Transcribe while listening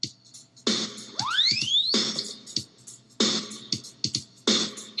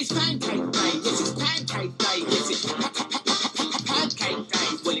it's pancake day. Yes, it's pancake day. Yes, it's pancake day.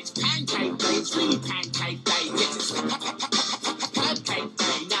 Well, it's pancake day. It's really pancake day. Yes, it's pancake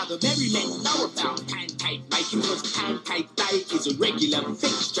day. Now the merry men know about pancake making, because pancake day is a regular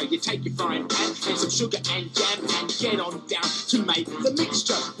fixture. You take your frying pan and some sugar and jam and get on down to make the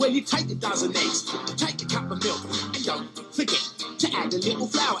mixture. Well, you take a dozen eggs, take a cup of milk, and don't forget to add a little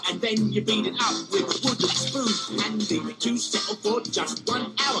flour, and then you beat it up with a wooden spoon and leave it to settle for just 1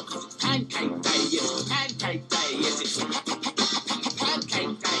 hour, because it's pancake day. Yes, it's pancake day. Yes, it's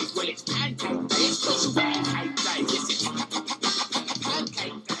pancake day. Well, it's pancake day. It's special pancake day. Yes, it's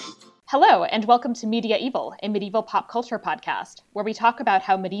pancake day. Hello, and welcome to Media Evil, a medieval pop culture podcast, where we talk about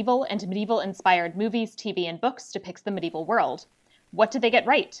how medieval and medieval-inspired movies, TV, and books depicts the medieval world. What did they get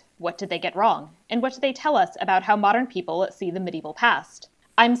right? What did they get wrong? And what do they tell us about how modern people see the medieval past?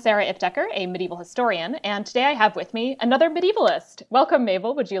 I'm Sarah Ifdecker, a medieval historian, and today I have with me another medievalist. Welcome,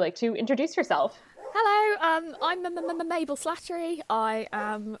 Mabel. Would you like to introduce yourself? Hello, I'm Mabel Slattery. I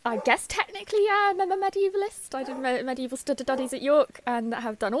guess technically I'm a medievalist. I did medieval studies at York and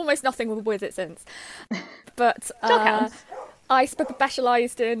have done almost nothing with it since. But Still counts. I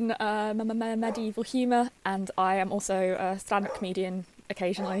specialised in medieval humour, and I am also a stand-up comedian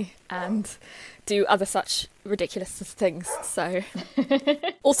occasionally and do other such ridiculous things. So,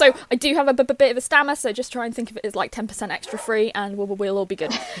 also, I do have a bit of a stammer, so just try and think of it as like 10% extra free, and we'll all be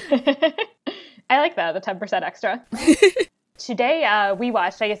good. I like that, the 10% extra. Today, we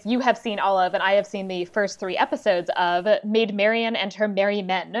watched, I guess you have seen all of, and I have seen the first 3 episodes of Maid Marian and Her Merry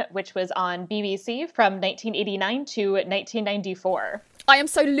Men, which was on BBC from 1989 to 1994. I am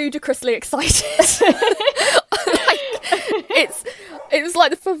so ludicrously excited. It was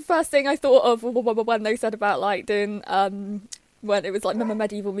like the first thing I thought of when they said about like doing when it was like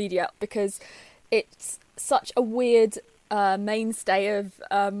medieval media, because it's such a weird mainstay of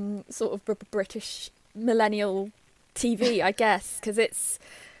sort of British millennial TV, I guess, because it's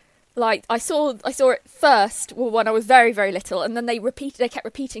like I saw it first when I was very, very little, and then they kept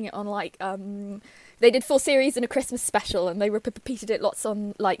repeating it on like they did 4 series and a Christmas special, and they repeated it lots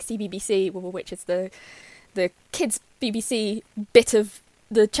on like CBBC, which is the kids BBC bit of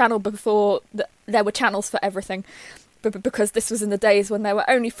the channel before there were channels for everything, because this was in the days when there were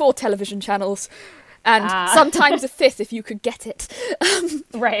only 4 television channels. And sometimes a 5th if you could get it.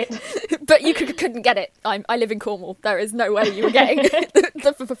 Right. But you couldn't get it. I live in Cornwall. There is no way you were getting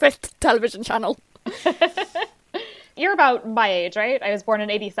the 5th television channel. You're about my age, right? I was born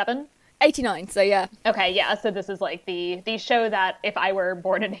in 87. 89, so yeah. Okay, yeah, so this is like the show that if I were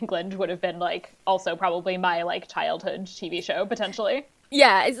born in England would have been like also probably my like childhood TV show, potentially.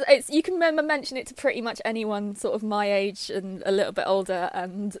 Yeah, it's you can mention it to pretty much anyone sort of my age and a little bit older,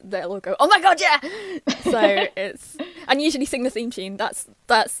 and they'll all go, "Oh my god, yeah!" So and usually sing the theme tune. That's.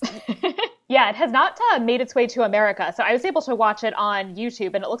 Yeah, it has not made its way to America, so I was able to watch it on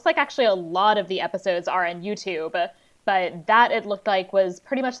YouTube, and it looks like actually a lot of the episodes are on YouTube. But that, it looked like, was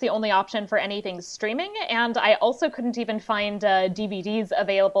pretty much the only option for anything streaming. And I also couldn't even find DVDs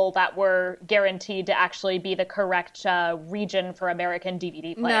available that were guaranteed to actually be the correct region for American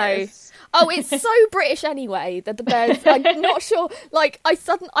DVD players. No. Oh, it's so British anyway that there's, I'm not sure, like, I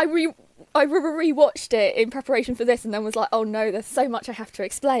rewatched it in preparation for this and then was like, oh no, there's so much I have to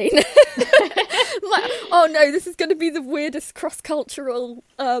explain. I'm like, oh no, this is going to be the weirdest cross-cultural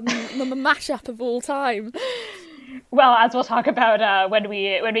mashup of all time. Well, as we'll talk about when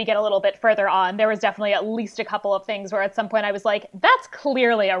we get a little bit further on, there was definitely at least a couple of things where at some point I was like, that's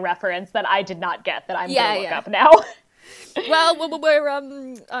clearly a reference that I did not get that I'm going to look up now. Well,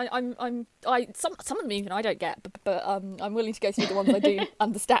 some of them even I don't get, but I'm willing to go through the ones I do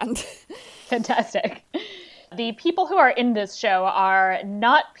understand. Fantastic. The people who are in this show are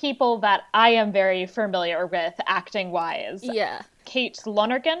not people that I am very familiar with acting-wise. Yeah. Kate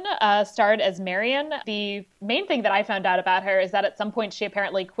Lonergan starred as Marian. The main thing that I found out about her is that at some point she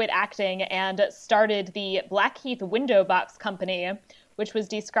apparently quit acting and started the Blackheath Window Box Company, which was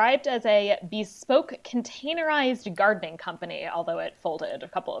described as a bespoke containerized gardening company, although it folded a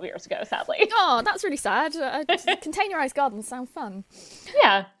couple of years ago, sadly. Oh, that's really sad. Containerized gardens sound fun.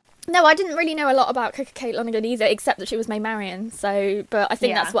 Yeah. No, I didn't really know a lot about Kate Lonergan either, except that she was Maid Marian. So, but I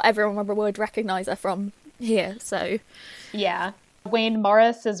think that's what everyone would recognise her from here. So, yeah. Wayne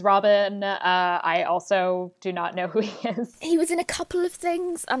Morris is Robin. I also do not know who he is. He was in a couple of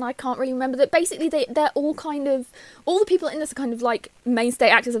things, and I can't really remember that. Basically, they're all kind of, all the people in this are kind of like mainstay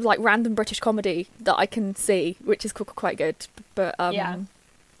actors of like random British comedy that I can see, which is quite good. But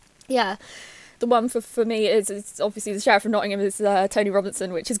yeah. The one for me is obviously the Sheriff of Nottingham is Tony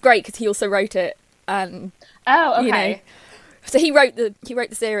Robinson, which is great because he also wrote it. And oh, okay. You know, So he wrote the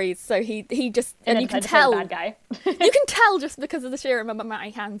series. So he just and you can tell bad guy. You can tell just because of the sheer amount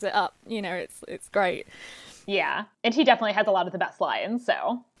he hands it up. You know, it's great. Yeah, and he definitely has a lot of the best lines,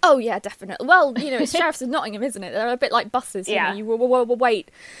 so... Oh, yeah, definitely. Well, you know, it's Sheriffs of Nottingham, isn't it? They're a bit like buses, you know, you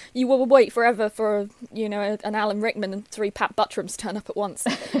will wait forever for, you know, an Alan Rickman and 3 Pat Buttrams turn up at once.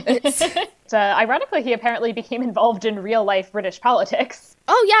 Ironically, he apparently became involved in real-life British politics.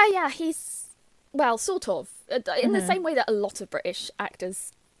 Oh, yeah, he's, well, sort of. In the same way that a lot of British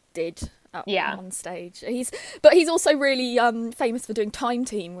actors did on stage. But he's also really famous for doing Time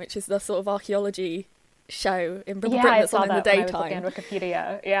Team, which is the sort of archaeology show in Britain that's on in the daytime. I was looking on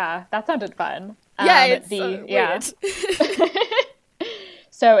Wikipedia. Yeah, that sounded fun. Yeah, it's weird.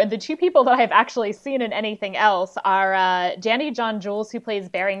 So, and the 2 people that I've actually seen in anything else are Danny John Jules, who plays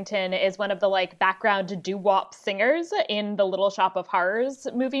Barrington, is one of the like background doo-wop singers in the Little Shop of Horrors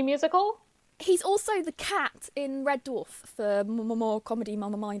movie musical. He's also the cat in Red Dwarf for more comedy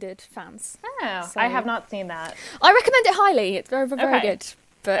mama-minded fans. Oh, so, I have not seen that. I recommend it highly. It's very, very good.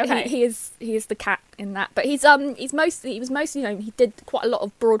 But he is the cat in that. But he was mostly, you know, he did quite a lot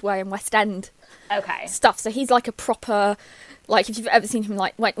of Broadway and West End stuff. So he's like a proper, like if you've ever seen him,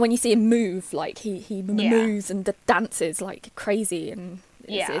 like when you see him move, like he moves and dances like crazy, and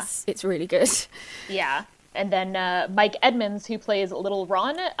it's really good. Yeah. And then Mike Edmonds, who plays Little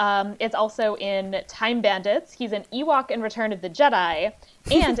Ron, is also in Time Bandits. He's an Ewok in Return of the Jedi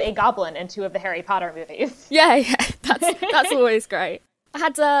and a goblin in 2 of the Harry Potter movies. Yeah, that's always great. I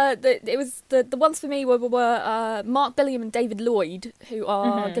had the ones for me were Mark Billingham and David Lloyd, who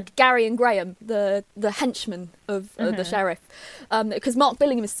are Gary and Graham, the henchmen of the sheriff, because Mark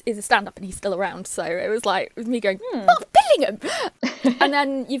Billingham is a stand-up and he's still around, so it was me going, Mark Billingham. And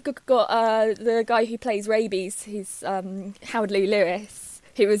then you've got the guy who plays Rabies, he's Howard Lee Lewis,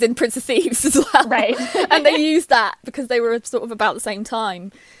 who was in Prince of Thieves as well, right? And they used that because they were sort of about the same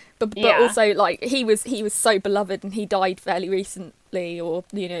time. But also, like, he was so beloved, and he died fairly recently, or,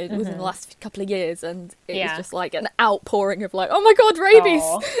 you know, it was in the last couple of years, and it was just like an outpouring of like, oh my god, rabies!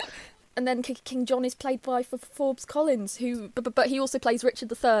 And then King John is played by Forbes Collins, but he also plays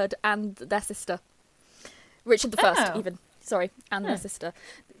Richard III and their sister. Richard I, even. Sorry, and their sister.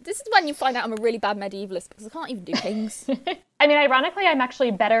 This is when you find out I'm a really bad medievalist, because I can't even do kings. I mean, ironically, I'm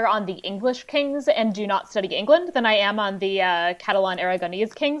actually better on the English kings and do not study England than I am on the Catalan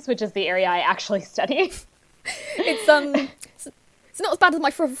Aragonese kings, which is the area I actually study. It's not as bad as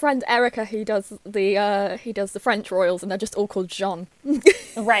my friend Erica, who does the French royals, and they're just all called Jean.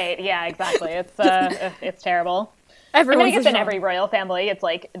 Right? Yeah, exactly. It's terrible. I guess in every royal family, it's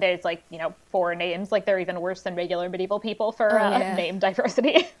like there's like, you know, 4 names. Like they're even worse than regular medieval people for name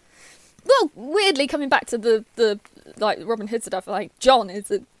diversity. Well, weirdly, coming back to the like Robin Hood stuff, like John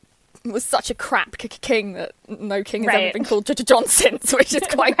was such a crap king that no king has ever been called John since, which is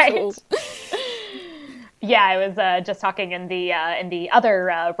quite cool. Yeah, I was just talking in the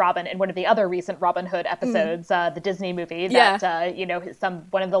other Robin, in one of the other recent Robin Hood episodes, the Disney movie, that you know,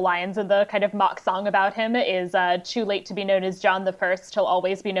 one of the lines in the kind of mock song about him is "Too late to be known as John the First, he'll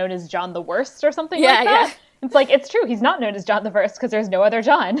always be known as John the Worst," or something like that. Yeah. It's like, it's true, he's not known as John the First because there's no other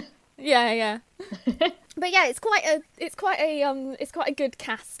John. Yeah. But yeah, it's quite a good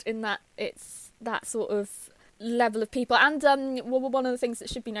cast in that it's that sort of level of people. And one of the things that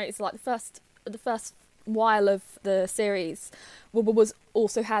should be noted is like the first while of the series was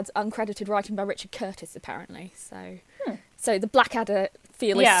also had uncredited writing by Richard Curtis, apparently. So the Blackadder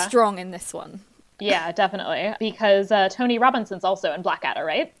feel is strong in this one. Yeah, definitely, because Tony Robinson's also in Blackadder,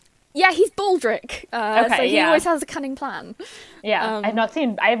 right? Yeah, he's Baldric. So he always has a cunning plan. Yeah, I have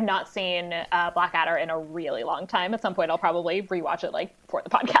not seen Blackadder in a really long time. At some point, I'll probably rewatch it like for the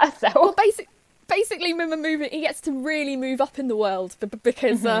podcast. So, well, basically, he gets to really move up in the world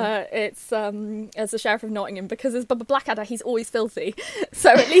because it's as the Sheriff of Nottingham. Because as Blackadder, he's always filthy.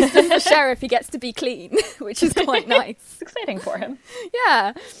 So at least as the sheriff, he gets to be clean, which is quite nice. It's exciting for him.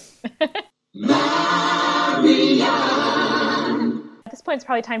 Yeah. At this point, it's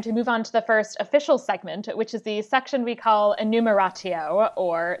probably time to move on to the first official segment, which is the section we call Enumeratio,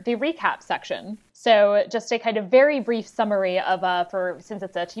 or the recap section. So just a kind of very brief summary of, since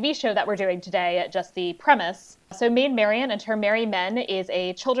it's a TV show that we're doing today, just the premise. So Maid Marian and Her Merry Men is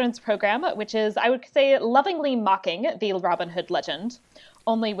a children's program, which is, I would say, lovingly mocking the Robin Hood legend,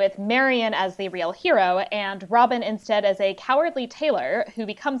 only with Marian as the real hero and Robin instead as a cowardly tailor who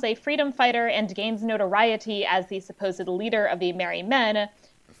becomes a freedom fighter and gains notoriety as the supposed leader of the Merry Men,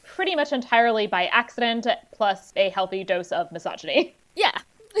 pretty much entirely by accident, plus a healthy dose of misogyny. Yeah.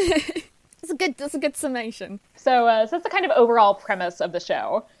 That's a good summation. So that's the kind of overall premise of the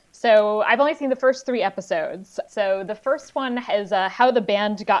show. So I've only seen the first 3 episodes. So the first one is how the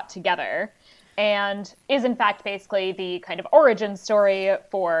band got together, and is in fact basically the kind of origin story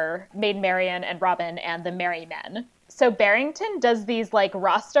for Maid Marian and Robin and the Merry Men. So Barrington does these like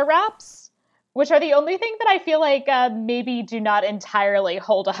Rasta raps, which are the only thing that I feel like maybe do not entirely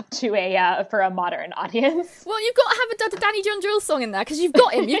hold up to for a modern audience. Well, you've got to have a Danny John Jules song in there because you've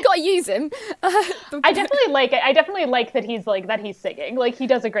got him. You've got to use him. I definitely like it. I definitely like that he's singing. Like, he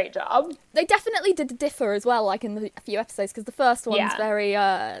does a great job. They definitely did differ as well, like in a few episodes, because the first one's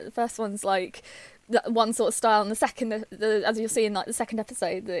the first one's like one sort of style, and the second, as you'll see in like the second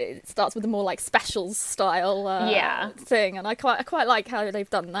episode, it starts with a more like specials style thing, and I quite like how they've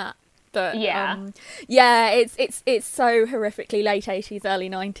done that. But it's so horrifically late 80s, early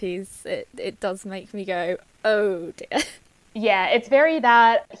 90s. It does make me go, oh dear. Yeah, it's very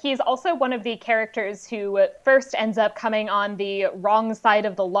that. He's also one of the characters who first ends up coming on the wrong side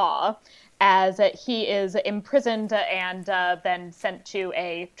of the law, as he is imprisoned and then sent to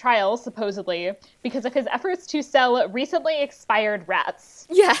a trial, supposedly, because of his efforts to sell recently expired rats.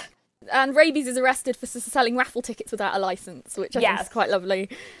 Yeah. And Rabies is arrested for selling raffle tickets without a license, which I think is quite lovely.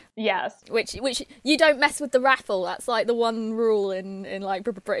 Yes. Which you don't mess with the raffle. That's like the one rule in like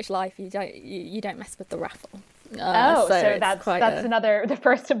British life. You don't mess with the raffle. So that's another, the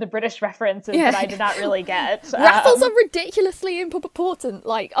first of the British references that I did not really get. Raffles are ridiculously important.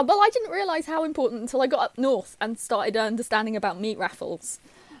 Like, well, I didn't realise how important until I got up north and started understanding about meat raffles.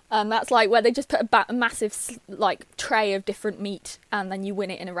 That's like where they just put a massive like tray of different meat, and then you win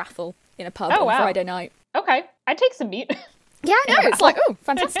it in a raffle in a pub on Friday night. Okay, I'd take some meat. Yeah, I know. It's like, oh,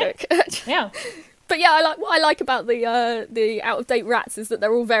 fantastic. Yeah. But yeah, what I like about the out of date rats is that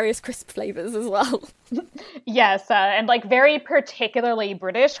they're all various crisp flavours as well. Yes, and like very particularly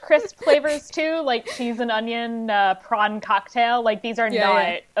British crisp flavours too, like cheese and onion prawn cocktail. Like, these are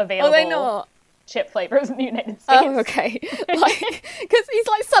not available. Oh, they're not. Chip flavors in the United States. Oh, okay. Like, because he's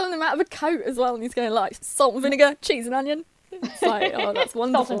like selling them out of a coat as well, and he's going like salt and vinegar, cheese and onion. It's like, oh, that's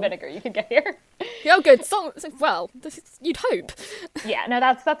wonderful. Salt and vinegar you can get here. Oh, good. Well, you'd hope. Yeah, no,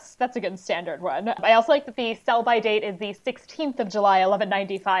 that's a good standard one. I also like that the sell-by date is the 16th of July,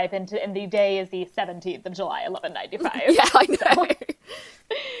 1195, and the day is the 17th of July, 1195. Yeah, I know.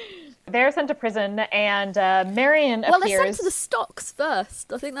 So, they're sent to prison, and Marian appears... Well, they're sent to the stocks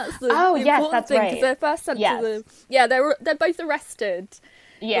first. I think that's the important thing, because they're first sent to the... Yeah, they're both arrested,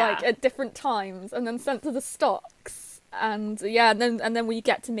 like, at different times, and then sent to the stocks. And then we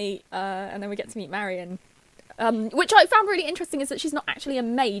get to meet Marian, which I found really interesting, is that she's not actually a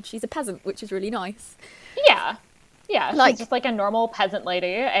maid; she's a peasant, which is really nice. Yeah, she's just like a normal peasant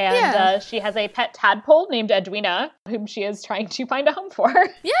lady, and she has a pet tadpole named Edwina, whom she is trying to find a home for.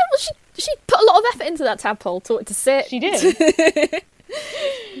 Yeah, well, she put a lot of effort into that tadpole, taught it to sit. She did.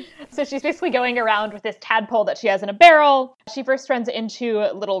 So she's basically going around with this tadpole that she has in a barrel. She first runs into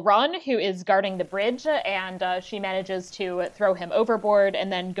little Ron, who is guarding the bridge, and she manages to throw him overboard and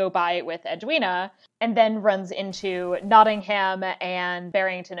then go by with Edwina, and then runs into Nottingham and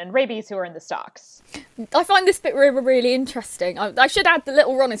Barrington and Rabies, who are in the stocks. I find this bit really, really interesting. I should add that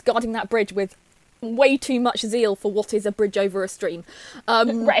little Ron is guarding that bridge with way too much zeal for what is a bridge over a stream.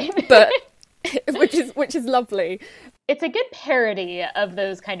 Right. But which is lovely. It's a good parody of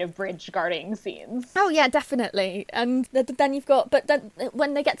those kind of bridge guarding scenes. Oh yeah, definitely. And then you've got, but then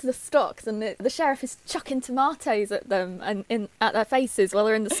when they get to the stocks and the sheriff is chucking tomatoes at them and at their faces while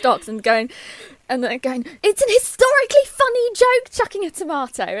they're in the stocks, and they're going, it's an historically funny joke, chucking a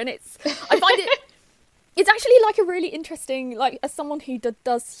tomato, and I find it's actually like a really interesting, like, as someone who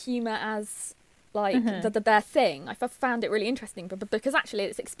does humour as like their thing, I found it really interesting, but because actually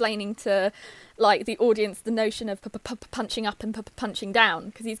it's explaining to like the audience the notion of punching up and punching down,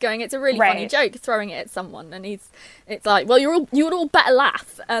 because he's going, it's a really funny joke, throwing it at someone, and it's like, well, you would all better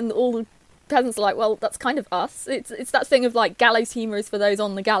laugh, and all the peasants are like, well, that's kind of us. It's that thing of like, gallows humour is for those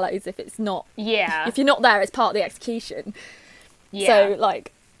on the gallows. If it's not, if you're not there, it's part of the execution. So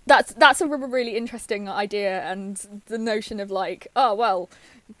like, that's a really interesting idea, and the notion of like, oh well,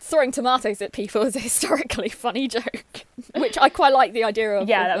 throwing tomatoes at people is a historically funny joke, which I quite like the idea of.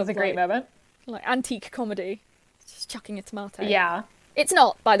 Yeah, that was a great moment. Like antique comedy, just chucking a tomato. Yeah. It's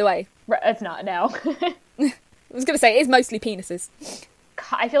not, by the way. It's not, no. I was going to say, it is mostly penises.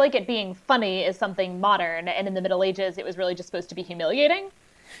 I feel like it being funny is something modern, and in the Middle Ages it was really just supposed to be humiliating.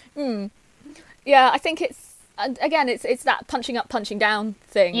 Yeah, I think again, it's that punching up, punching down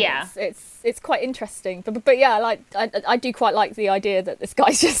thing. Yeah. It's quite interesting. But yeah, like I do quite like the idea that this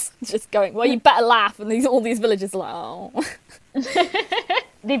guy's just going, well, you better laugh, and all these villagers are like, oh.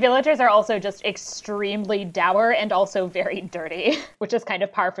 The villagers are also just extremely dour and also very dirty, which is kind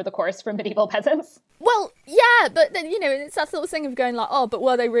of par for the course for medieval peasants. Well, yeah, but then, it's that sort of thing of going like, oh, but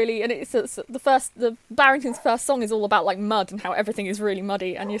were they really? And it's the Barrington's first song is all about like mud and how everything is really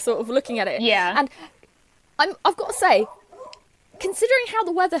muddy, and you're sort of looking at it. Yeah. And I've got to say, considering how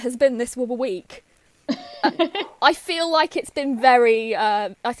the weather has been this week, I feel like it's been very.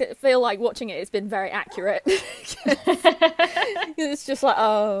 Feel like watching it's been very accurate. It's just like,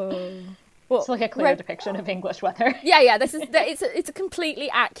 oh, well, it's like a clear depiction of English weather. Yeah. It's a completely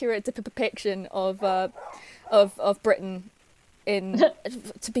accurate depiction of Britain in,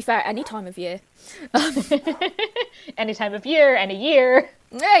 to be fair, any time of year. Any time of year, any year.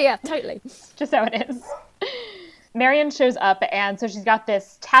 Yeah, totally. Just how it is. Marion shows up, and so she's got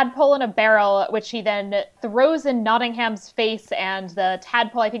this tadpole in a barrel, which she then throws in Nottingham's face, and the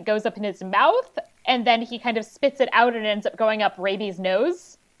tadpole, I think, goes up in his mouth, and then he kind of spits it out and it ends up going up Raby's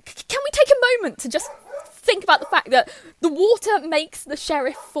nose. Can we take a moment to just think about the fact that the water makes the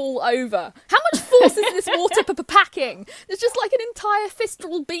sheriff fall over? How much force is this water packing? There's just like an entire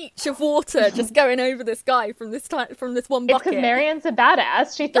fistful beach of water just going over this guy from this one bucket. It's because Marion's a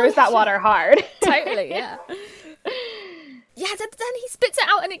badass. She throws that water hard. Totally, yeah. Yeah, then he spits it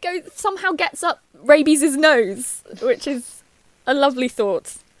out and it somehow gets up Rabies' nose, which is a lovely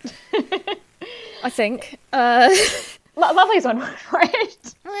thought. I think. Lovely's one word for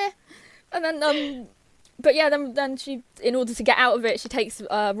it. And then, but yeah, then she, in order to get out of it, she takes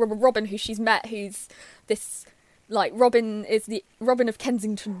Robin, who she's met, who's this, like, Robin of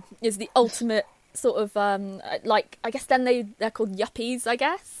Kensington is the ultimate sort of, like, I guess then they're called yuppies, I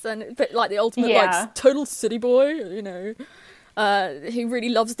guess, but like the ultimate, like, total city boy, who really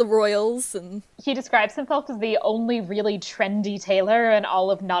loves the royals. And he describes himself as the only really trendy tailor in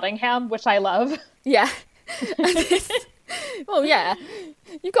all of Nottingham, which I love. Yeah. Well, yeah,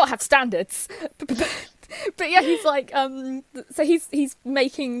 you've got to have standards. But yeah, he's like, so he's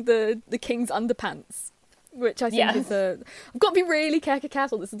making the king's underpants, which I think is I've got to be really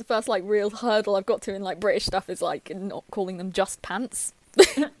careful. This is the first like real hurdle I've got to in like British stuff, is like not calling them just pants.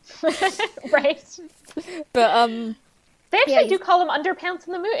 Right. But they actually do call them underpants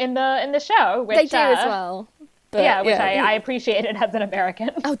in the show. Which, they do as well. But, which I appreciated as an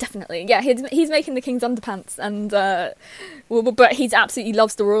American. Oh, definitely. Yeah, he's making the king's underpants, and but he absolutely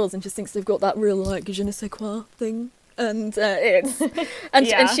loves the royals and just thinks they've got that real like je ne sais quoi thing. And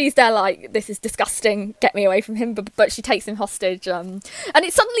and she's there like, this is disgusting, get me away from him. But she takes him hostage, and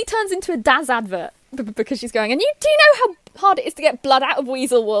it suddenly turns into a Daz advert because she's going, and do you know how hard it is to get blood out of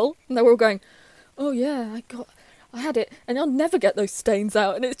weasel wool? And they're all going, oh yeah, I had it, and I'll never get those stains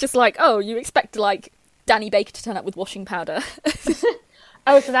out. And it's just like, oh, you expect like Danny Baker to turn up with washing powder.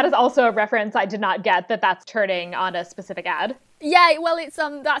 Oh, so that is also a reference I did not get, that's turning on a specific ad. Yeah, well, it's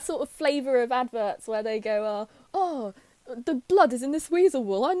that sort of flavour of adverts where they go, oh, the blood is in this weasel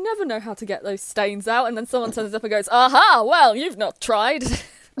wool. I never know how to get those stains out. And then someone turns up and goes, aha, well, you've not tried.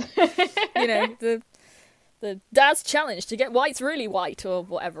 The Daz challenge to get whites really white, or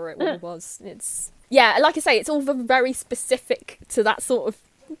whatever it was. It's, yeah, like I say, it's all very specific to that sort of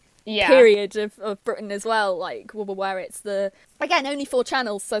period of Britain as well, like where it's only 4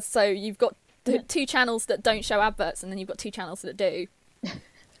 channels, so you've got the 2 channels that don't show adverts, and then you've got 2 channels that do,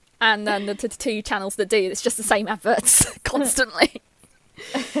 and then the 2 channels that do, it's just the same adverts constantly.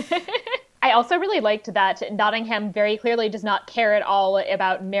 I also really liked that Nottingham very clearly does not care at all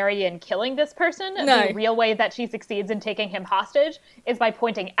about Marion killing this person. No. The real way that she succeeds in taking him hostage is by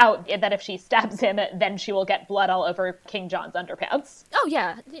pointing out that if she stabs him, then she will get blood all over King John's underpants. Oh,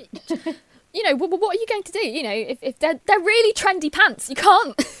 yeah. What are you going to do? If they're really trendy pants, you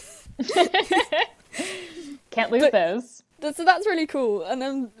can't. Can't lose those. So that's really cool. And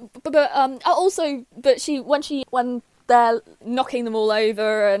then, when they're knocking them all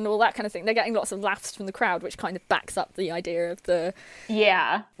over and all that kind of thing, they're getting lots of laughs from the crowd, which kind of backs up the idea of the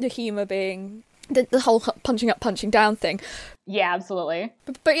humour being the whole punching up, punching down thing. Yeah, absolutely.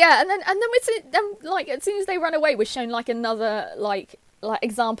 But yeah, and then like as soon as they run away, we're shown like another like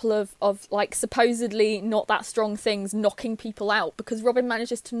example of like supposedly not that strong things knocking people out, because Robin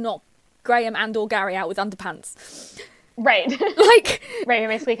manages to knock Graham and or Gary out with underpants. Right. Like, right, you're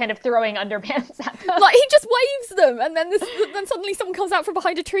basically kind of throwing underpants at them. Like, he just waves them, and then suddenly someone comes out from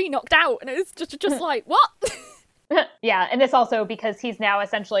behind a tree knocked out, and it's just like, what? Yeah, and this also, because he's now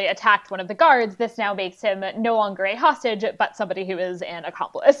essentially attacked one of the guards, this now makes him no longer a hostage, but somebody who is an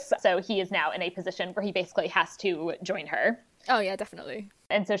accomplice. So he is now in a position where he basically has to join her. Oh, yeah, definitely.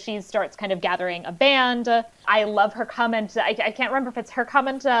 And so she starts kind of gathering a band. I love her comment. I can't remember if it's her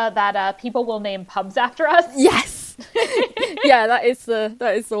comment that people will name pubs after us. Yes! Yeah, that is the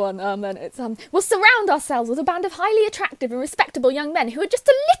one. And it's we'll surround ourselves with a band of highly attractive and respectable young men who are just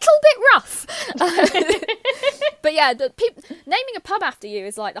a little bit rough. But yeah, naming a pub after you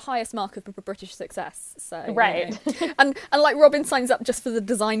is like the highest mark of British success. So Right. and like Robin signs up just for the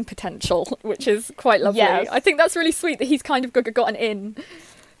design potential, which is quite lovely. Yes. I think that's really sweet that he's kind of got an in.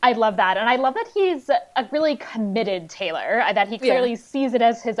 I love that. And I love that he's a really committed tailor, that he clearly sees it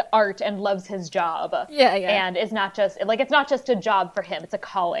as his art and loves his job. Yeah. And is not just, it's not just a job for him, it's a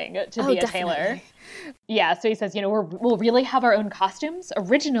calling to be a tailor. Yeah, so he says, we'll really have our own costumes.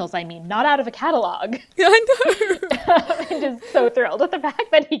 Originals, I mean, not out of a catalog. Yeah, I know. I'm just so thrilled with the fact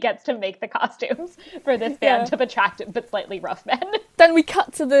that he gets to make the costumes for this band of attractive but slightly rough men. Then we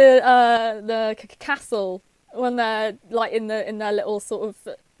cut to the castle when they're like in their little sort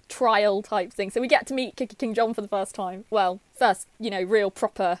of trial type thing. So we get to meet King John for the first time. Well, first, real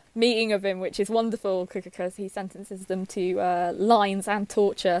proper meeting of him, which is wonderful because he sentences them to lines and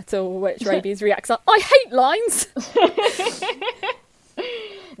torture, to which Rabies reacts up, I hate lines!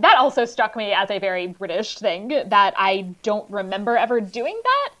 That also struck me as a very British thing, that I don't remember ever doing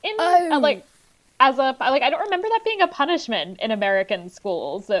that in, I don't remember that being a punishment in American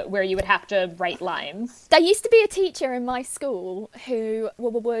schools where you would have to write lines. There used to be a teacher in my school who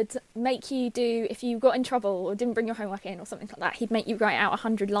would make you do, if you got in trouble or didn't bring your homework in or something like that, he'd make you write out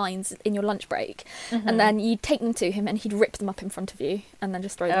 100 lines in your lunch break. Mm-hmm. And then you'd take them to him and he'd rip them up in front of you and then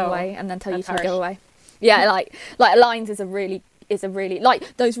just throw them away and then tell you to go away. Yeah, like lines is a really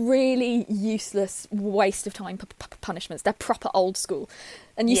like those really useless waste of time punishments. They're proper old school,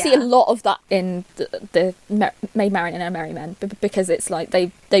 and you see a lot of that in the Maid Marian and Her Merry Men, because it's like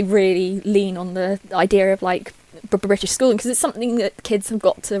they really lean on the idea of like British schooling, because it's something that kids have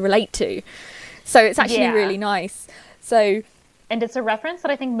got to relate to, so it's actually really nice. So, and it's a reference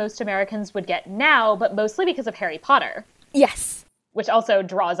that I think most Americans would get now, but mostly because of Harry Potter. Yes. Which also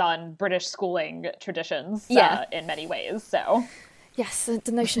draws on British schooling traditions in many ways. So, yes,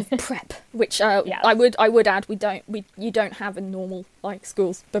 the notion of prep, which I would add, you don't have in normal like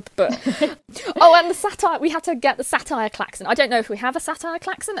schools. But oh, and the satire, we had to get the satire klaxon. I don't know if we have a satire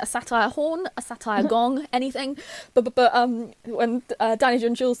klaxon, a satire horn, a satire gong, anything. But when Danny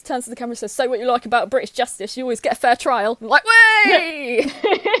John Jules turns to the camera and says, "Say what you like about British justice, you always get a fair trial." I'm like, way.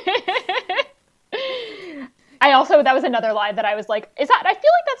 That was another line that I was like, I feel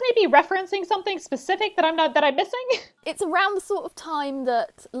like that's maybe referencing something specific that I'm missing. It's around the sort of time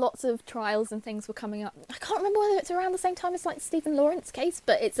that lots of trials and things were coming up. I can't remember whether it's around the same time as like Stephen Lawrence case,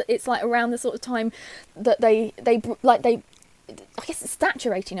 but it's like around the sort of time that they I guess it's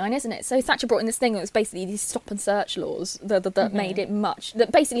Thatcher 89, isn't it? So Thatcher brought in this thing that was basically these stop and search laws that made it much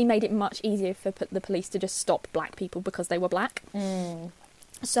easier for the police to just stop black people because they were black.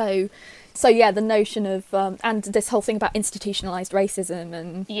 So yeah, the notion of and this whole thing about institutionalized racism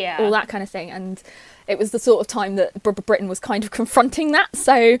and all that kind of thing, and it was the sort of time that Britain was kind of confronting that.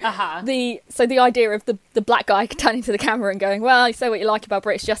 So the idea of the black guy turning to the camera and going, "Well, you say what you like about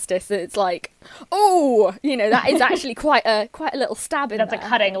British justice," it's like, oh, that is actually quite a little stab in there. That's a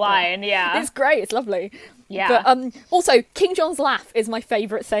cutting line. Yeah, it's great. It's lovely. Yeah. But also, King John's laugh is my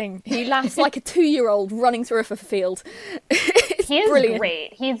favourite thing. He laughs like a 2-year-old running through a field. He is brilliant.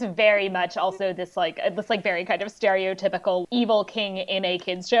 Great. He's very much also this very kind of stereotypical evil king in a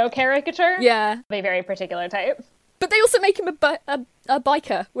kids show caricature. Yeah. Of a very particular type. But they also make him a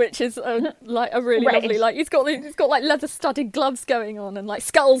biker, which is like a really lovely. Like he's got like leather studded gloves going on and like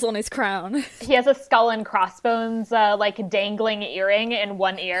skulls on his crown. He has a skull and crossbones like dangling earring in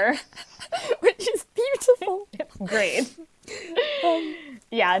one ear, which is beautiful. It's great.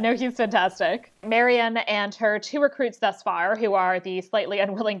 Yeah, no, he's fantastic. Marian and her 2 recruits thus far, who are the slightly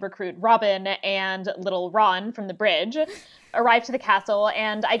unwilling recruit Robin and little Ron from the bridge, arrive to the castle,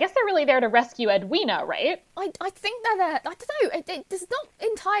 and I guess they're really there to rescue Edwina, right? I think they're there. I don't know. It's not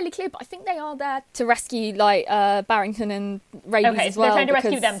entirely clear, but I think they are there to rescue like Barrington and Rabies as well. They're trying to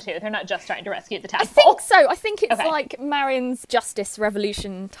rescue them too. They're not just trying to rescue the tadpole. I think so. I think it's like Marian's justice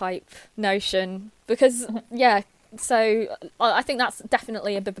revolution type notion because So I think that's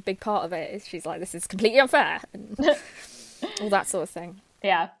definitely a big part of it. She's like, this is completely unfair, and all that sort of thing.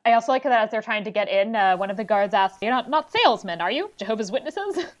 Yeah. I also like that as they're trying to get in, one of the guards asks, "You're not salesmen, are you? Jehovah's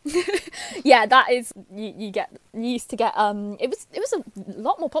Witnesses?" Yeah, that is, you used to get, it was a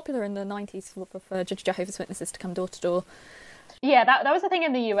lot more popular in the 90s for Jehovah's Witnesses to come door to door. Yeah, that was a thing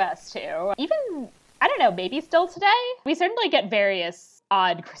in the US too. Even, I don't know, maybe still today? We certainly get various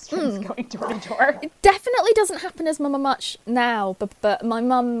odd Christians going door to door. It definitely doesn't happen as much now, but my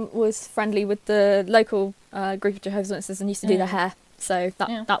mum was friendly with the local group of Jehovah's Witnesses and used to do their hair, so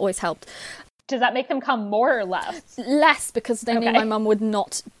that always helped. Does that make them come more or less? Less, because they knew my mum would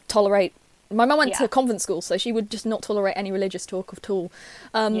not tolerate. My mum went to convent school, so she would just not tolerate any religious talk at all.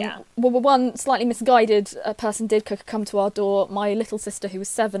 One slightly misguided person did come to our door. My little sister, who was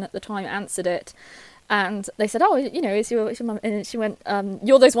 7 at the time, answered it. And they said, oh, you know, is your mum? And she went,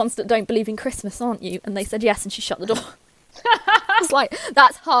 you're those ones that don't believe in Christmas, aren't you? And they said yes, and she shut the door. It's like,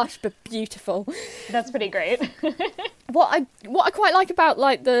 that's harsh but beautiful. That's pretty great. What I quite like about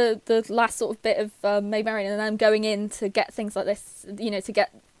like the last sort of bit of Maid Marian and them going in to get things like this, you know, to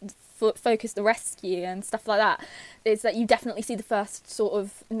get focus the rescue and stuff like that, is that you definitely see the first sort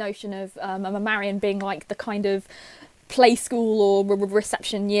of notion of Marian being like the kind of play school or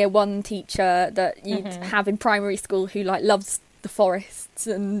reception year 1 teacher that you'd have in primary school, who like loves the forests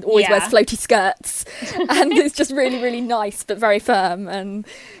and always wears floaty skirts and is just really, really nice but very firm. And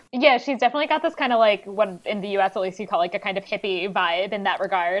yeah, she's definitely got this kind of like what in the US at least you call like a kind of hippie vibe in that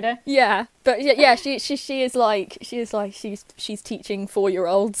regard. Yeah, but yeah, she is she's teaching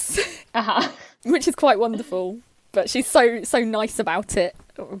 4-year-olds, which is quite wonderful. But she's so nice about it,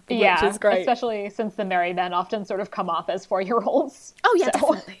 which is great. Especially since the married men often sort of come off as 4-year-olds. Oh yeah,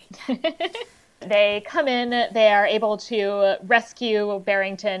 definitely. They come in, they are able to rescue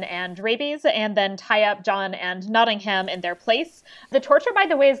Barrington and Rabies and then tie up John and Nottingham in their place. The torture, by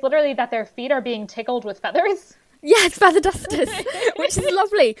the way, is literally that their feet are being tickled with feathers. Yes, feather dusters, which is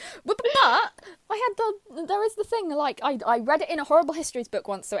lovely. But there is the thing, like, I read it in a Horrible Histories book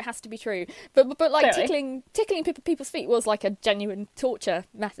once, so it has to be true. But like, Clearly. tickling people's feet was like a genuine torture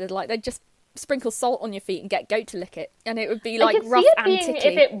method. Like, they'd just sprinkle salt on your feet and get goat to lick it, and it would be like rough and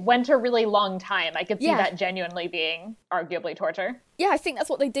tickly. If it went a really long time, I could see that genuinely being arguably torture. Yeah, I think that's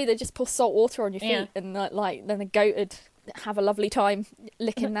what they do. They just pour salt water on your feet, and like then the goat would have a lovely time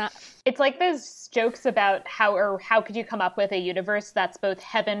licking that. It's like those jokes about how could you come up with a universe that's both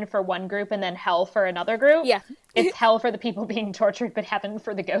heaven for one group and then hell for another group? Yeah. It's hell for the people being tortured, but heaven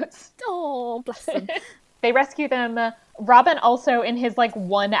for the goats. Oh, bless them. They rescue them. Robin also, in his like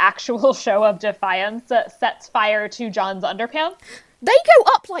one actual show of defiance, sets fire to John's underpants. They go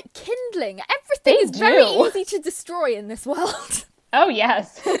up like kindling. Everything is very easy to destroy in this world. Oh,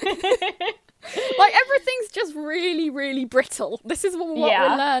 yes. Like, everything's just really, really brittle. This is what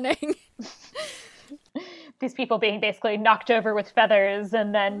we're learning. These people being basically knocked over with feathers,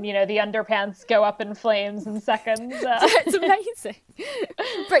 and then, you know, the underpants go up in flames in seconds. It's amazing.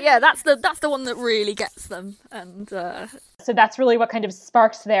 But yeah, that's the one that really gets them. And so that's really what kind of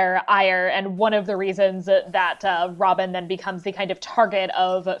sparks their ire, and one of the reasons that Robin then becomes the kind of target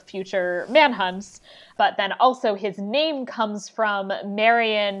of future manhunts. But then also his name comes from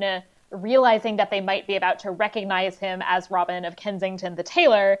Marian realizing that they might be about to recognize him as Robin of Kensington the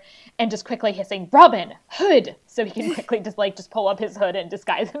tailor, and just quickly hissing, "Robin, hood!" so he can quickly just pull up his hood and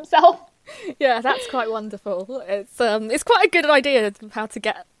disguise himself. Yeah, that's quite wonderful. It's quite a good idea of how to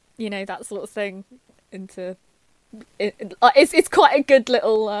get, you know, that sort of thing into. It's quite a good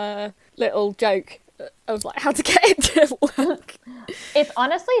little joke of like how to get it to work. It's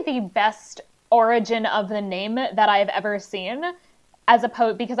honestly the best origin of the name that I've ever seen. As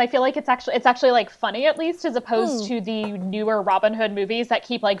opposed, because I feel like it's actually like funny, at least, as opposed to the newer Robin Hood movies that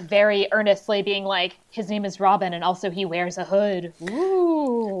keep like very earnestly being like, his name is Robin and also he wears a hood.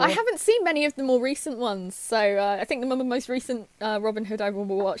 Ooh. I haven't seen many of the more recent ones, so I think the most recent Robin Hood I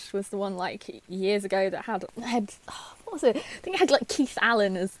watched was the one like years ago that had what was it? I think it had like Keith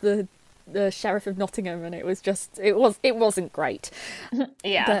Allen as the Sheriff of Nottingham, and it wasn't great.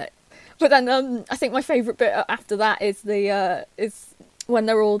 Yeah. But then I think my favourite bit after that is is when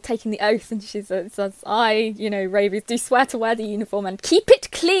they're all taking the oath, and she says, "I, you know, Rabies, do swear to wear the uniform and keep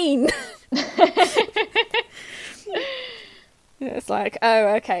it clean." It's like,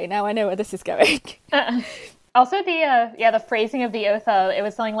 oh, okay, now I know where this is going. Also, the phrasing of the oath, it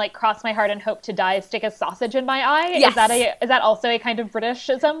was something like, "Cross my heart and hope to die, stick a sausage in my eye." Yes. Is that also a kind of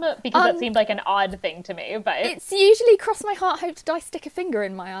Britishism? Because that seemed like an odd thing to me, but it's usually "cross my heart, hope to die, stick a finger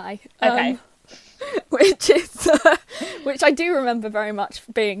in my eye." Okay. Which I do remember very much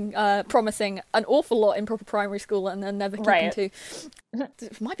being promising an awful lot in proper primary school, and then never keeping to.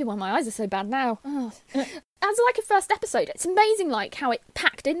 It might be why my eyes are so bad now. Oh. As like a first episode, it's amazing like how it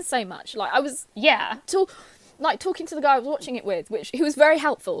packed in so much. Like I was talking to the guy I was watching it with, who was very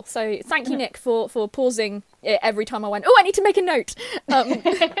helpful. So thank you, Nick, for pausing it every time I went, "Oh, I need to make a note,"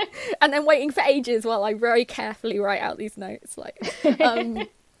 and then waiting for ages while I very carefully write out these notes. Like,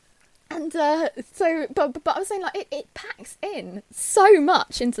 and so, but I was saying like it packs in so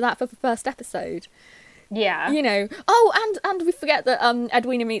much into that for the first episode. Yeah, you know. Oh, and we forget that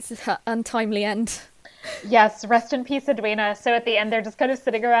Edwina meets her untimely end. Yes, rest in peace, Edwina. So at the end, they're just kind of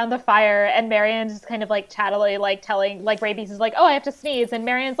sitting around the fire, and Marianne's just kind of like chattily, like telling, like Rabies is like, "Oh, I have to sneeze," and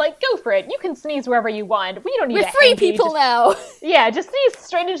Marianne's like, "Go for it. You can sneeze wherever you want. We don't need We're to free hang you. people Just- now. Yeah, just sneeze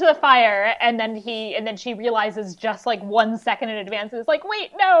straight into the fire." And then she realizes just like 1 second in advance, and is like,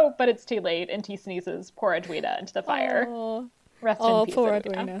 "Wait, no!" But it's too late, and he sneezes poor Edwina into the fire. Oh, Rest in peace, poor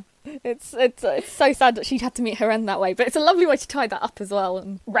Edwina. Edwina. It's so sad that she'd had to meet her end that way, but it's a lovely way to tie that up as well.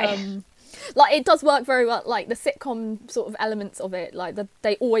 And, Right. like, it does work very well, like the sitcom sort of elements of it, like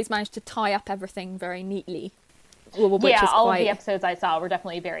they always manage to tie up everything very neatly. Which Yeah, is all quite... of the episodes I saw were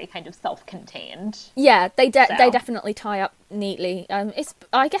definitely very kind of self-contained. Yeah, they So. definitely tie up neatly. It's,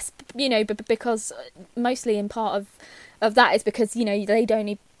 I guess, you know, because mostly in part of that is because, you know,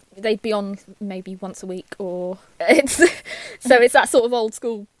 they'd be on maybe once a week, or it's so it's that sort of old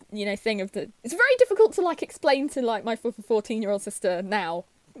school, you know, thing of the. It's very difficult to like explain to like my 14-year-old sister now,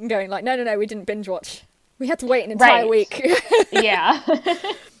 going like, no, we didn't binge watch. We had to wait an entire Right. week. Yeah.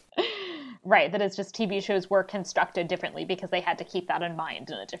 Right, that is just TV shows were constructed differently because they had to keep that in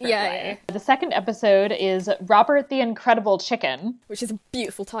mind in a different way. The second episode is Robert the Incredible Chicken. Which is a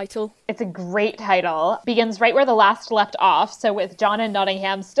beautiful title. It's a great title. Begins right where the last left off, so with John and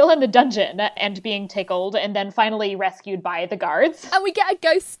Nottingham still in the dungeon and being tickled, and then finally rescued by the guards. And we get a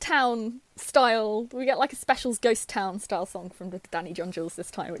ghost town style, we get like a specials ghost town style song from the Danny John Jules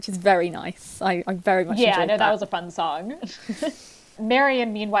this time, which is very nice. I very much enjoyed Yeah, no, that was a fun song.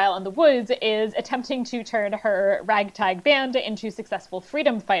 Marion, meanwhile, in the woods, is attempting to turn her ragtag band into successful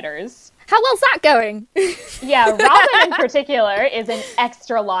freedom fighters. How well's that going? Yeah, Robin in particular is an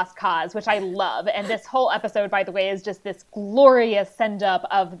extra lost cause, which I love. And this whole episode, by the way, is just this glorious send-up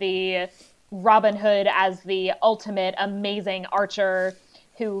of the Robin Hood as the ultimate amazing archer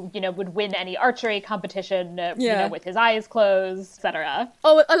who, you know, would win any archery competition, you know, with his eyes closed, etc.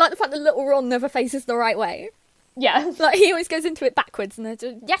 Oh, I like the fact that little Ron never faces the right way. Yes. Like, he always goes into it backwards, and they're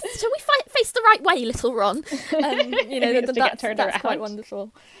just, yes, shall we face the right way, little Ron? And, you know, Needs to get turned that's around. quite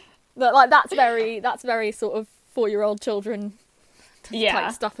wonderful. But, like, that's very sort of 4-year-old children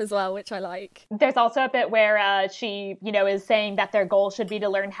type stuff as well, which I like. There's also a bit where she, you know, is saying that their goal should be to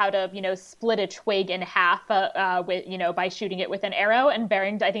learn how to, you know, split a twig in half with, you know, by shooting it with an arrow. And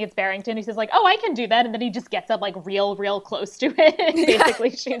Barrington, I think it's Barrington, who says like, "Oh, I can do that," and then he just gets up like real close to it and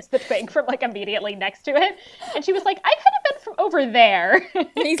basically shoots the twig from like immediately next to it. And she was like, "I could have been from over there." And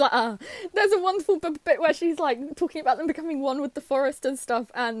he's like, there's a wonderful bit where she's like talking about them becoming one with the forest and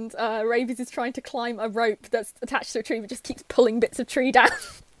stuff, and Rabies is trying to climb a rope that's attached to a tree but just keeps pulling bits of tree down.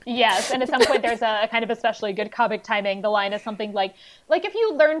 Yes, and at some point there's a kind of especially good comic timing. The line is something like if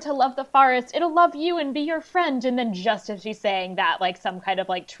you learn to love the forest, it'll love you and be your friend. And then just as she's saying that, like some kind of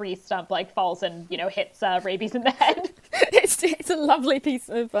like tree stump like falls and, you know, hits Rabies in the head. It's a lovely piece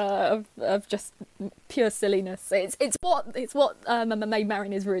of just pure silliness. It's what Maid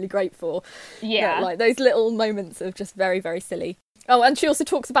Marian is really great for. Yeah, like those little moments of just very, very silly. Oh, and she also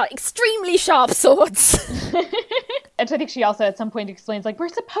talks about extremely sharp swords. And I think she also at some point explains, like, we're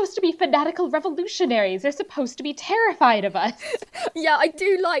supposed to be fanatical revolutionaries. They're supposed to be terrified of us. Yeah, I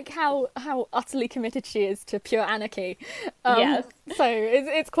do like how utterly committed she is to pure anarchy. Yes. So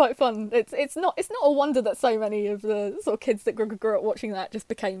it's quite fun. It's not a wonder that so many of the sort of kids that grew up watching that just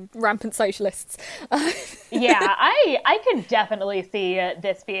became rampant socialists. Yeah, I can definitely see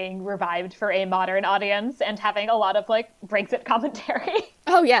this being revived for a modern audience and having a lot of like Brexit commentary.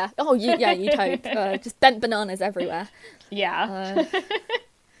 Oh yeah. Oh yeah. You'd hope. Just bent bananas everywhere. Yeah.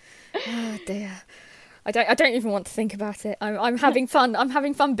 Oh dear. I don't even want to think about it. I'm having fun. I'm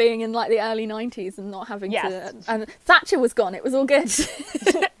having fun being in like the early 90s and not having to. And Thatcher was gone. It was all good.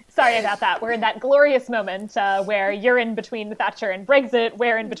 Sorry about that. We're in that glorious moment where you're in between Thatcher and Brexit.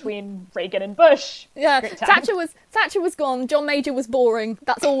 We're in between Reagan and Bush. Yeah, Thatcher was gone. John Major was boring.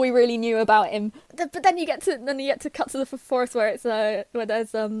 That's all we really knew about him. But then you get to cut to the forest where it's where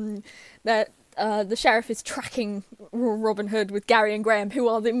there's the sheriff is tracking Robin Hood with Gary and Graham, who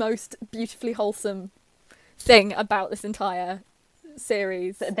are the most beautifully wholesome thing about this entire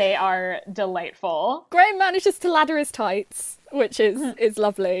series. They are delightful. Graham manages to ladder his tights, which is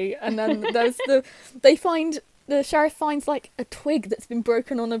lovely, and then there's the sheriff finds like a twig that's been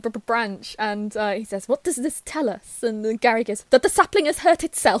broken on a branch, and he says, "What does this tell us?" And then Gary goes, "That the sapling has hurt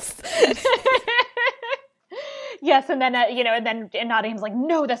itself." Yes, and then, and then Nottingham's like,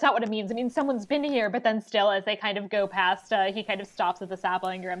 "No, that's not what it means. It means someone's been here." But then still, as they kind of go past, he kind of stops at the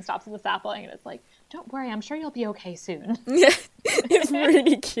sapling, Graham stops at the sapling, and it's like, "Don't worry, I'm sure you'll be okay soon." Yeah, it's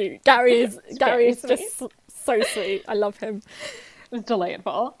really cute. Gary is sweet. just so sweet. I love him. was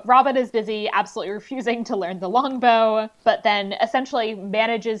delightful. Robin is busy absolutely refusing to learn the longbow, but then essentially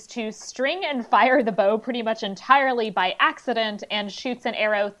manages to string and fire the bow pretty much entirely by accident and shoots an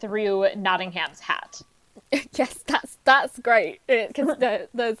arrow through Nottingham's hat. Yes, that's great.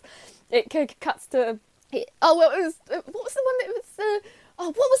 Because it cuts to... what was the one that was...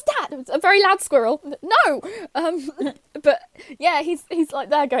 what was that? It was a very loud squirrel. No! But yeah, he's like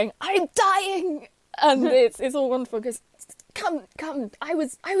there going, I'm dying! And it's all wonderful because, come, I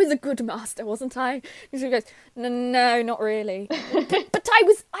was a good master, wasn't I? And she goes, no, not really. but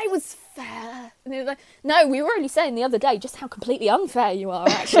I was fair. And he's like, no, we were only saying the other day just how completely unfair you are,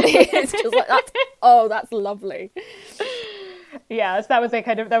 actually. It's just like, that's lovely. Yes, that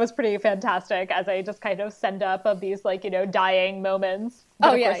was pretty fantastic as a just kind of send up of these dying moments.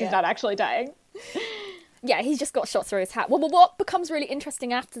 But of course he's not actually dying. Yeah, he's just got shot through his hat. Well, what becomes really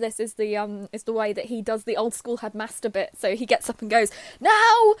interesting after this is the way that he does the old school headmaster bit. So he gets up and goes,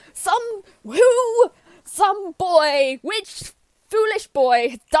 now some boy, which foolish boy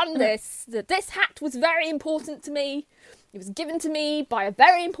has done this? This hat was very important to me. It was given to me by a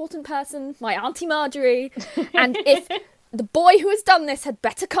very important person, my Auntie Marjorie. And if the boy who has done this had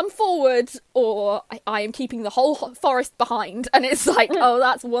better come forward, or I am keeping the whole forest behind. And it's like, oh,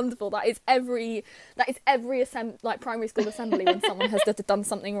 that's wonderful. That is every primary school assembly when someone has done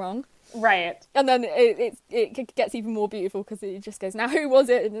something wrong. Right. And then it gets even more beautiful because he just goes, now who was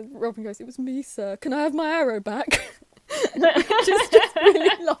it? And then Robin goes, it was me, sir. Can I have my arrow back? just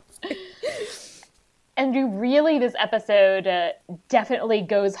really lovely. And this episode definitely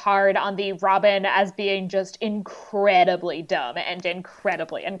goes hard on the Robin as being just incredibly dumb and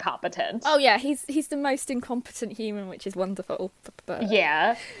incredibly incompetent. Oh yeah, he's the most incompetent human, which is wonderful. But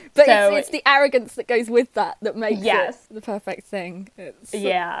it's the arrogance that goes with that makes it the perfect thing.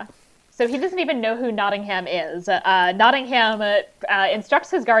 Yeah. So he doesn't even know who Nottingham is. Nottingham instructs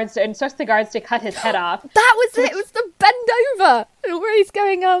the guards to cut his head off. That was it. It was the bend over where he's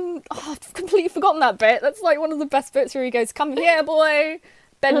going. I've completely forgotten that bit. That's like one of the best bits where he goes, "Come here, boy,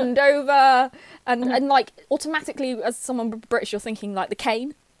 bend over," and like automatically, as someone British, you're thinking like the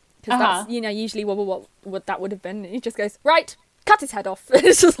cane, because that's usually what that would have been. And he just goes, right, cut his head off.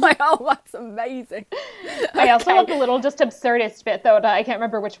 It's just like, oh, that's amazing. I also love the little just absurdist bit, though. I can't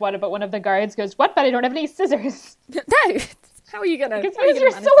remember which one, but one of the guards goes, what? But I don't have any scissors. No. How are you going to... Use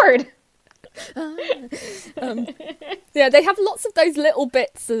your sword. Yeah, they have lots of those little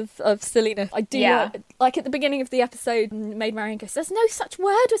bits of silliness. I do like at the beginning of the episode, Maid Marian goes, there's no such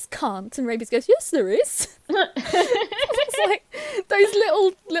word as can't, and Rabies goes, yes there is. It's like those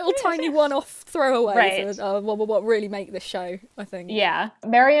little tiny one-off throwaways what really make this show, I think. Yeah.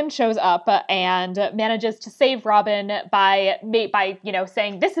 Marian shows up and manages to save Robin by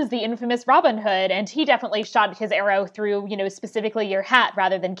saying, this is the infamous Robin Hood, and he definitely shot his arrow through, specifically your hat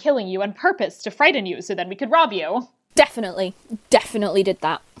rather than killing you on purpose to frighten you so then we could rob you. Definitely did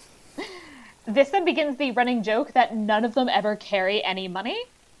that. This then begins the running joke that none of them ever carry any money.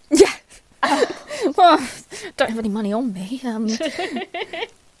 Yeah. Well, don't have any money on me.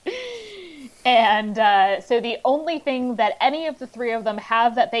 And so the only thing that any of the three of them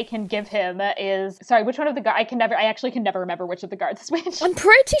have that they can give him is... Sorry, which one of the guards? I actually can never remember which of the guards is which. I'm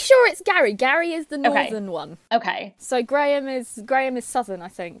pretty sure it's Gary. Gary is the northern one. Okay. So Graham is southern, I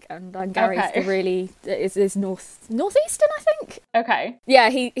think, and Gary's is northeastern, I think. Okay.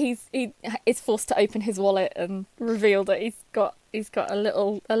 Yeah, he is forced to open his wallet and reveal that he's got a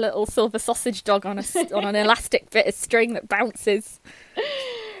little silver sausage dog on an elastic bit of string that bounces.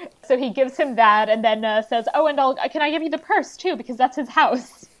 So he gives him that and then says, oh, and can I give you the purse too? Because that's his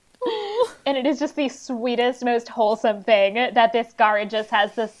house. And it is just the sweetest, most wholesome thing that this guard just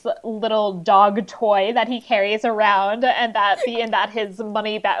has this little dog toy that he carries around, and that his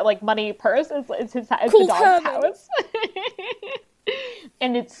money purse is the dog's house.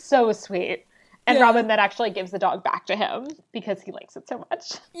 And it's so sweet. And Robin then actually gives the dog back to him because he likes it so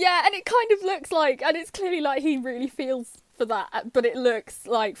much. Yeah, and it kind of looks like, and it's clearly like he really feels for that, but it looks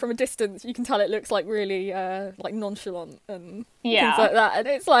like from a distance you can tell it looks like really like nonchalant and things like that, and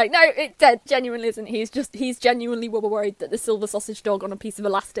it's like, no, it genuinely isn't. He's genuinely worried that the silver sausage dog on a piece of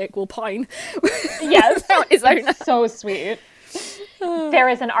elastic will pine. Yes. Without his owner. It's so sweet. There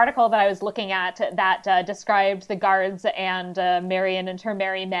is an article that I was looking at that described the guards and Marian and her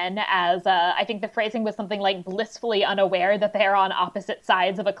merry men as, I think the phrasing was something like blissfully unaware that they're on opposite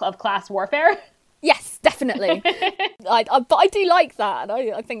sides of class warfare. Yes, definitely. But I do like that.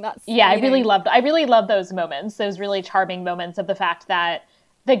 And I think that's... Yeah, I really love those moments, those really charming moments of the fact that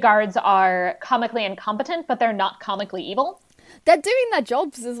the guards are comically incompetent, but they're not comically evil. they're doing their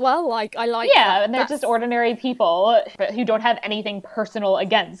jobs as well. Like, I like Yeah, and they're just ordinary people who don't have anything personal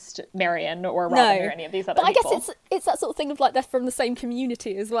against Marion or Robin or any of these other people. But I guess it's that sort of thing of like they're from the same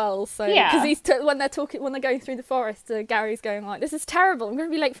community as well. So yeah, because when they're going through the forest, Gary's going like, "This is terrible. I'm going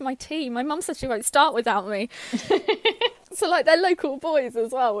to be late for my tea. My mum said she won't start without me." So, like, they're local boys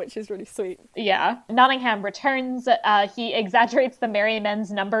as well, which is really sweet. Yeah. Nottingham returns. He exaggerates the merry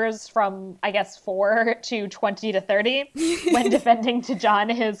men's numbers from, I guess, 4 to 20 to 30 when defending to John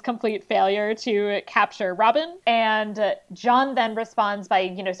his complete failure to capture Robin. And John then responds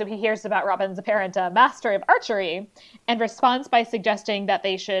by, so he hears about Robin's apparent mastery of archery and responds by suggesting that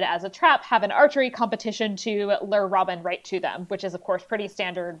they should, as a trap, have an archery competition to lure Robin right to them, which is, of course, pretty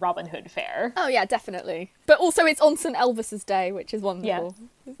standard Robin Hood fare. Oh, yeah, definitely. But also it's on St. Elvis's Day, which is wonderful.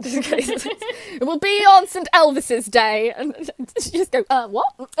 Yeah. It will be on St. Elvis's Day. And you just go,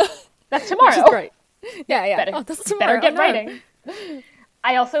 what? That's tomorrow. Which is great. Yeah. That's tomorrow. Better get writing.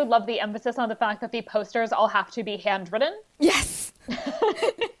 I also love the emphasis on the fact that the posters all have to be handwritten. Yes.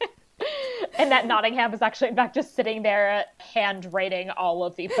 And that Nottingham is actually, in fact, just sitting there handwriting all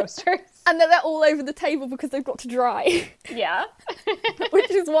of the posters. And they're all over the table because they've got to dry. Yeah.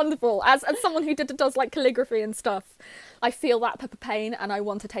 Which is wonderful. As someone who does like calligraphy and stuff, I feel that Pepper Payne and I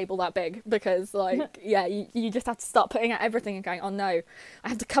want a table that big because, like, yeah, you just have to start putting out everything and going, oh no, I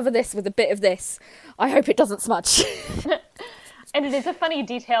have to cover this with a bit of this. I hope it doesn't smudge. And it is a funny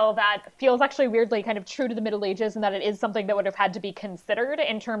detail that feels actually weirdly kind of true to the Middle Ages, and that it is something that would have had to be considered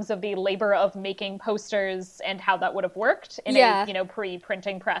in terms of the labor of making posters and how that would have worked in a,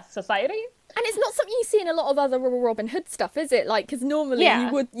 pre-printing press society. And it's not something you see in a lot of other Robin Hood stuff, is it? Like, because normally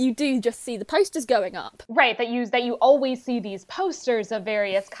you do just see the posters going up. Right, that you always see these posters of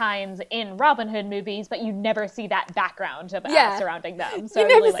various kinds in Robin Hood movies, but you never see that background surrounding them. So you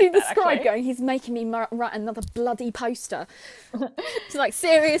never see the scribe going, he's making me write another bloody poster. It's like,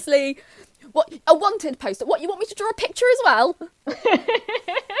 seriously? What, a wanted poster? What, you want me to draw a picture as well?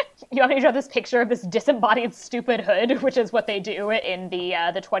 You want me to draw this picture of this disembodied stupid hood, which is what they do in the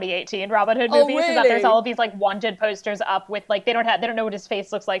 2018 Robin Hood movies. Oh, really? Is that there's all of these like wanted posters up with like they don't know what his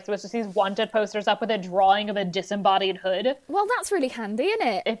face looks like, so it's just these wanted posters up with a drawing of a disembodied hood. Well, that's really handy, isn't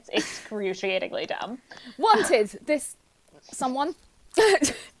it? It's excruciatingly dumb. Wanted this someone.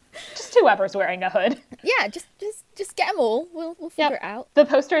 Just whoever's wearing a hood. Yeah, just get them all. We'll figure it out. The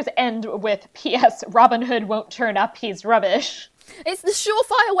posters end with P.S. Robin Hood won't turn up. He's rubbish. It's the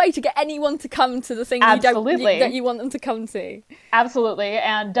surefire way to get anyone to come to the thing that you want them to come to. Absolutely,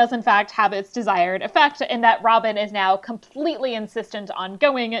 and does in fact have its desired effect in that Robin is now completely insistent on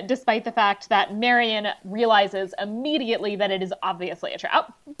going, despite the fact that Marion realizes immediately that it is obviously a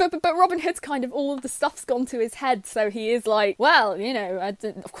trap. But Robin Hood's kind of all of the stuff's gone to his head, so he is like, well,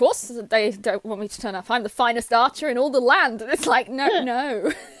 of course they don't want me to turn up. I'm the finest archer in all the land. And it's like,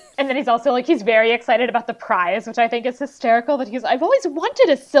 no. And then he's also like, he's very excited about the prize, which I think is hysterical, that I've always wanted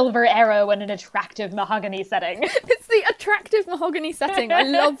a silver arrow in an attractive mahogany setting. It's the attractive mahogany setting. I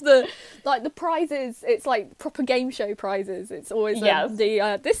love the prizes. It's like proper game show prizes. It's always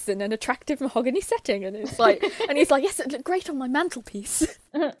this in an attractive mahogany setting. And it's like, and he's like, yes, it looked great on my mantelpiece.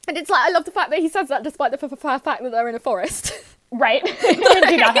 And it's like, I love the fact that he says that despite the fact that they're in a forest. Right. They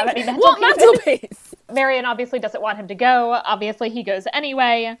do not have any mantelpieces. What mantelpiece? Marion obviously doesn't want him to go. Obviously, he goes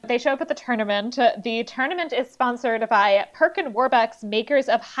anyway. They show up at the tournament. The tournament is sponsored by Perkin Warbeck's makers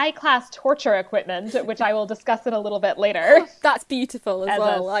of high-class torture equipment, which I will discuss in a little bit later. That's beautiful as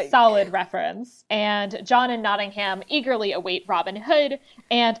well. A solid reference. And John and Nottingham eagerly await Robin Hood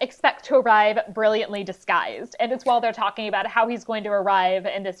and expect to arrive brilliantly disguised. And it's while they're talking about how he's going to arrive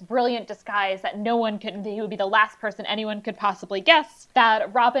in this brilliant disguise that he would be the last person anyone could possibly guess,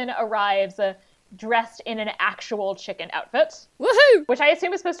 that Robin arrives dressed in an actual chicken outfit. Woohoo! Which I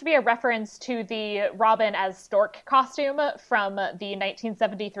assume is supposed to be a reference to the Robin as Stork costume from the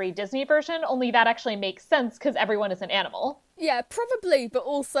 1973 Disney version, only that actually makes sense because everyone is an animal. Yeah, probably, but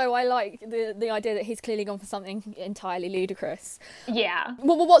also I like the idea that he's clearly gone for something entirely ludicrous. Yeah.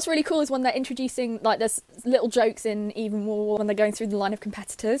 Well, what's really cool is when they're introducing, like, there's little jokes in Even War when they're going through the line of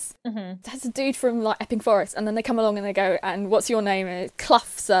competitors. Mm-hmm. There's a dude from, like, Epping Forest, and then they come along and they go, and what's your name? Clough,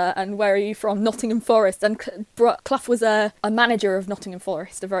 sir, and where are you from? Nottingham Forest. And Clough was a manager of Nottingham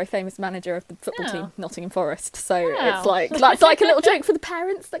Forest, a very famous manager of the football team, Nottingham Forest. So it's like a little joke for the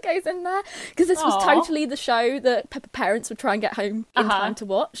parents that goes in there, because this was totally the show that Pepper parents would try and get home in time to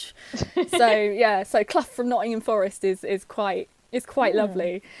watch. So Clough from Nottingham Forest is quite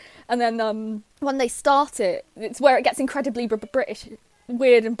lovely. And then when they start it's where it gets incredibly British.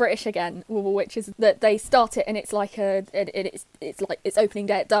 weird and British again, which is that they start it and it's like it's opening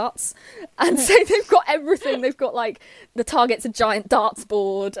day at darts, and so they've got everything. They've got like the target's a giant darts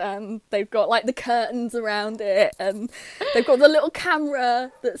board, and they've got like the curtains around it, and they've got the little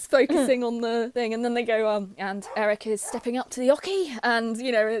camera that's focusing on the thing, and then they go and Eric is stepping up to the oche, and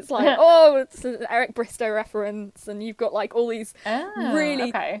you know it's like it's an Eric Bristow reference, and you've got like all these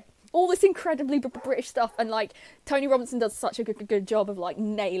all this incredibly British stuff, and like Tony Robinson does such a good job of like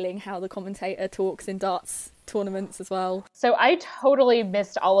nailing how the commentator talks in darts tournaments as well. So I totally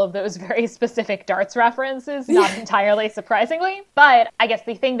missed all of those very specific darts references, not entirely surprisingly. But I guess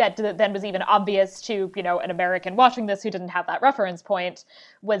the thing that then was even obvious to, you know, an American watching this who didn't have that reference point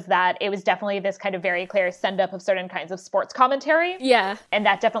was that it was definitely this kind of very clear send-up of certain kinds of sports commentary. Yeah. And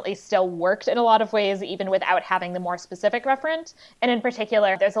that definitely still worked in a lot of ways, even without having the more specific reference. And in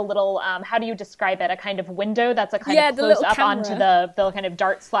particular, there's a little, how do you describe it? A kind of window that's a kind of close up camera onto the kind of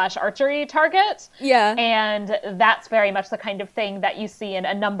dart/archery target. Yeah. And that's very much the kind of thing that you see in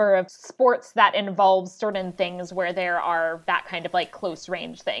a number of sports that involves certain things where there are that kind of like close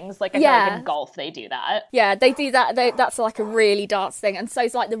range things. Like I feel like in golf they do that. Yeah, they do that. That's like a really darts thing. And so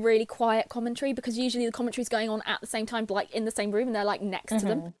it's like the really quiet commentary, because usually the commentary's going on at the same time, but like in the same room, and they're like next to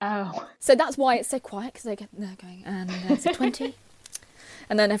them. Oh. So that's why it's so quiet, because they're going, and there's a 20.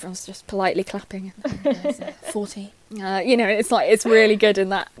 And then everyone's just politely clapping. And there's a 40. You know, it's like, it's really good in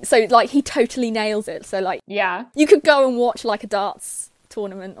that. So like he totally nails it. So like, yeah, you could go and watch like a darts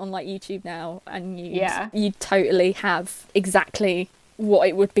tournament on like YouTube now, and you totally have exactly what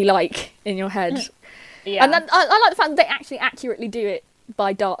it would be like in your head. Yeah. And I like the fact that they actually accurately do it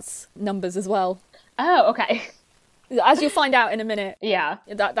by darts numbers as well. Oh, okay. As you'll find out in a minute. Yeah.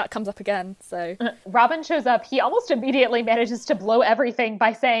 That comes up again, so... Robin shows up. He almost immediately manages to blow everything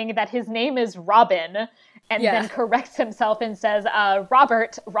by saying that his name is Robin, and then corrects himself and says,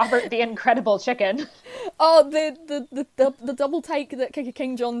 Robert the Incredible Chicken. Oh, the double take that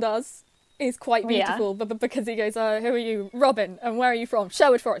King John does is quite beautiful, but because he goes, who are you? Robin, and where are you from?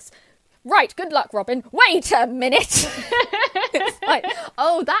 Sherwood Forest. Right, good luck, Robin. Wait a minute! It's like,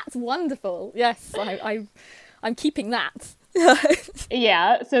 oh, that's wonderful. Yes, I'm keeping that.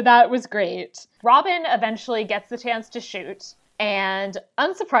 Yeah, so that was great. Robin eventually gets the chance to shoot, and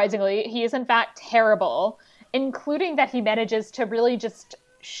unsurprisingly, he is in fact terrible, including that he manages to really just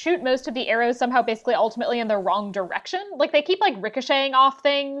shoot most of the arrows somehow basically ultimately in the wrong direction. Like, they keep, like, ricocheting off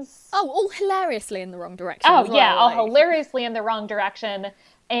things. Oh, all hilariously in the wrong direction. Oh, as well, yeah, all hilariously in the wrong direction.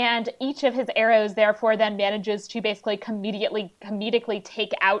 And each of his arrows, therefore, then manages to basically comedically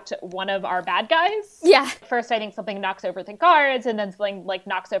take out one of our bad guys. Yeah. First, I think something knocks over the guards, and then something like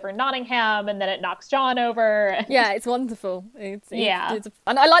knocks over Nottingham, and then it knocks John over. Yeah, it's wonderful. And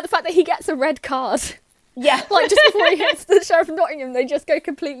I like the fact that he gets a red card. Yeah. Like, just before he hits the Sheriff of Nottingham, they just go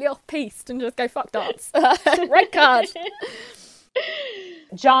completely off-piste and just go, fuck darts. Red card.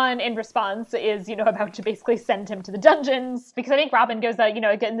 John, in response, is, about to basically send him to the dungeons, because I think Robin goes,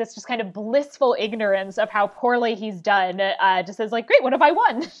 again, this just kind of blissful ignorance of how poorly he's done, just says, like, great, what have I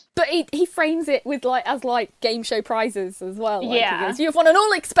won? But he frames it with, as game show prizes as well. Like, yeah. He goes, you've won an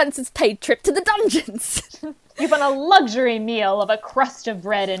all-expenses-paid trip to the dungeons. You've won a luxury meal of a crust of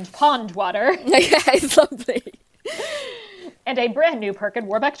bread and pond water. Yeah, it's lovely. And a brand new Perkin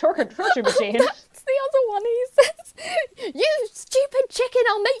Warbeck torture machine. That's the other one he says. You stupid chicken,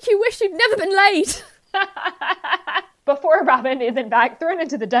 I'll make you wish you'd never been laid. Before Robin is in fact thrown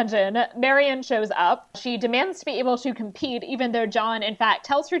into the dungeon, Marion shows up. She demands to be able to compete, even though John, in fact,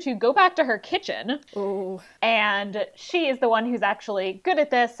 tells her to go back to her kitchen. Ooh. And she is the one who's actually good at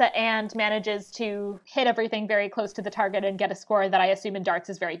this and manages to hit everything very close to the target and get a score that I assume in darts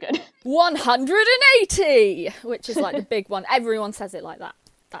is very good. 180! Which is the big one. Everyone says it like that.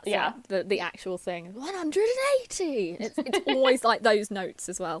 That's the actual thing. 180! It's always those notes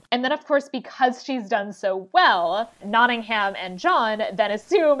as well. And then, of course, because she's done so well, Nottingham and John then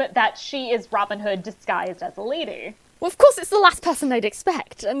assume that she is Robin Hood disguised as a lady. Well, of course, it's the last person they'd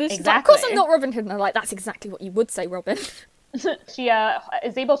expect. And it's exactly. Of course I'm not Robin Hood. And they're like, that's exactly what you would say, Robin. She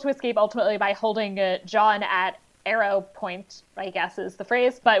is able to escape ultimately by holding John at arrow point, I guess is the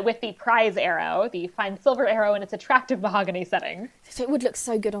phrase, but with the prize arrow, the fine silver arrow in its attractive mahogany setting. It would look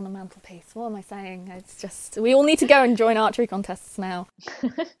so good on a mantelpiece. What am I saying? It's just, we all need to go and join archery contests now.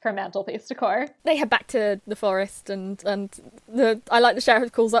 For mantelpiece decor. They head back to the forest, and I like the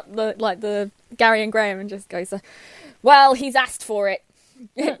sheriff calls up the Gary and Graham and just goes, well, he's asked for it.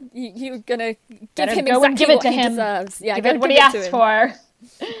 You're gonna give him exactly what he deserves. Yeah, give it what he asked for.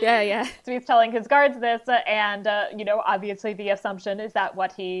 Yeah. So he's telling his guards this, and, obviously the assumption is that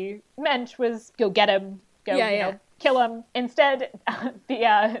what he meant was go get him, kill him. Instead,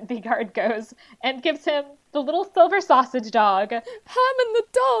 the guard goes and gives him the little silver sausage dog. Herman the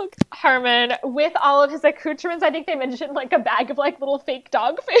dog. Herman, with all of his accoutrements. I think they mentioned like a bag of like little fake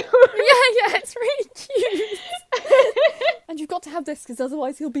dog food. Yeah, it's really cute. And you've got to have this because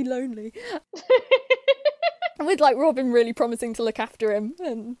otherwise he'll be lonely. With like Robin really promising to look after him,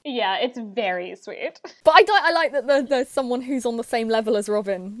 and yeah, it's very sweet. But I like that there's someone who's on the same level as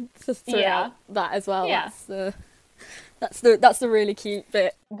Robin throughout that as well. Yeah. That's the really cute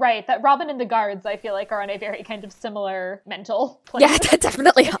bit. Right, that Robin and the guards, I feel like, are on a very kind of similar mental plane. Yeah, they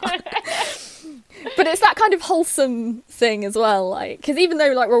definitely are. But it's that kind of wholesome thing as well, like, because even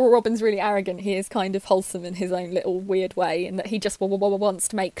though like Robin's really arrogant, he is kind of wholesome in his own little weird way, in that he just wants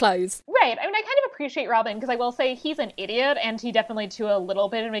to make clothes. Right. I mean, I kind of appreciate Robin, because I will say he's an idiot, and he definitely, to a little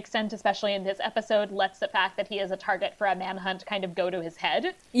bit of an extent, especially in this episode, lets the fact that he is a target for a manhunt kind of go to his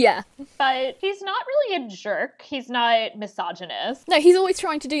head. Yeah. But he's not really a jerk. He's not misogynist. No, he's always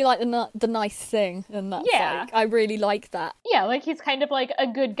trying to do like the nice thing, and that's like, I really like that. Yeah, like he's kind of like a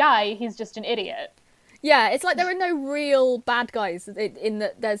good guy, he's just an idiot. Yeah, it's like there are no real bad guys in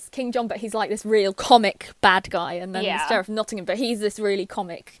that there's King John, but he's like this real comic bad guy, and then there's Sheriff of Nottingham, but he's this really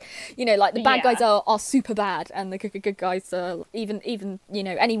comic, you know, like the bad guys are super bad, and the good guys are even, you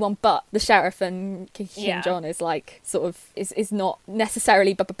know, anyone but the Sheriff, and King John is like sort of is not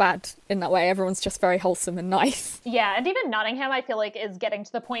necessarily bad in that way. Everyone's just very wholesome and nice. Yeah, and even Nottingham, I feel like, is getting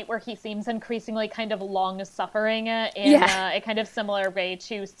to the point where he seems increasingly kind of long-suffering in a kind of similar way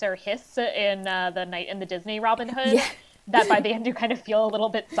to Sir Hiss in The Night in the Disney Robin Hood. Yeah. That by the end you kind of feel a little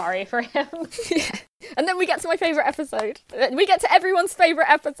bit sorry for him. Yeah. And then we get to my favourite episode. We get to everyone's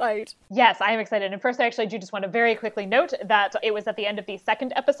favourite episode. Yes, I am excited. And first, I actually do just want to very quickly note that it was at the end of the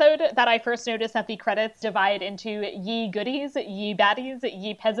second episode that I first noticed that the credits divide into ye goodies, ye baddies,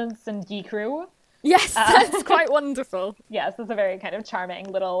 ye peasants, and ye crew. Yes, that's quite wonderful. Yes, it's a very kind of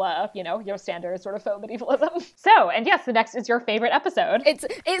charming little, your standard sort of faux medievalism. So, and yes, the next is your favorite episode.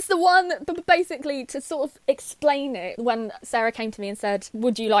 It's the one, basically, to sort of explain it, when Sarah came to me and said,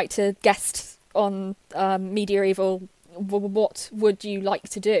 would you like to guest on Media Evil? What would you like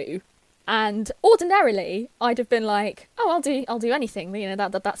to do? And ordinarily, I'd have been like, oh, I'll do anything. You know,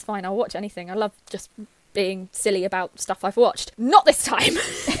 that's fine. I'll watch anything. I love just being silly about stuff I've watched. Not this time.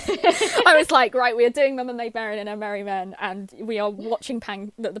 I was like, right, we are doing Mama Maid Marian and Her Merry Men, and we are watching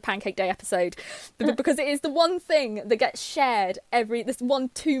the Pancake Day episode, because it is the one thing that gets shared this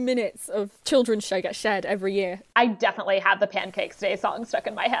 2 minutes of children's show gets shared every year. I definitely have the Pancakes Day song stuck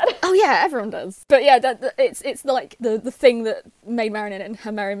in my head. Oh yeah, everyone does. But yeah, it's like the thing that Maid Marian and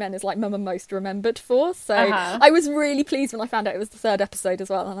Her Merry Men is like Mama most remembered for. So I was really pleased when I found out it was the third episode as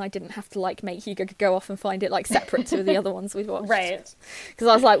well, and I didn't have to like make Hugo go off and find it like separate to the other ones we've watched. Right. Because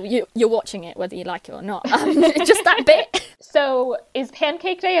I was like, you're watching it whether you like it or not. Just that bit. So is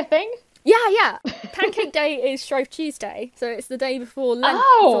Pancake Day a thing? Yeah. Pancake Day is Shrove Tuesday, so it's the day before Lent,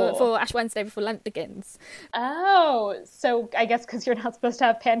 for Ash Wednesday before Lent begins. Oh, so I guess because you're not supposed to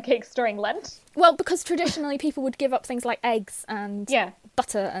have pancakes during Lent? Well, because traditionally people would give up things like eggs and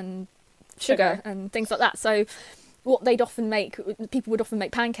butter and sugar and things like that, so what people would often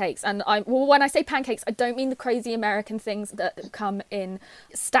make pancakes, and when I say pancakes, I don't mean the crazy American things that come in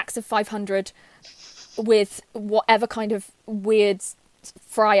stacks of 500 with whatever kind of weird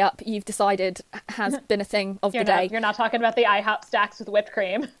fry up you've decided has been a thing of the day. You're not talking about the IHOP stacks with whipped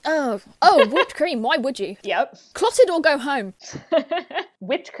cream. Oh, whipped cream, why would you? Yep. Clotted or go home.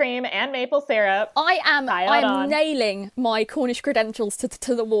 Whipped cream and maple syrup. I am nailing my Cornish credentials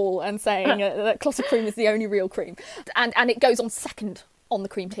to the wall and saying that clotted cream is the only real cream. And it goes on second on the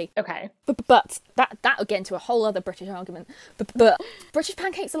cream tea. Okay. But that would get into a whole other British argument. But British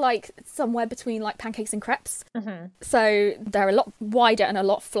pancakes are like somewhere between like pancakes and crepes. Mm-hmm. So they're a lot wider and a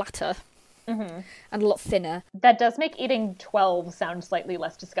lot flatter. Mm-hmm. And a lot thinner. That does make eating 12 sound slightly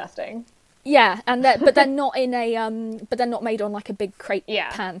less disgusting. Yeah, and but they're not in but they're not made on like a big crepe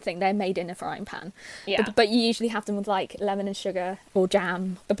pan thing. They're made in a frying pan. Yeah. But you usually have them with like lemon and sugar or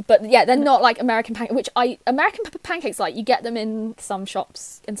jam. But yeah, they're not like American pancakes, American pancakes, like you get them in some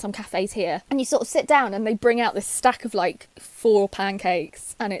shops, in some cafes here, and you sort of sit down and they bring out this stack of like 4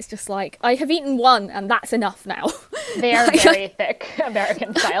 pancakes, and it's just like, I have eaten one and that's enough now. They are very thick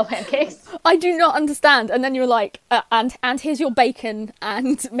American style pancakes. I do not understand. And then you're like, and here's your bacon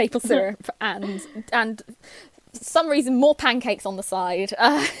and maple syrup and some reason more pancakes on the side.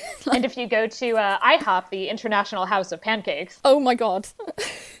 And if you go to IHOP, the International House of Pancakes, oh my god,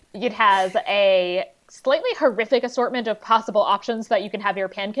 it has a slightly horrific assortment of possible options that you can have your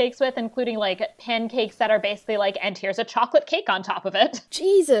pancakes with, including like pancakes that are basically like, and here's a chocolate cake on top of it.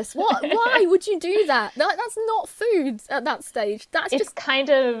 Jesus, what? Why would you do that? That's not food at that stage. That's It's just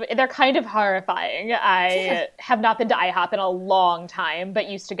they're kind of horrifying. I have not been to IHOP in a long time, but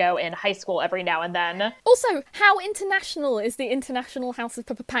used to go in high school every now and then. Also, how international is the International House of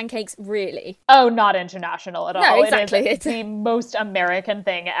Pancakes really? Oh, not international at all. No, exactly. It is the most American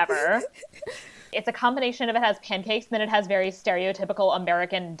thing ever. It's a combination of it has pancakes and then it has very stereotypical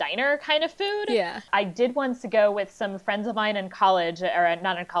American diner kind of food. Yeah. I did once go with some friends of mine in college, or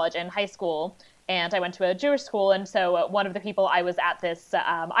not in college, in high school. And I went to a Jewish school, and so one of the people I was at this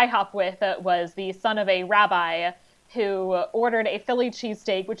IHOP with was the son of a rabbi who ordered a Philly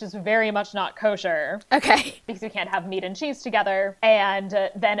cheesesteak, which is very much not kosher. Okay. Because you can't have meat and cheese together. And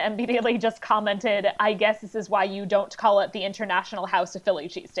then immediately just commented, I guess this is why you don't call it the International House of Philly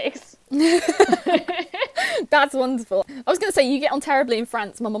Cheesesteaks. That's wonderful. I was going to say, you get on terribly in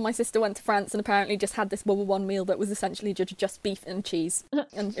France. My mum and my sister went to France and apparently just had this one meal that was essentially just beef and cheese.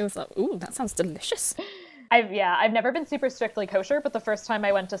 And it was like, ooh, that sounds delicious. I've never been super strictly kosher, but the first time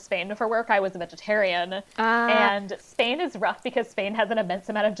I went to Spain for work, I was a vegetarian. And Spain is rough because Spain has an immense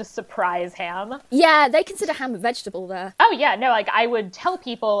amount of just surprise ham. Yeah, they consider ham a vegetable there. Oh yeah, no, like I would tell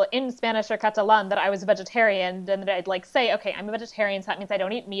people in Spanish or Catalan that I was a vegetarian, and I'd like say, okay, I'm a vegetarian, so that means I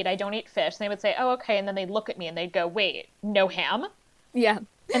don't eat meat, I don't eat fish. And they would say, oh, okay, and then they'd look at me and they'd go, wait, no ham? Yeah.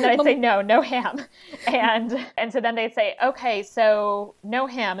 And then I'd say, no ham. And so then they'd say, okay, so no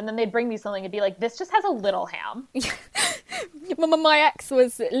ham. And then they'd bring me something and be like, this just has a little ham. My ex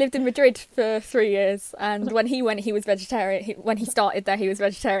lived in Madrid for 3 years, and when he went, he was vegetarian. When he started there, he was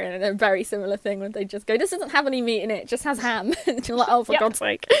vegetarian, and a very similar thing when they just go, this doesn't have any meat in it, it just has ham. And you're like, oh, for God's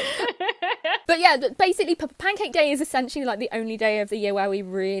sake. But yeah, basically, Pancake Day is essentially like the only day of the year where we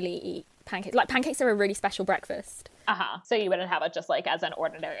really eat pancakes. Like, pancakes are a really special breakfast. So you wouldn't have it just like as an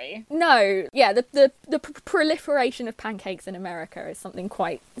ordinary. No, yeah, the proliferation of pancakes in America is something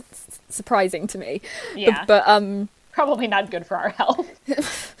quite surprising to me. Yeah. But probably not good for our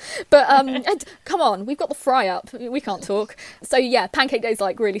health. But and come on, we've got the fry up. We can't talk. So yeah, Pancake Day is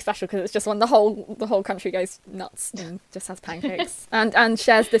like really special because it's just when the whole country goes nuts and just has pancakes and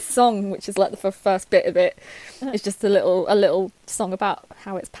shares this song, which is like the first bit of it. It's just a little song about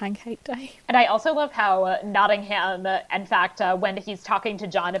how it's Pancake Day. And I also love how Nottingham, in fact, when he's talking to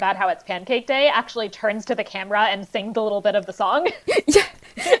John about how it's Pancake Day, actually turns to the camera and sings a little bit of the song. Yeah.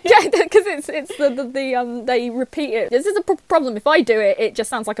 Yeah, because it's they repeat it. This is a problem. If I do it, it just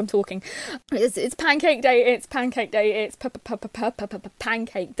sounds like I'm talking. It's Pancake Day. It's Pancake Day. It's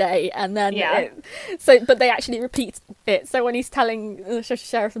Pancake Day, and then but they actually repeat it. So when he's telling the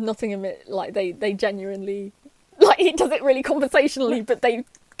Sheriff of Nottingham, they genuinely he does it really conversationally, but they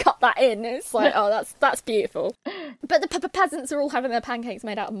cut that in. It's like, oh, that's beautiful. But the peasants are all having their pancakes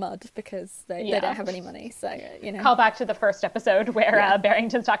made out of mud because they don't have any money. So, Call back to the first episode where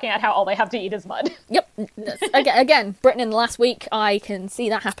Barrington's talking about how all they have to eat is mud. Yep. Again, Britain in the last week, I can see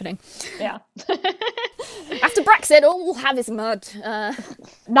that happening. Yeah. After Brexit, all we'll have is mud.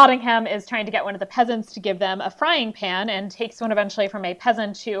 Nottingham is trying to get one of the peasants to give them a frying pan and takes one eventually from a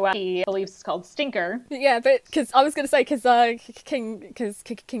peasant who he believes is called Stinker. Yeah, but because I was going to say, because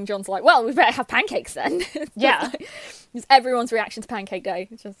King John's like, well, we better have pancakes then. Yeah. It's everyone's reaction to Pancake Day.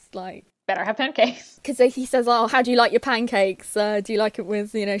 It's just like, better have pancakes. Because he says, oh, how do you like your pancakes? Do you like it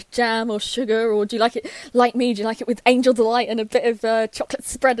with, jam or sugar? Or do you like it, like me, do you like it with Angel Delight and a bit of chocolate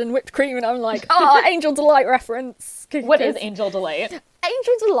spread and whipped cream? And I'm like, Angel Delight reference. What is Angel Delight?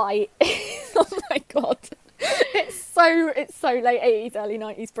 Angel Delight is, oh my God. It's so late 80s, early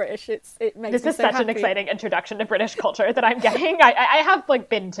 90s British. It makes this me is so such happy. an exciting introduction to British culture that I'm getting. I have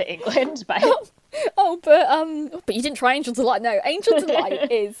been to England, but but you didn't try Angel Delight. No, Angel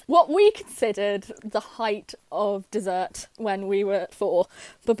Delight is what we considered the height of dessert when we were 4,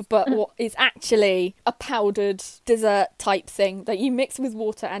 but what is actually a powdered dessert type thing that you mix with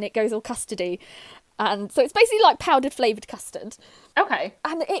water and it goes all custardy. And so it's basically like powdered flavoured custard. Okay.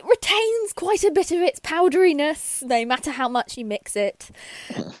 And it retains quite a bit of its powderiness, no matter how much you mix it.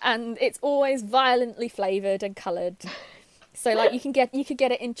 And it's always violently flavoured and coloured. So you could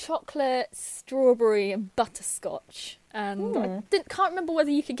get it in chocolate, strawberry and butterscotch. And I can't remember whether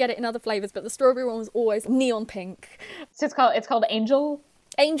you could get it in other flavours, but the strawberry one was always neon pink. So it's called Angel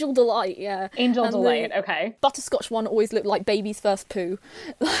Delight, yeah. Angel Delight, okay. Butterscotch one always looked like baby's first poo.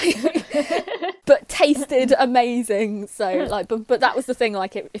 But tasted amazing. So but that was the thing,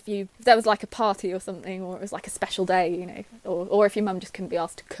 if there was like a party or something, or it was like a special day, or if your mum just couldn't be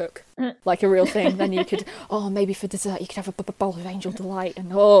asked to cook like a real thing, then you could, maybe for dessert you could have a bowl of Angel Delight,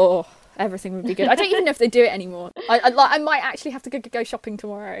 and Everything would be good. I don't even know if they do it anymore. I might actually have to go shopping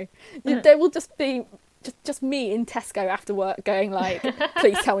tomorrow. There will just be just me in Tesco after work going like,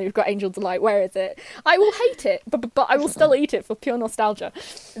 please tell me you've got Angel Delight, where is it? I will hate it, but I will still eat it for pure nostalgia.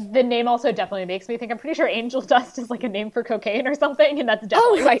 The name also definitely makes me think, I'm pretty sure Angel Dust is like a name for cocaine or something, and that's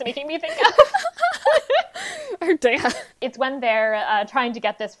definitely what's making me think of. Oh dear. It's when they're trying to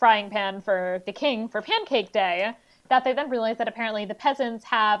get this frying pan for the king for Pancake Day that they then realize that apparently the peasants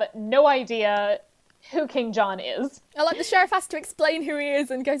have no idea who King John is. I like the sheriff has to explain who he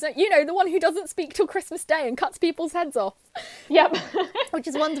is and goes, you know, the one who doesn't speak till Christmas Day and cuts people's heads off. Yep. Which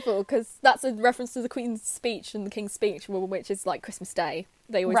is wonderful, because that's a reference to the Queen's speech and the King's speech, which is like Christmas Day.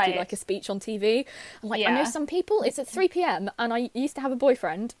 They always do like a speech on TV. I'm like, I know some people, it's at 3 p.m. and I used to have a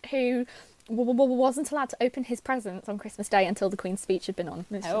boyfriend who wasn't allowed to open his presents on Christmas Day until the Queen's speech had been on.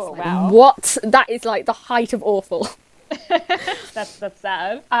 Wow. What? That is like the height of awful. That's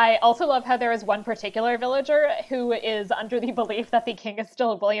sad. I also love how there is one particular villager who is under the belief that the king is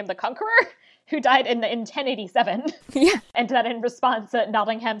still William the Conqueror, who died in 1087. Yeah. And that in response,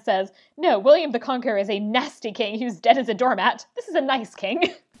 Nottingham says, no, William the Conqueror is a nasty king who's dead as a doormat. This is a nice king.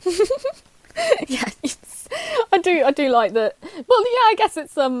 Yeah, I do like that. Well, yeah, I guess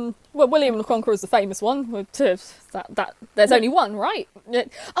it's William the Conqueror is the famous one. That there's only one, right?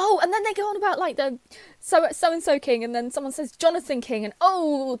 Oh, and then they go on about like the so and so king, and then someone says Jonathan King, and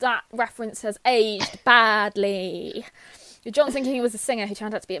that reference has aged badly. Jonathan King was a singer who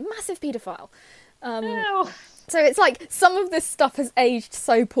turned out to be a massive paedophile. So it's like some of this stuff has aged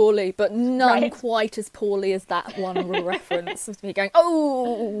so poorly, but none quite as poorly as that one reference of me going,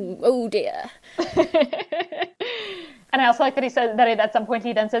 oh dear. And I also like that he said that at some point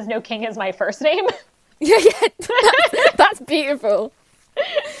he then says, no king is my first name. Yeah, that's beautiful.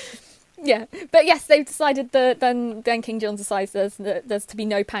 Yeah, but yes, they've decided that then King John decides there's to be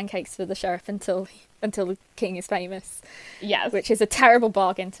no pancakes for the sheriff until the king is famous. Yes. Which is a terrible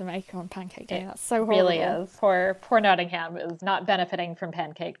bargain to make on Pancake Day. That's so horrible. Really is. Poor Nottingham is not benefiting from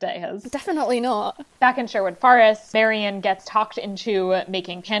Pancake Day. Definitely not. Back in Sherwood Forest, Marion gets talked into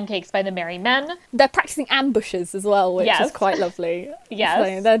making pancakes by the merry men. They're practicing ambushes as well, which is quite lovely.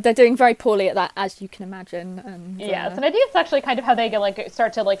 Yes. So they're doing very poorly at that, as you can imagine. And, yes, and I think it's actually kind of how they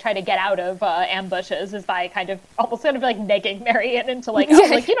start to try to get out of ambushes is by almost negging Marion into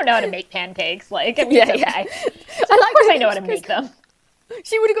you don't know how to make pancakes. It's okay. So of course I know how to make them.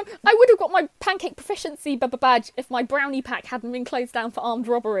 I would have got my pancake proficiency badge if my brownie pack hadn't been closed down for armed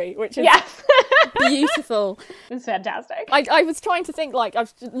robbery, which is beautiful. It's fantastic. I was trying to think, I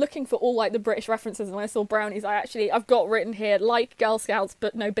was looking for all the British references, and when I saw brownies, I've got written here, like Girl Scouts,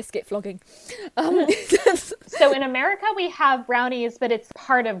 but no biscuit flogging. So in America we have brownies, but it's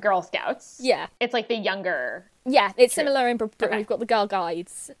part of Girl Scouts. Yeah. It's like the younger... Yeah, it's similar in Britain. Okay. We've got the Girl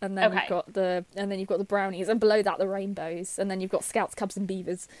Guides, and then you've got the brownies, and below that the rainbows, and then you've got Scouts, Cubs, and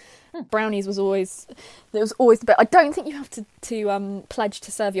Beavers. Brownies was always the best. I don't think you have to pledge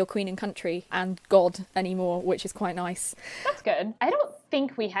to serve your queen and country and God anymore, which is quite nice. That's good. I don't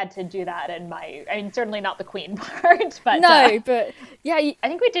think we had to do that certainly not the queen part, but but yeah, I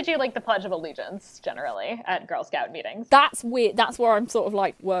think we did do the Pledge of Allegiance generally at Girl Scout meetings. That's weird. That's where I'm sort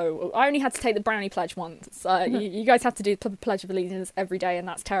of whoa. I only had to take the brownie pledge once. You guys have to do the Pledge of Allegiance every day, and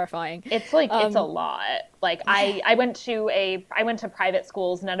that's terrifying. It's it's a lot. I went to private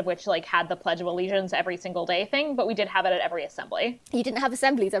schools, none of which had the Pledge of Allegiance every single day thing, but we did have it at every assembly. You didn't have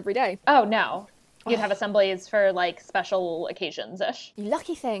assemblies every day? Oh no. You'd have assemblies for special occasions-ish. You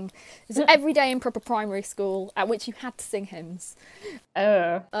lucky thing. It was every day in proper primary school at which you had to sing hymns.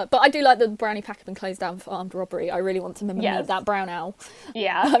 Oh. But I do like that the brownie pack had been closed down for armed robbery. I really want to meet that brown owl.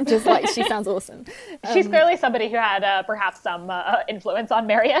 Yeah. I'm just she sounds awesome. She's clearly somebody who had perhaps some influence on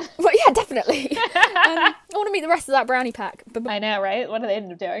Marion. Well, yeah, definitely. I want to meet the rest of that brownie pack. I know, right? What do they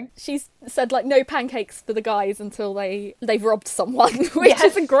end up doing? She's said no pancakes for the guys until they've robbed someone, which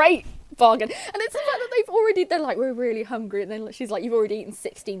is a great bargain. And it's the fact that they're like, we're really hungry, and then she's like, you've already eaten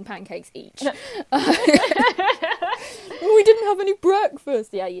 16 pancakes each. We didn't have any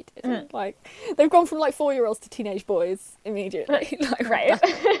breakfast. Yeah, you did. They've gone from 4-year-olds to teenage boys immediately. Right.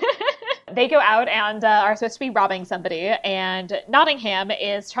 They go out and are supposed to be robbing somebody, and Nottingham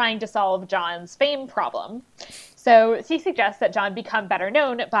is trying to solve John's fame problem. So he suggests that John become better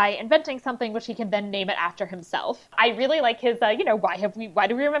known by inventing something which he can then name it after himself. I really like his, why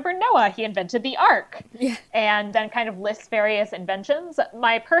do we remember Noah? He invented the Ark. Yeah. And then kind of lists various inventions.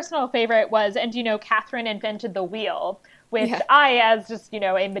 My personal favorite was, and Catherine invented the wheel, which Yeah. I, as just,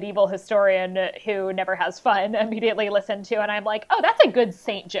 a medieval historian who never has fun, immediately listened to, and I'm like, oh, that's a good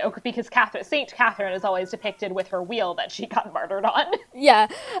saint joke, because Saint Catherine is always depicted with her wheel that she got martyred on. Yeah,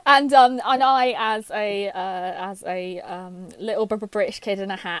 and I, as a little British kid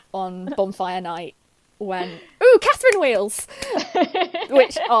in a hat on bonfire night, went, ooh, Catherine wheels,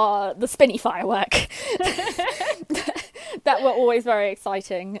 which are the spinny firework. That were always very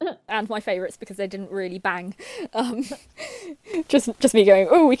exciting, and my favourites because they didn't really bang. Just me going,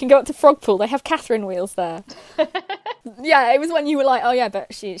 oh, we can go up to Frogpool, they have Catherine wheels there. Yeah, it was when you were like, oh yeah,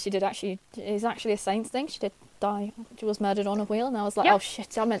 but she did actually, it is actually a saint's thing, she did die, she was murdered on a wheel, and I was like, Yep. oh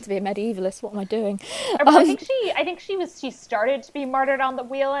shit, I'm meant to be a medievalist, what am I doing? I think she started to be martyred on the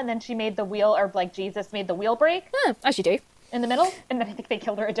wheel, and then she made the wheel, or like Jesus made the wheel break As you do. in the middle, and then I think they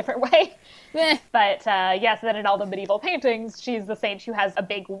killed her a different way. Eh. But yes, then in all the medieval paintings, she's the saint who has a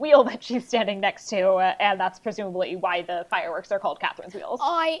big wheel that she's standing next to, and that's presumably why the fireworks are called Catherine's wheels.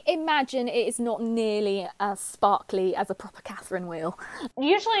 I imagine it is not nearly as sparkly as a proper Catherine wheel.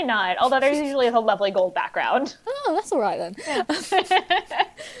 Usually not, although there usually is a lovely gold background. Oh, that's all right then.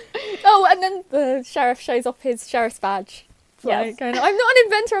 Oh, and then the sheriff shows off his sheriff's badge. It's Yes. like going, I'm not an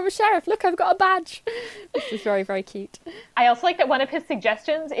inventor, I'm a sheriff. Look, I've got a badge. Which is very, very cute. I also like that one of his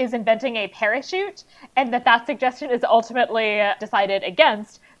suggestions is inventing a parachute, and that suggestion is ultimately decided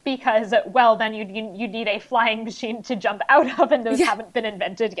against because, well, then you need a flying machine to jump out of, and those haven't been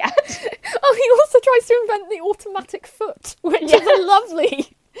invented yet. Oh, he also tries to invent the automatic foot, which is a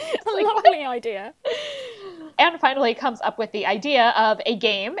lovely idea. And finally comes up with the idea of a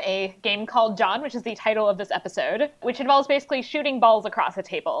game called John, which is the title of this episode, which involves basically shooting balls across a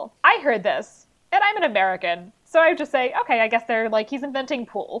table. I heard this, and I'm an American, so I would just say, okay, I guess they're like, he's inventing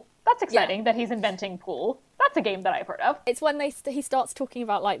pool. That's exciting that he's inventing pool. That's a game that I've heard of. It's when he starts talking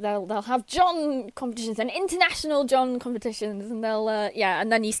about like they'll have John competitions and international John competitions, and they'll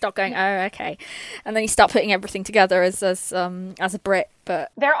and then you start going, oh, okay, and then you start putting everything together as a Brit.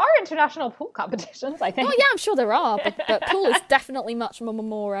 But There are international pool competitions, I think. oh yeah, I'm sure there are, but pool is definitely much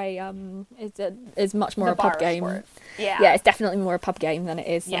more is much more The a pub bar game. sport. Yeah. Yeah, it's definitely more a pub game than it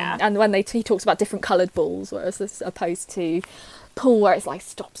is. Yeah. And when he talks about different coloured balls, whereas as opposed to pool where it's like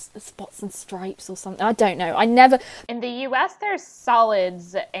spots and stripes or something. I don't know. I never. In the US, there's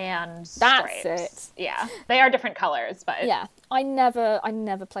solids and stripes. That's it. Yeah. They are different colors, but... Yeah, I never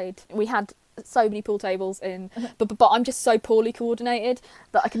played. We had so many pool tables but I'm just so poorly coordinated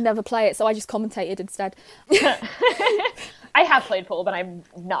that I could never play it, so I just commentated instead. I have played pool, but I'm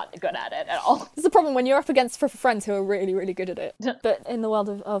not good at it at all. It's the problem when you're up against friends who are really, really good at it. But in the world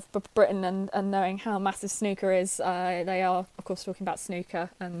of Britain and knowing how massive snooker is, they are, of course, talking about snooker,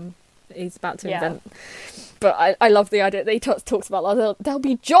 and he's about to invent. But I love the idea that he talks about, like, there'll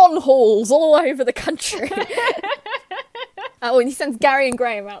be John Halls all over the country. And he sends Gary and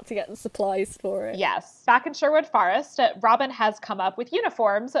Graham out to get the supplies for it. Yes. Back in Sherwood Forest, Robin has come up with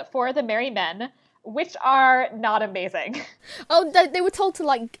uniforms for the Merry Men, which are not amazing. Oh, they were told to,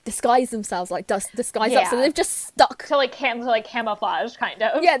 like, disguise themselves, like disguise up, so they've just stuck. To camouflage, kind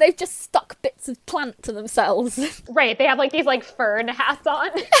of. Yeah, they've just stuck bits of plant to themselves. Right, they have like these like fern hats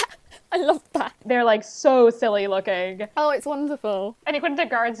on. I love that. They're like so silly looking. Oh, it's wonderful. I think one of the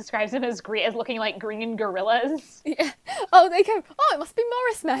guards describes them as looking like green gorillas. Yeah. Oh, they go, oh, it must be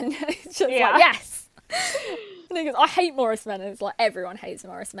Morris Men. It's just like, yes. And he goes, I hate Morris Men, and it's like everyone hates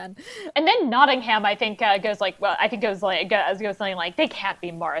Morris Men. And then Nottingham, I think, goes something like, they can't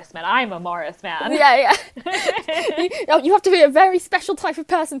be Morris Men. I'm a Morris Man. Yeah. You have to be a very special type of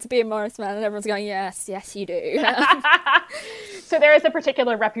person to be a Morris Man, and everyone's going, yes, you do. So there is a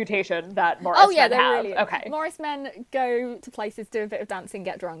particular reputation that Morris Men there have. really is. Okay. Morris Men go to places, do a bit of dancing,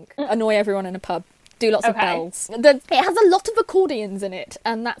 get drunk, annoy everyone in a pub. Do lots of bells. It has a lot of accordions in it,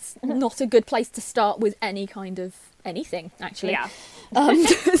 and that's not a good place to start with any kind of anything, actually. Yeah.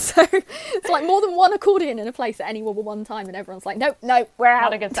 So it's like more than one accordion in a place at any one time, and everyone's like, no, we're out.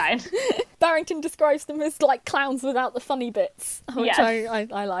 Not a good sign. Barrington describes them as like clowns without the funny bits, which Yes.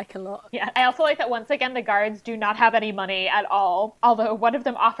 I like a lot. Yeah, I also like that once again the guards do not have any money at all, although one of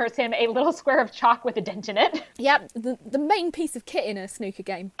them offers him a little square of chalk with a dent in it. Yeah, the main piece of kit in a snooker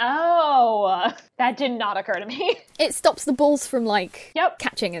game. Oh, that did not occur to me. It stops the balls from like Yep.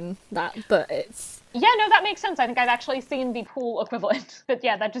 catching and that, but it's... Yeah, no, that makes sense. I think I've actually seen the pool equivalent. But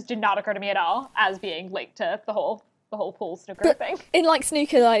yeah, that just did not occur to me at all as being linked to the whole pool snooker thing. In like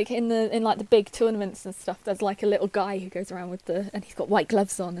snooker, like in the big tournaments and stuff, there's like a little guy who goes around and he's got white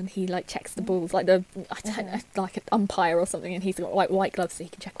gloves on, and he like checks the balls, like I don't know, like an umpire or something, and he's got like white gloves so he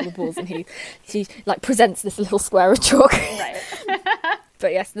can check all the balls, and he like presents this little square of chalk. Right.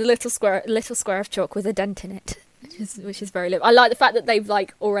 But yes, the little square of chalk with a dent in it. which is very lit. I like the fact that they've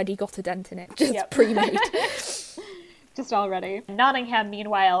like already got a dent in it, just pre-made. Just already. Nottingham,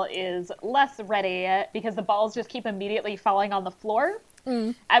 meanwhile, is less ready because the balls just keep immediately falling on the floor.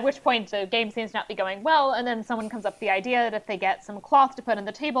 At which point the game seems to not be going well, and then someone comes up with the idea that if they get some cloth to put on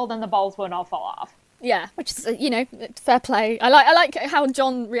the table, then the balls won't all fall off. Yeah, which is, fair play. I like how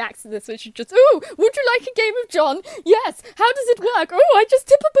John reacts to this, which is just, "Oh, would you like a game of John? Yes. How does it work? Oh, I just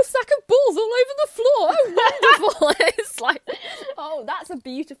tip up a sack of balls all over the floor. Oh, wonderful." It's like, oh, that's a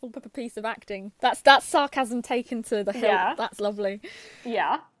beautiful piece of acting. That's sarcasm taken to the hilt. Yeah. That's lovely.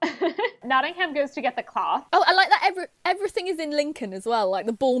 Yeah. Nottingham goes to get the cloth. Oh, I like that everything is in Lincoln as well. Like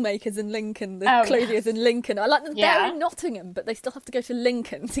the ball maker's in Lincoln, the clothier's in Lincoln. I like that they're in Nottingham, but they still have to go to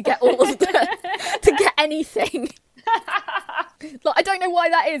Lincoln to get all of to get anything. Like, I don't know why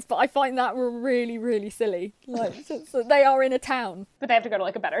that is, but I find that really, really silly. Like, so they are in a town, but they have to go to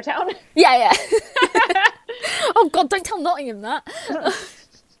like a better town. Yeah. Oh God, don't tell Nottingham that.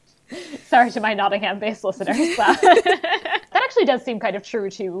 Sorry to my Nottingham-based listeners. That actually does seem kind of true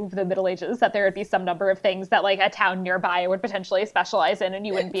to the Middle Ages, that there would be some number of things that like a town nearby would potentially specialize in, and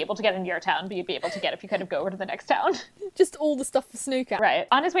you wouldn't be able to get in your town, but you'd be able to get if you kind of go over to the next town. Just all the stuff for snooker. Right.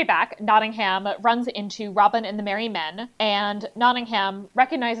 On his way back, Nottingham runs into Robin and the Merry Men, and Nottingham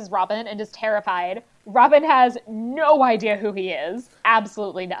recognizes Robin and is terrified. Robin has no idea who he is.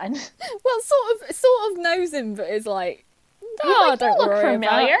 Absolutely none. Well, sort of knows him, but is like, "Oh, like, don't worry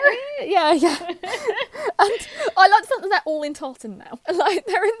familiar." Yeah. And I like the fact that they're all in tartan now. Like,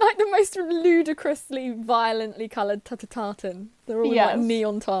 they're in like the most ludicrously, violently coloured tartan. They're all in like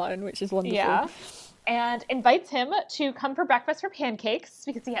neon tartan, which is wonderful. Yeah. And invites him to come for breakfast for pancakes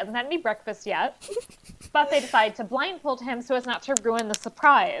because he hasn't had any breakfast yet. But they decide to blindfold him so as not to ruin the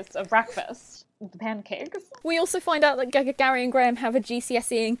surprise of breakfast. The pancakes. We also find out that Gary and Graham have a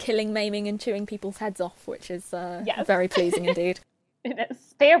GCSE in killing, maiming, and chewing people's heads off, which is very pleasing indeed. It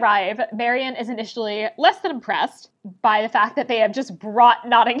is. They arrive. Marion is initially less than impressed by the fact that they have just brought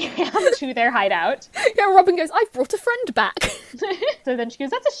Nottingham to their hideout. Yeah, Robin goes, "I've brought a friend back." So then she goes,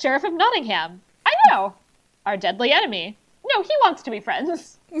 "That's a sheriff of Nottingham. I know. Our deadly enemy. No, he wants to be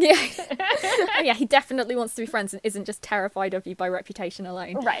friends." Yeah. Yeah, he definitely wants to be friends and isn't just terrified of you by reputation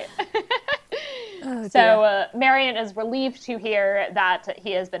alone. Right. So Marion is relieved to hear that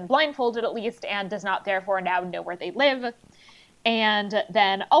he has been blindfolded at least and does not therefore now know where they live. And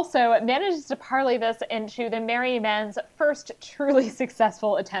then also manages to parlay this into the Merry Men's first truly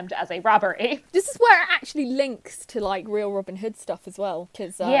successful attempt as a robbery. This is where it actually links to like real Robin Hood stuff as well.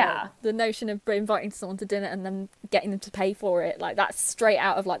 Because the notion of inviting someone to dinner and then getting them to pay for it, like that's straight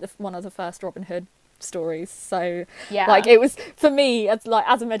out of like one of the first Robin Hood stories. So like it was, for me, as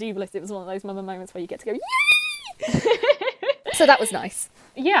a medievalist, it was one of those moments where you get to go, yay! So that was nice.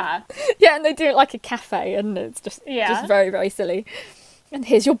 Yeah. Yeah, and they do it like a cafe, and it's just very, very silly. And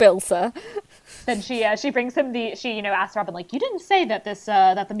here's your bill, sir. Then she brings him she asks Robin, like, "You didn't say that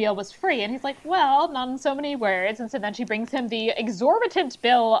that the meal was free." And he's like, "Well, not in so many words." And so then she brings him the exorbitant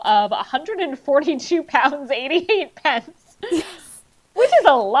bill of £142.88. Yes. Which is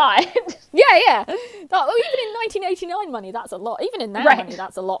a lot. Yeah. Even in 1989 money, that's a lot. Even in that money,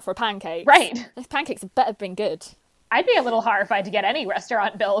 that's a lot for pancakes. Right. Those pancakes have better been good. I'd be a little horrified to get any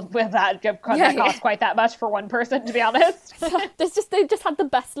restaurant bill with that costs quite that much for one person, to be honest. They've just had the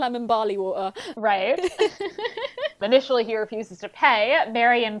best lemon barley water. Right. Initially, he refuses to pay.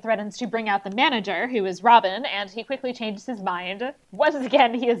 Marion threatens to bring out the manager, who is Robin, and he quickly changes his mind. Once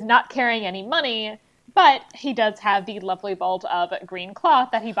again, he is not carrying any money, but he does have the lovely bolt of green cloth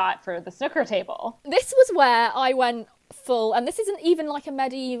that he bought for the snooker table. This was where I went full, and this isn't even like a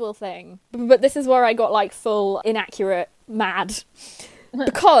medieval thing, but this is where I got like full inaccurate mad.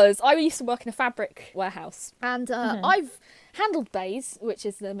 Because I used to work in a fabric warehouse, and I've handled baize, which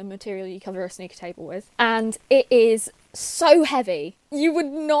is the material you cover a snooker table with, and it is so heavy. You would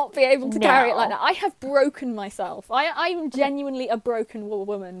not be able to carry it like that. I have broken myself. I'm genuinely a broken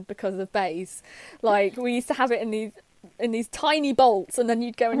woman because of baize. Like, we used to have it in these tiny bolts, and then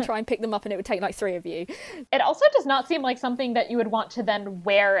you'd go and try and pick them up, and it would take like 3 of you. It also does not seem like something that you would want to then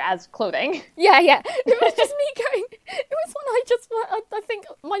wear as clothing. Yeah. It was just me going, it was when I think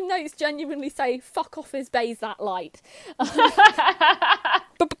my notes genuinely say, "Fuck off, is baize that light?" But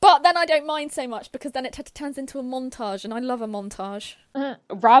then I don't mind so much, because then it turns into a montage, and I love a montage.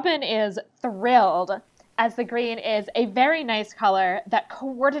 Robin is thrilled, as the green is a very nice color that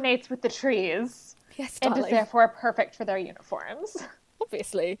coordinates with the trees. Yes, and darling. is therefore perfect for their uniforms.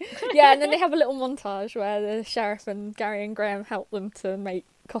 Obviously. Yeah, and then they have a little montage where the sheriff and Gary and Graham help them to make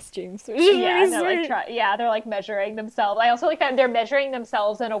costumes, which is Yeah, really and they're sweet. like they're like measuring themselves. I also like that they're measuring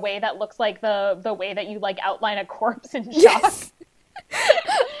themselves in a way that looks like the way that you like outline a corpse in chalk. Yes.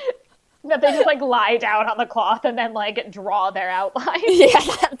 That they just like lie down on the cloth and then like draw their outline. Yeah,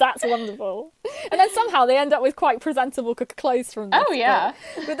 that's wonderful. And then somehow they end up with quite presentable clothes from this. Oh, yeah.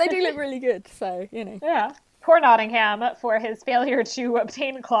 But they do look really good, so, Yeah. Poor Nottingham for his failure to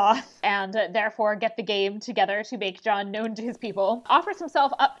obtain cloth and therefore get the game together to make John known to his people. Offers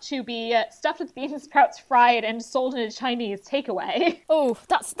himself up to be stuffed with bean sprouts fried and sold in a Chinese takeaway. Oh,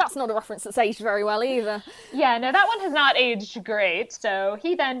 that's not a reference that's aged very well either. Yeah, no, that one has not aged great. So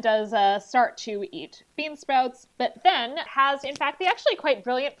he then does start to eat bean sprouts, but then has, in fact, the actually quite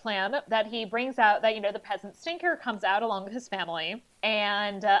brilliant plan that he brings out that, the peasant Stinker comes out along with his family.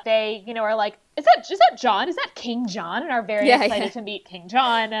 And they, are like, is that John? Is that King John? And are very excited to meet King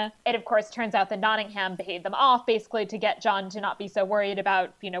John. It, of course, turns out that Nottingham paid them off, basically to get John to not be so worried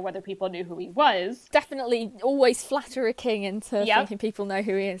about, whether people knew who he was. Definitely always flatter a king into thinking people know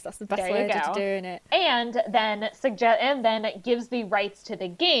who he is. That's the best way of doing it. And then gives the rights to the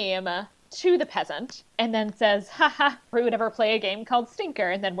game to the peasant, and then says, haha, who would ever play a game called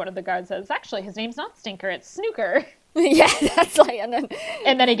Stinker? And then one of the guards says, actually, his name's not Stinker, it's Snooker. Yeah, that's like, and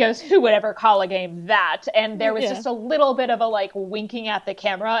then he goes, who would ever call a game that? And there was just a little bit of a like winking at the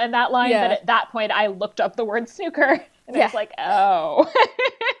camera in that line, but at that point I looked up the word snooker, and I was like, oh,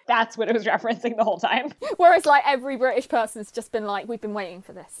 that's what it was referencing the whole time. Whereas like every British person's just been like, we've been waiting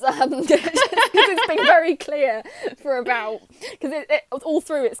for this, because it's been very clear for about, because it all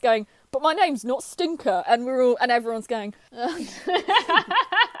through it's going, but my name's not Stinker, and everyone's going,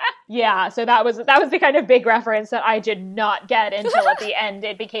 Yeah, so that was the kind of big reference that I did not get until at the end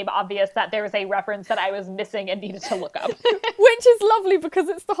it became obvious that there was a reference that I was missing and needed to look up. Which is lovely because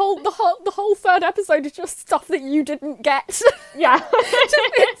it's the whole third episode is just stuff that you didn't get. Yeah.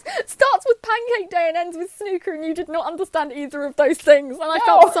 It starts with Pancake Day and ends with Snooker, and you did not understand either of those things, and I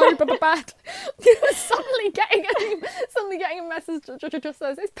felt so bad. You were suddenly getting a message that just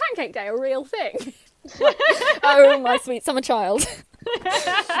says, "Is Pancake Day a real thing?" Oh, my sweet summer child.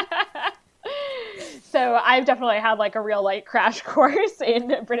 So I've definitely had like a real like crash course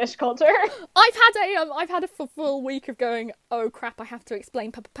in British culture. I've had a full week of going, oh crap, I have to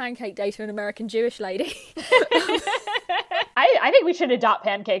explain Pancake Day to an American Jewish lady. I think we should adopt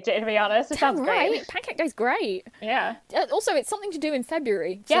Pancake Day, to be honest. It sounds great. Pancake Day's great. Yeah. Also, it's something to do in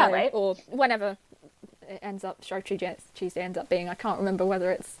February. Yeah, right. Or whenever it ends up, Shrove Tuesday ends up being. I can't remember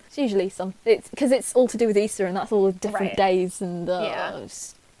whether it's usually it's because it's all to do with Easter, and that's all the different days and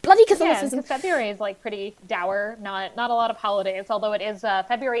bloody Catholicism. Yeah, because February is like pretty dour, not a lot of holidays, although it is,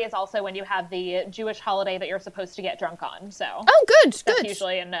 February is also when you have the Jewish holiday that you're supposed to get drunk on, so. Oh, good. That's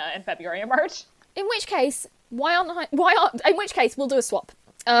usually in February or March. In which case, in which case, we'll do a swap.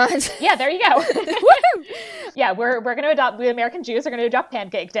 Yeah, there you go. Yeah, we're going to adopt, the American Jews are going to adopt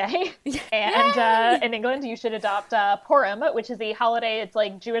Pancake Day. And in England, you should adopt Purim, which is the holiday, it's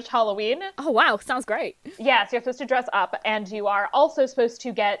like Jewish Halloween. Oh, wow, sounds great. Yeah, so you're supposed to dress up, and you are also supposed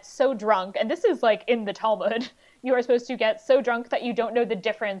to get so drunk, and this is like in the Talmud, you are supposed to get so drunk that you don't know the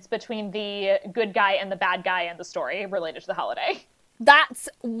difference between the good guy and the bad guy in the story related to the holiday. That's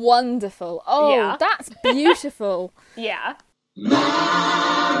wonderful. Oh, yeah. That's beautiful. Yeah.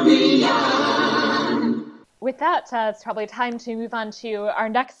 Marianne. With that, it's probably time to move on to our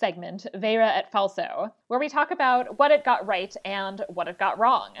next segment, Vera et Falso, where we talk about what it got right and what it got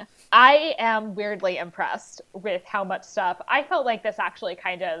wrong. I am weirdly impressed with how much stuff. I felt like this actually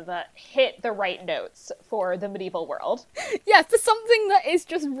kind of hit the right notes for the medieval world. Yeah, for something that is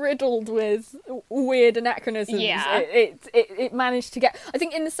just riddled with weird anachronisms, it managed to get, I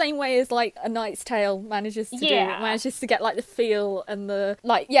think in the same way as like A Knight's Tale manages to do, it manages to get like the feel and the,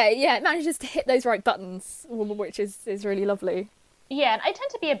 like, it manages to hit those right buttons, which is really lovely. Yeah, and I tend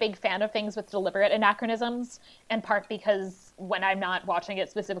to be a big fan of things with deliberate anachronisms, in part because when I'm not watching it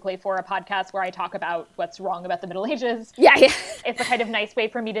specifically for a podcast where I talk about what's wrong about the Middle Ages, it's a kind of nice way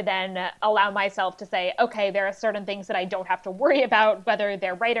for me to then allow myself to say, okay, there are certain things that I don't have to worry about whether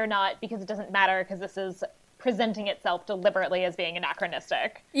they're right or not, because it doesn't matter, because this is presenting itself deliberately as being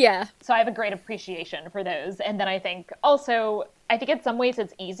anachronistic. Yeah. So I have a great appreciation for those. And then I think also, I think in some ways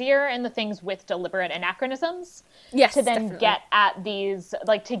it's easier in the things with deliberate anachronisms to then get at these,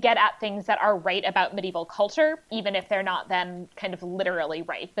 like to get at things that are right about medieval culture, even if they're not then kind of literally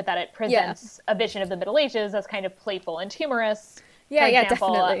right, but that it presents a vision of the Middle Ages as kind of playful and humorous. Yeah, for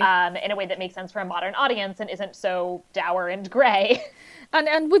example, definitely. In a way that makes sense for a modern audience and isn't so dour and grey.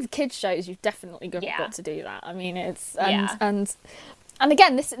 And with kids shows, you've definitely got to do that. I mean, it's and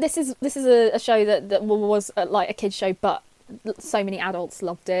again, this is a show that was like a kids show, but so many adults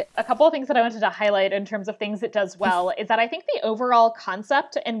loved it. A couple of things that I wanted to highlight in terms of things it does well is that I think the overall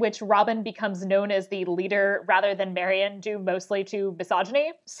concept in which Robin becomes known as the leader rather than Marion, due mostly to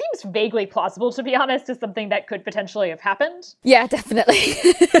misogyny, seems vaguely plausible, to be honest, as something that could potentially have happened. Yeah, definitely.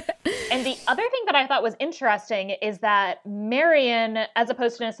 And the other thing that I thought was interesting is that Marion, as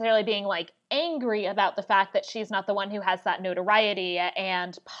opposed to necessarily being like angry about the fact that she's not the one who has that notoriety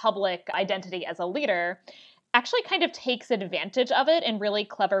and public identity as a leader, actually kind of takes advantage of it in really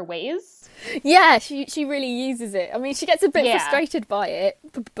clever ways. Yeah, she really uses it. I mean, she gets a bit frustrated by it,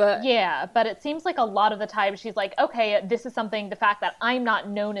 but... Yeah, but it seems like a lot of the time she's like, okay, this is something, the fact that I'm not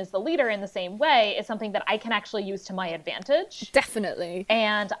known as the leader in the same way is something that I can actually use to my advantage. Definitely.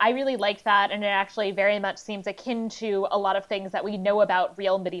 And I really like that, and it actually very much seems akin to a lot of things that we know about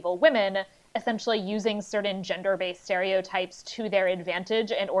real medieval women, essentially using certain gender-based stereotypes to their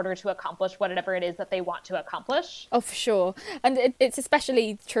advantage in order to accomplish whatever it is that they want to accomplish. Oh, for sure. And it's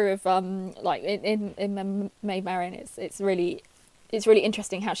especially true of like in Maid Marian. It's really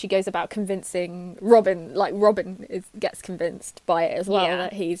interesting how she goes about convincing Robin. Like Robin gets convinced by it as well,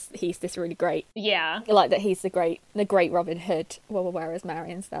 that he's this really great. Yeah. Like that he's the great Robin Hood. Well, whereas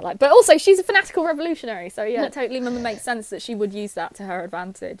Marian's there. Like, but also she's a fanatical revolutionary. So yeah, it totally makes sense that she would use that to her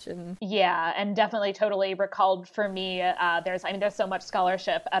advantage. And yeah, and definitely totally recalled for me. There's so much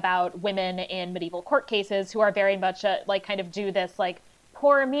scholarship about women in medieval court cases who are very much like kind of do this like,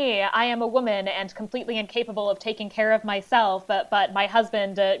 poor me, I am a woman and completely incapable of taking care of myself, but my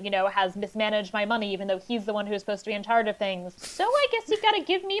husband, has mismanaged my money, even though he's the one who's supposed to be in charge of things. So I guess you gotta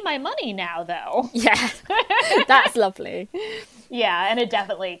give me my money now, though. Yeah, that's lovely. Yeah, and it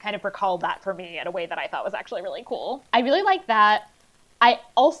definitely kind of recalled that for me in a way that I thought was actually really cool. I really like that. I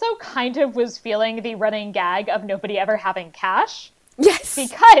also kind of was feeling the running gag of nobody ever having cash. Yes.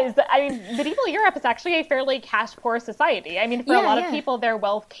 Because, medieval Europe is actually a fairly cash-poor society. For a lot of people, their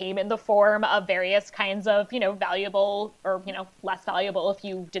wealth came in the form of various kinds of, valuable or, less valuable if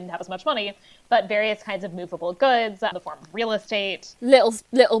you didn't have as much money, but various kinds of movable goods in the form of real estate.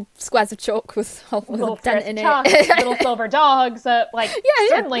 Little squares of chalk with a dent in it. Little silver dogs,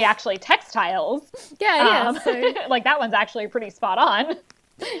 certainly actually textiles. Yeah. So... like that one's actually pretty spot on.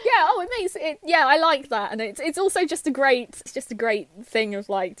 Yeah, it makes it. Yeah, I like that, and it's also just a great thing of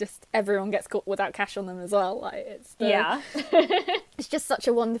like just everyone gets caught without cash on them as well. Like it's just such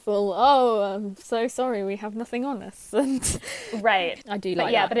a wonderful. Oh, I'm so sorry, we have nothing on us, and right. I do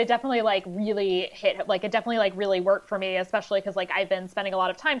like that. But it definitely really hit. Like it definitely really worked for me, especially because I've been spending a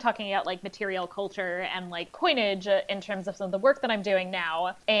lot of time talking about material culture and coinage in terms of some of the work that I'm doing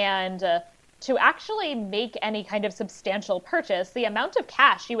now, and. To actually make any kind of substantial purchase, the amount of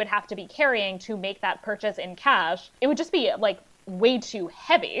cash you would have to be carrying to make that purchase in cash, it would just be way too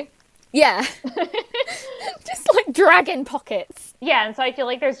heavy. Yeah. Just dragon pockets. Yeah, and so I feel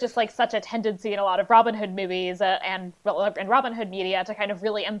like there's just such a tendency in a lot of Robin Hood movies and Robin Hood media to kind of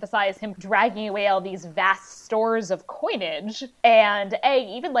really emphasize him dragging away all these vast stores of coinage, and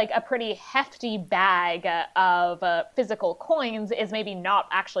even a pretty hefty bag of physical coins is maybe not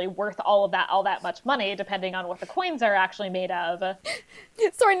actually worth all that much money, depending on what the coins are actually made of.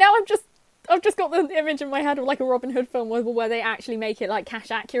 Sorry, now I've just got the image in my head of a Robin Hood film where they actually make it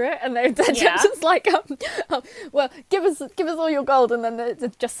cash accurate, and they're just well, give us all your gold, and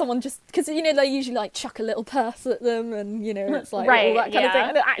then just someone because they usually chuck a little purse at them, and it's right, all that kind of thing,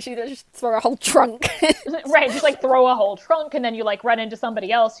 and actually they just throw a whole trunk. Right, just throw a whole trunk, and then you run into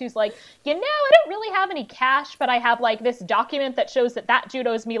somebody else who's I don't really have any cash, but I have this document that shows that dude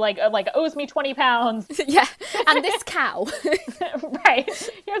owes me owes me 20 pounds. Yeah, and this cow.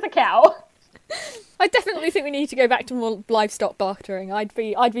 Right, here's a cow. I definitely think we need to go back to more livestock bartering. I'd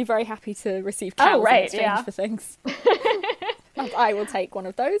be very happy to receive cows in exchange for things. I will take one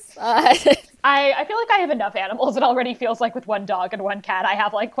of those. I feel like I have enough animals. It already feels with one dog and one cat, I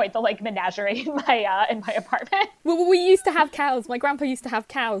have quite the menagerie in my apartment. Well, we used to have cows. My grandpa used to have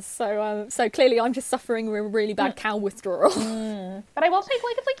cows, so clearly I'm just suffering a really bad cow withdrawal. But I will take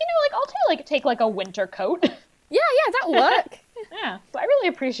I'll take a winter coat. Yeah, that'll work. Yeah, so I really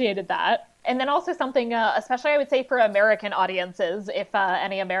appreciated that. And then also something, especially I would say for American audiences, if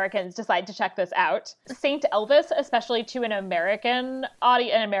any Americans decide to check this out, Saint Elvis, especially to an American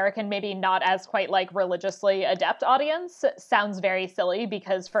maybe not as quite religiously adept audience, sounds very silly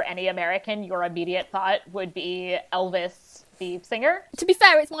because for any American, your immediate thought would be Elvis, the singer. To be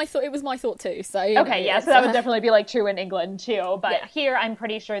fair, it was my thought too. So okay, yeah, so that would definitely be true in England too. But here, I'm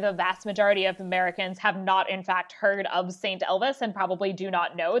pretty sure the vast majority of Americans have not, in fact, heard of Saint Elvis and probably do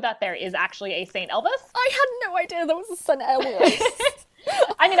not know that there is actually a Saint Elvis. I had no idea there was a Saint Elvis.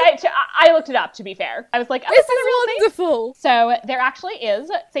 I I looked it up, to be fair. I was like, oh, This is that a real thing? is wonderful. So there actually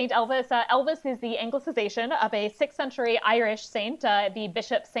is Saint Elvis. Elvis is the Anglicization of a 6th century Irish saint, the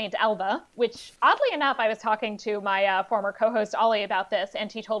Bishop Saint Elva, which, oddly enough, I was talking to my former co-host Ollie about this,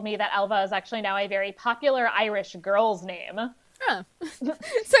 and he told me that Elva is actually now a very popular Irish girl's name. Oh. So they're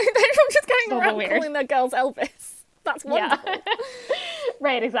just going around weird. calling their girls Elvis. That's wonderful. Yeah.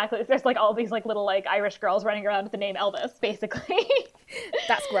 Right, exactly. There's like all these like little like Irish girls running around with the name Elvis, basically.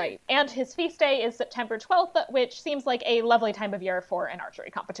 That's great. And his feast day is September 12th, which seems like a lovely time of year for an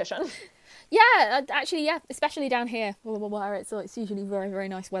archery competition. Yeah, actually, yeah, especially down here where it's usually very, very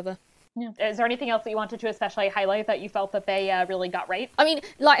nice weather. Yeah. Is there anything else that you wanted to especially highlight that you felt that they really got right? I mean,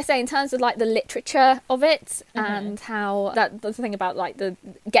 like I say, in terms of like the literature of it and how the thing about like the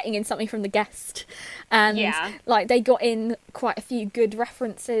getting in something from the guest, and like they got in quite a few good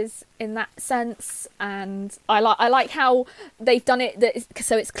references in that sense, and I like how they've done it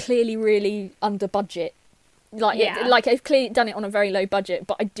so it's clearly really under budget. Like they've clearly done it on a very low budget,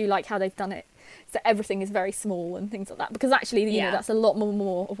 but I do like how they've done it. So everything is very small and things like that, because actually, you know, that's a lot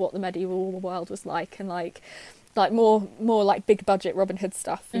more of what the medieval world was like, and like more like big budget Robin Hood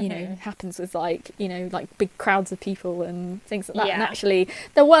stuff, you know, happens with like, you know, like big crowds of people and things like that. And actually,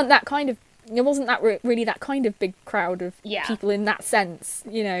 there wasn't really that kind of big crowd of people in that sense,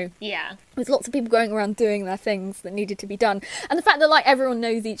 you know. Yeah. There's lots of people going around doing their things that needed to be done, and the fact that like everyone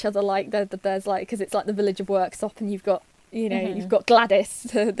knows each other, like there's like, because it's like the village of Worksop, and you've got, you know, you've got Gladys,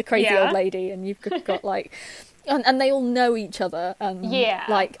 the crazy old lady, and you've got like, and they all know each other. And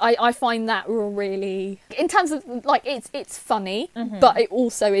like, I find that really, in terms of like, it's funny, but it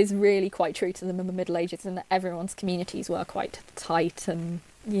also is really quite true to the Middle Ages, and that everyone's communities were quite tight, and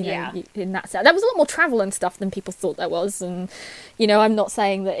you know, in that sense. There was a lot more travel and stuff than people thought there was, and you know, I'm not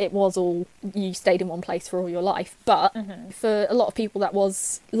saying that it was all you stayed in one place for all your life, but for a lot of people that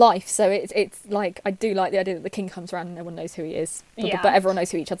was life. So it's like, I do like the idea that the king comes around and no one knows who he is, but everyone knows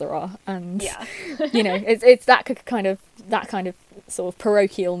who each other are, and you know, it's that kind of sort of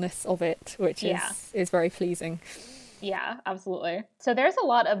parochialness of it, which is very pleasing. Yeah, absolutely. So there's a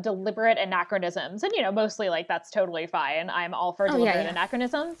lot of deliberate anachronisms, and, you know, mostly, like, that's totally fine. I'm all for deliberate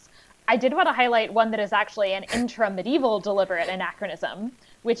anachronisms. I did want to highlight one that is actually an intra-medieval deliberate anachronism,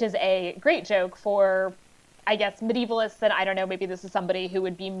 which is a great joke for, I guess, medievalists, and I don't know, maybe this is somebody who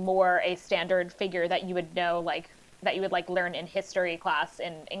would be more a standard figure that you would know, like, that you would like learn in history class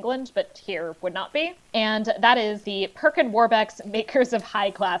in England, but here would not be. And that is the Perkin Warbecks, makers of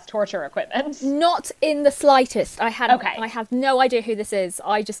high-class torture equipment. Not in the slightest. I have no idea who this is.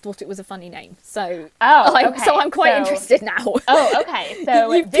 I just thought it was a funny name. So so I'm quite interested now. Okay.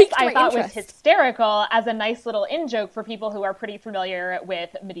 So this I thought was hysterical as a nice little in-joke for people who are pretty familiar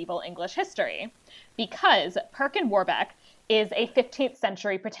with medieval English history. Because Perkin Warbeck is a 15th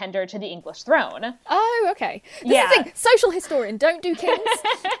century pretender to the English throne. Oh, okay. This is the thing. Social historian, don't do kings.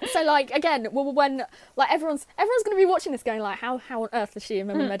 So, like, again, when like everyone's going to be watching this, going like, how on earth is she a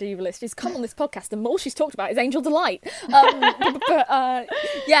medievalist? She's come on this podcast, and all she's talked about is Angel Delight.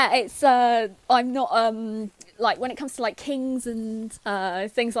 It's I'm not like, when it comes to like kings and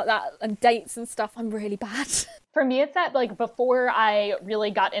things like that and dates and stuff, I'm really bad. For me, it's that, like, before I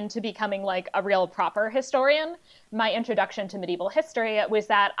really got into becoming, like, a real proper historian, my introduction to medieval history was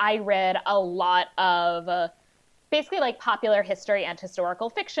that I read a lot of basically, like, popular history and historical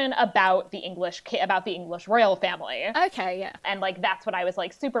fiction about the English royal family. Okay, yeah. And, like, that's what I was,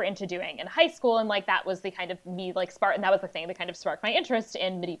 like, super into doing in high school, and, like, that was the kind of me, like, and that was the thing that kind of sparked my interest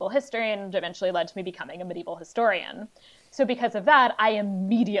in medieval history and eventually led to me becoming a medieval historian. So because of that, I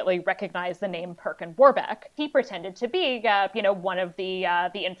immediately recognized the name Perkin Warbeck. He pretended to be, one of the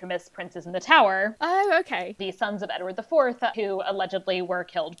infamous princes in the Tower. Oh, okay. The sons of Edward IV, who allegedly were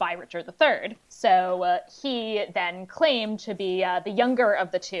killed by Richard III. So he then claimed to be the younger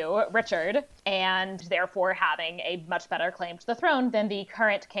of the two, Richard, and therefore having a much better claim to the throne than the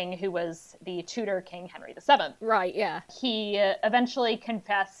current king, who was the Tudor King Henry VII. Right, yeah. He eventually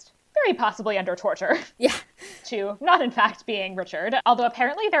confessed, very possibly under torture, to not in fact being Richard. Although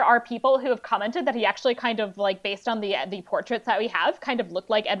apparently there are people who have commented that he actually kind of, like, based on the portraits that we have, kind of looked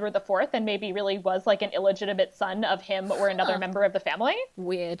like Edward IV and maybe really was like an illegitimate son of him or another member of the family.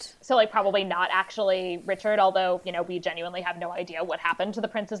 Weird. So, like, probably not actually Richard, although, you know, we genuinely have no idea what happened to the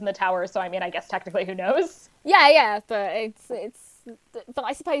princes in the Tower, so I mean, I guess technically who knows? Yeah, but it's but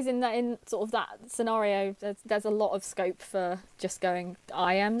I suppose in sort of that scenario, there's a lot of scope for just going,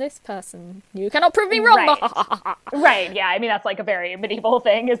 I am this person. You cannot prove me wrong. Right. Right. Yeah. I mean, that's like a very medieval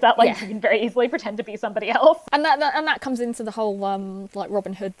thing. Is that like you can very easily pretend to be somebody else, and that comes into the whole like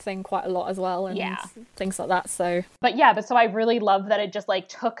Robin Hood thing quite a lot as well, and things like that. So, but so I really love that it just like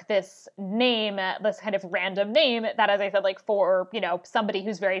took this name, this kind of random name that, as I said, like for somebody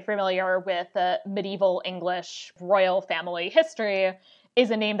who's very familiar with medieval English royal family history, is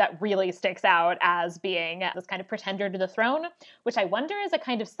a name that really sticks out as being this kind of pretender to the throne, which I wonder is a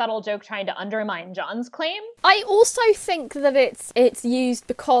kind of subtle joke trying to undermine John's claim. I also think that it's used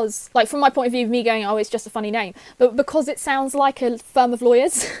because, like, from my point of view of me going, oh, it's just a funny name, but because it sounds like a firm of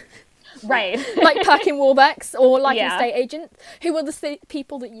lawyers. Right. Like Perkin Warbeck's or like an estate agent, who are the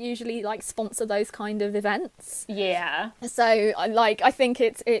people that usually like sponsor those kind of events. Yeah. So I think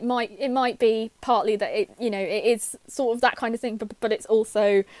it might be partly that it is sort of that kind of thing, but it's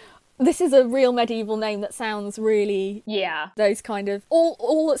also, this is a real medieval name that sounds really those kind of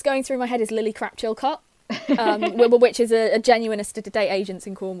all that's going through my head is Lily Crap Chilcott. Which is a genuine estate agents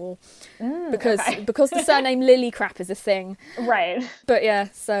in Cornwall, because the surname Lily Crap is a thing, right? But yeah,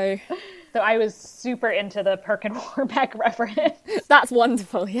 so I was super into the Perkin Warbeck reference. That's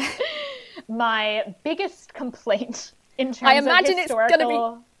wonderful. Yeah, my biggest complaint in terms I imagine of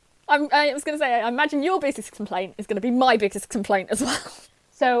historical... it's going to be. I was going to say, I imagine your biggest complaint is going to be my biggest complaint as well.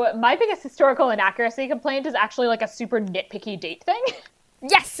 So my biggest historical inaccuracy complaint is actually like a super nitpicky date thing.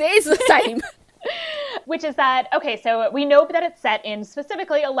 Yes, it is the same. Which is that, okay, so we know that it's set in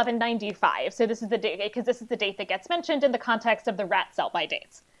specifically 1195. So this is the date, because this is the date that gets mentioned in the context of the rat sell-by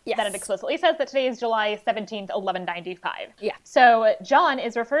dates. Yes. That it explicitly says that today is July 17th, 1195. Yeah. So John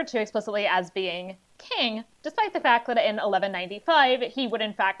is referred to explicitly as being king, despite the fact that in 1195, he would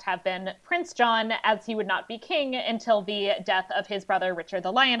in fact have been Prince John, as he would not be king until the death of his brother Richard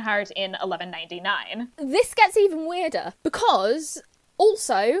the Lionheart in 1199. This gets even weirder, because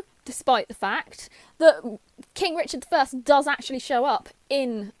also, despite the fact that King Richard I does actually show up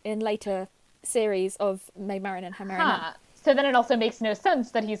in later series of Maid Marian and Her Merry Men. So then it also makes no sense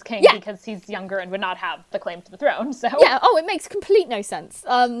that he's king because he's younger and would not have the claim to the throne. So it makes complete no sense.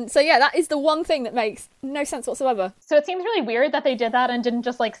 That is the one thing that makes no sense whatsoever. So it seems really weird that they did that and didn't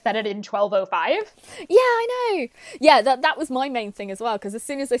just like set it in 1205. Yeah, I know. Yeah, that was my main thing as well, because as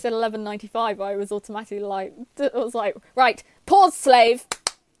soon as they said 1195, I was automatically like, right, pause, slave.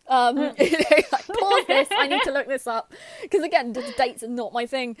 Pause this, I need to look this up, because again, the dates are not my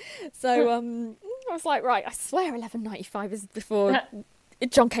thing. So I was like, right, I swear 1195 is before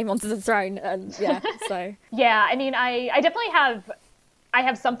John came onto the throne, and so yeah, I mean, I definitely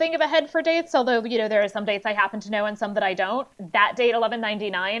have something of a head for dates, although there are some dates I happen to know and some that I don't. That date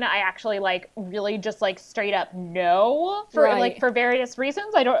 1199, I actually really just straight up know for various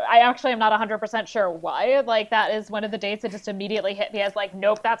reasons. I actually am not 100% sure why. That is one of the dates that just immediately hit me as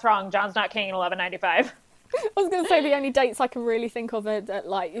nope, that's wrong. John's not king in 1195. I was going to say the only dates I can really think of it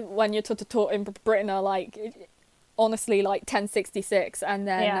when you're taught in Britain are honestly 1066 and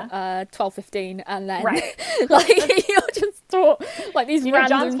then 1215 and then you're just taught these random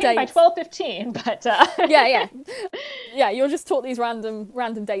John's dates king by 1215, but you're just taught these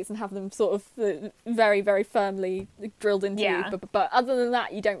random dates and have them sort of very, very firmly drilled into you, but other than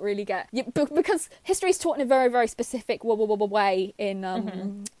that you don't really get because history is taught in a very, very specific way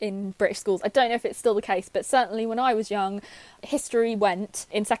in British schools. I don't know if it's still the case, but certainly when I was young, history went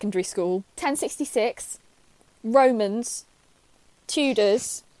in secondary school 1066, Romans,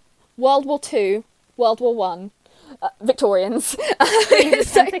 Tudors, World War II, World War One, Victorians.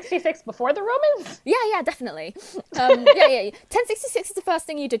 1066 before the Romans? Yeah, definitely. 1066 is the first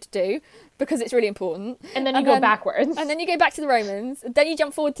thing you did to do because it's really important. And then you go backwards. And then you go back to the Romans. Then you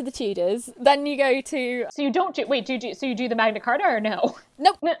jump forward to the Tudors. Then you go to. So you don't do. Wait, so you do the Magna Carta or no?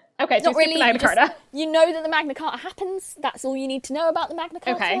 Nope. Okay, so not really. The Magna Carta. You know that the Magna Carta happens. That's all you need to know about the Magna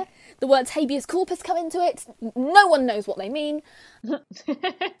Carta. Okay. The words habeas corpus come into it. No one knows what they mean.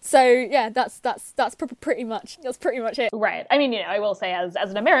 So yeah, that's pretty much it. Right. I mean, I will say as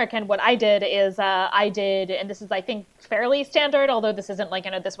an American, what I did is and this is I think fairly standard, although this isn't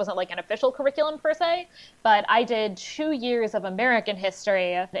this wasn't an official curriculum per se, but I did 2 years of American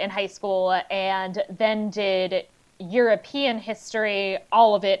history in high school and then did European history,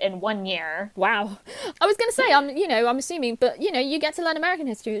 all of it in 1 year. Wow. I was going to say, I'm assuming, but, you get to learn American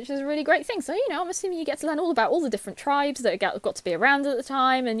history, which is a really great thing. So, I'm assuming you get to learn all about all the different tribes that got to be around at the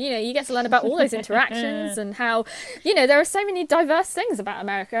time. And, you get to learn about all those interactions and how, there are so many diverse things about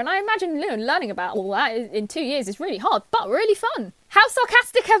America. And I imagine, learning about all that in 2 years is really hard, but really fun. How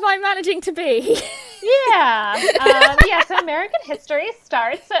sarcastic am I managing to be? So American history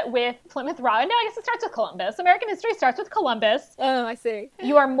starts with Plymouth Rock. No, I guess it starts with Columbus. American history starts with Columbus. Oh, I see.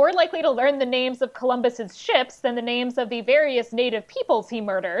 You are more likely to learn the names of Columbus's ships than the names of the various native peoples he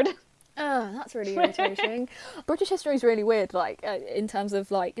murdered. Oh, that's really irritating. British history is really weird, like, in terms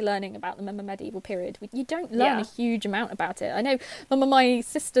of, like, learning about the medieval period. You don't learn a huge amount about it. I know my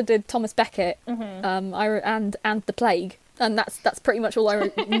sister did Thomas Becket, and the Plague, and that's pretty much all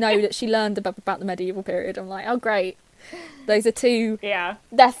I know that she learned about the medieval period. I'm like, oh, great. Those are two... Yeah.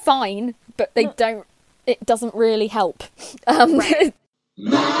 They're fine, but they don't... It doesn't really help. Right.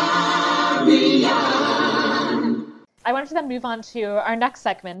 I wanted to then move on to our next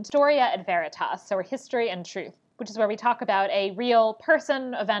segment, Historia et Veritas, or History and Truth, which is where we talk about a real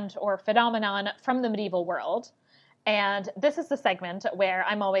person, event, or phenomenon from the medieval world. And this is the segment where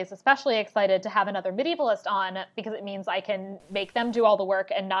I'm always especially excited to have another medievalist on, because it means I can make them do all the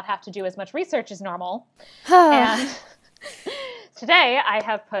work and not have to do as much research as normal. And today I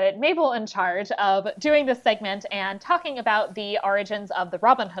have put Mabel in charge of doing this segment and talking about the origins of the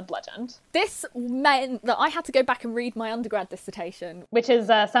Robin Hood legend. This meant that I had to go back and read my undergrad dissertation. Which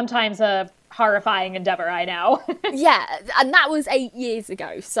is sometimes a horrifying endeavor, I know. Yeah, and that was 8 years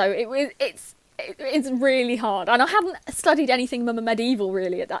ago, so it's really hard. And I hadn't studied anything medieval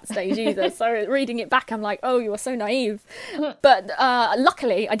really at that stage either, so reading it back I'm like, oh, you are so naive. But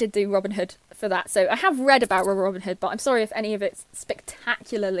luckily I did do Robin Hood for that, so I have read about Robin Hood, but I'm sorry if any of it's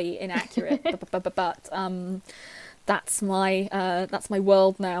spectacularly inaccurate. but that's my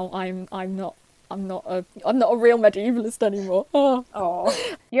world now. I'm not a real medievalist anymore.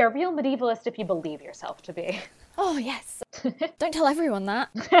 Oh, you're a real medievalist if you believe yourself to be. Oh yes. Don't tell everyone that.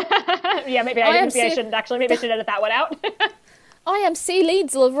 Yeah, maybe I shouldn't actually. Maybe I should edit that one out. IMC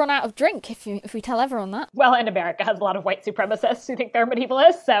Leeds will have run out of drink if we tell everyone that. Well, and America has a lot of white supremacists who think they're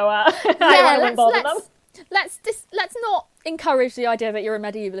medievalists, so I want to involve them. Let's not encourage the idea that you're a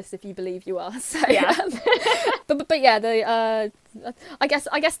medievalist if you believe you are. So, yeah. but yeah, I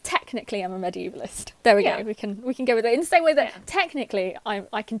guess technically I'm a medievalist. There we go. We can go with it in the same way that technically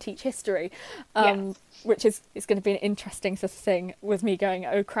I can teach history, which is going to be an interesting thing with me going,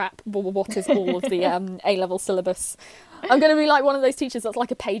 oh crap, what is all of the A-level syllabus? I'm going to be like one of those teachers that's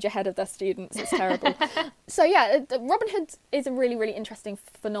like a page ahead of their students. It's terrible. So yeah, Robin Hood is a really, really interesting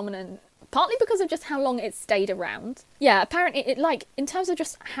phenomenon, partly because of just how long it's stayed around. Yeah, apparently, in terms of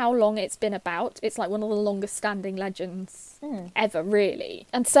just how long it's been about, it's like one of the longest standing legends ever, really.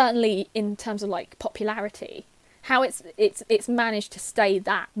 And certainly in terms of like popularity, how it's managed to stay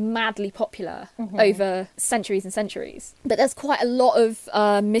that madly popular over centuries and centuries. But there's quite a lot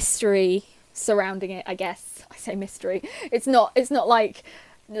of mystery surrounding it, I guess. I say mystery. It's not like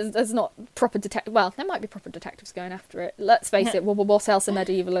there's not proper detective. Well, there might be proper detectives going after it. Let's face it. Well, what else are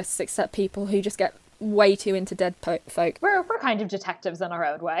medievalists except people who just get way too into dead folk? We're kind of detectives in our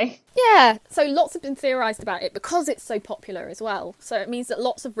own way. Yeah. So lots have been theorised about it because it's so popular as well. So it means that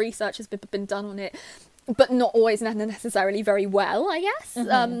lots of research has been done on it, but not always necessarily very well, I guess.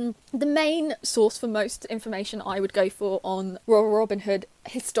 The main source for most information I would go for on Robin Hood,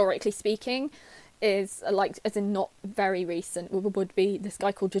 historically speaking, is as in not very recent, would be this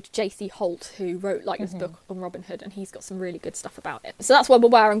guy called J.C. Holt, who wrote this book on Robin Hood, and he's got some really good stuff about it. So that's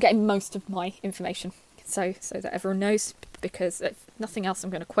where I'm getting most of my information, so that everyone knows, because if nothing else I'm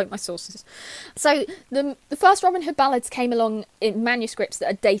going to quote my sources. So the first Robin Hood ballads came along in manuscripts that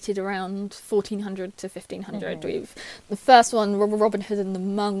are dated around 1400 to 1500. The first one, Robin Hood and the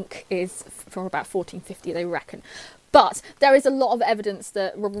Monk, is from about 1450, they reckon. But there is a lot of evidence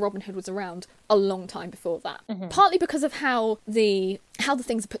that Robin Hood was around a long time before that. Partly because of how the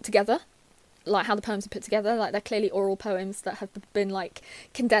things are put together, like how the poems are put together. Like they're clearly oral poems that have been like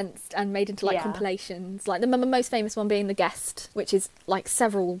condensed and made into compilations. Like the most famous one being The Guest, which is like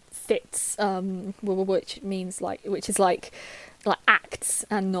several fits, which is like acts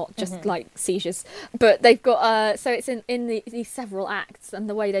and not just like seizures. But they've got so it's in these several acts, and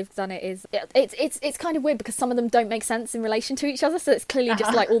the way they've done it is it's kind of weird because some of them don't make sense in relation to each other, so it's clearly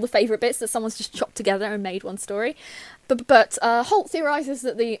just like all the favourite bits that someone's just chopped together and made one story. But Holt theorises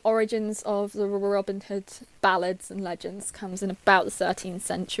that the origins of the Robin Hood ballads and legends comes in about the 13th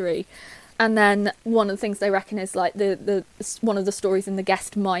century. And then one of the things they reckon is like the one of the stories in The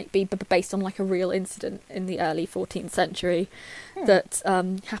Guest might be based on like a real incident in the early 14th century that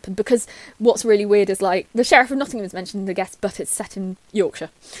happened. Because what's really weird is like the Sheriff of Nottingham is mentioned in The Guest, but it's set in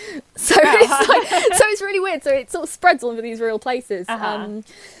Yorkshire, so it's really weird. So it sort of spreads all over these real places.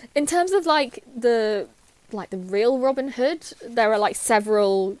 In terms of like the real Robin Hood, there are like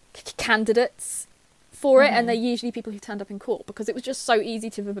several candidates for it, and they're usually people who turned up in court, because it was just so easy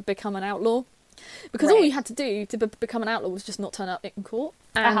to become an outlaw. Because all you had to do to become an outlaw was just not turn up in court.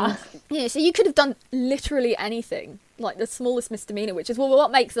 And so you could have done literally anything, like the smallest misdemeanor, which is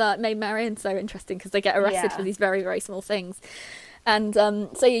what made Marion so interesting, because they get arrested for these very, very small things. And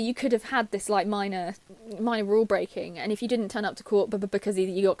so you could have had this like minor rule breaking, and if you didn't turn up to court because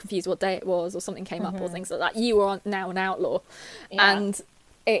either you got confused what day it was or something came up or things like that, you were now an outlaw. And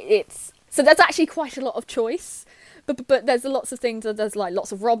it's so there's actually quite a lot of choice. But there's lots of things. There's like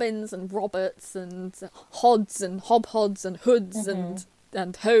lots of Robins and Roberts and Hods and Hobhods and Hoods and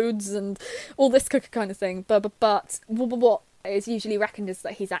Hodes and all this kind of thing. But what is usually reckoned is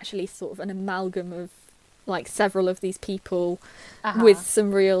that he's actually sort of an amalgam of like several of these people with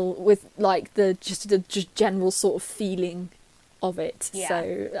some real, with like the general sort of feeling of it.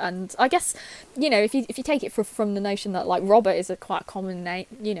 So, and I guess, you know, if you take it from the notion that like Robert is a quite common name,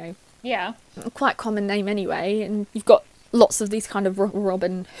 you know. Yeah. Quite common name anyway, and you've got lots of these kind of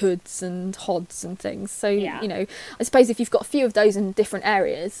Robin Hoods and Hods and things. So, you know, I suppose if you've got a few of those in different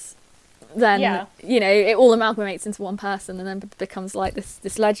areas, then, you know, it all amalgamates into one person and then becomes like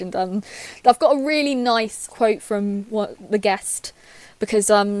this legend. I've got a really nice quote from the guest, because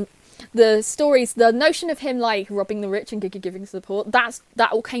the stories, the notion of him like robbing the rich and giving to the poor, that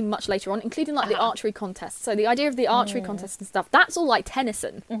all came much later on, including like the archery contest. So the idea of the archery contest and stuff, that's all like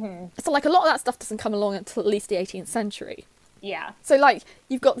Tennyson. So like a lot of that stuff doesn't come along until at least the 18th century. Yeah. So like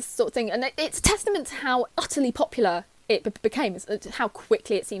you've got this sort of thing, and it's a testament to how utterly popular it became, how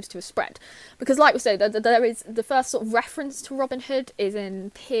quickly it seems to have spread. Because like we said, there is the first sort of reference to Robin Hood is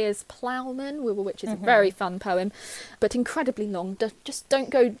in Piers Plowman, which is a very fun poem, but incredibly long. Just don't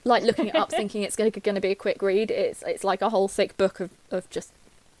go like looking it up thinking it's going to be a quick read. It's like a whole thick book of just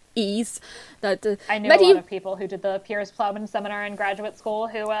ease. I know a lot of people who did the Piers Plowman seminar in graduate school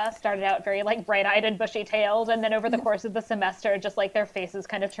who started out very like bright-eyed and bushy-tailed, and then over the course of the semester, just like their faces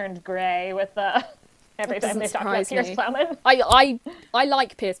kind of turned grey with the... Every time they talk about Piers Plowman. I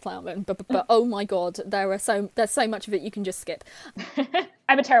like Piers Plowman, but oh my god, there's so much of it you can just skip.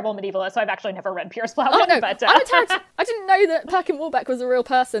 I'm a terrible medievalist, so I've actually never read Piers Plowman. Oh no, but, I didn't know that Perkin Warbeck was a real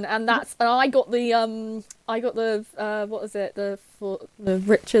person, and I got the what was it, the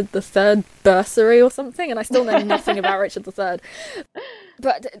Richard III bursary or something, and I still know nothing about Richard III.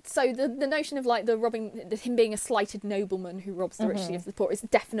 But so the notion of like him being a slighted nobleman who robs the rich to give to the poor is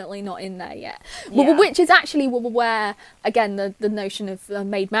definitely not in there yet. Which is actually where again the notion of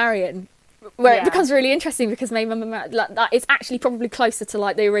Maid Marian, where it becomes really interesting, because Maid Marian, that is actually probably closer to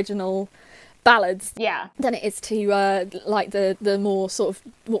like the original ballads than it is to like the more sort of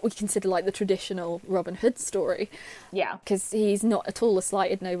what we consider like the traditional Robin Hood story. Because he's not at all a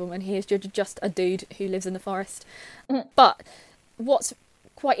slighted nobleman. He is just a dude who lives in the forest. But what's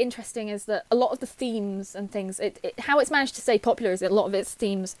quite interesting is that a lot of the themes and things, how it's managed to stay popular is that a lot of its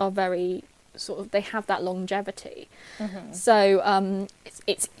themes are very sort of, they have that longevity. So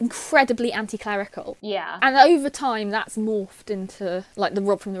it's incredibly anti-clerical. And over time that's morphed into like the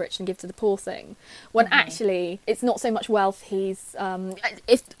rob from the rich and give to the poor thing, when actually it's not so much wealth. He's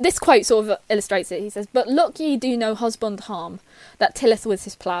if this quote sort of illustrates it, he says, "But look ye do no husband harm that tilleth with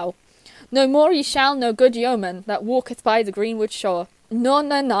his plough. No more ye shall no good yeoman that walketh by the greenwood shore, nor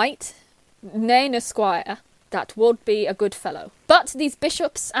no knight, nay no squire, that would be a good fellow. But these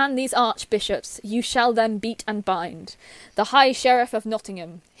bishops and these archbishops you shall then beat and bind. The high sheriff of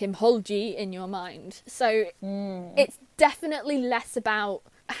Nottingham, him hold ye in your mind." So it's definitely less about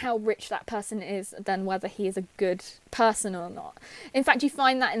how rich that person is than whether he is a good person or not. In fact, you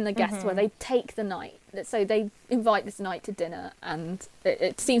find that in the guests where they take the knight. So they invite this knight to dinner, and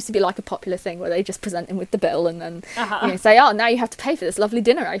it seems to be like a popular thing where they just present him with the bill and then say, "Oh, now you have to pay for this lovely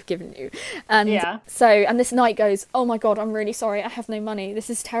dinner I've given you." And so, and this knight goes, "Oh my god, I'm really sorry, I have no money. This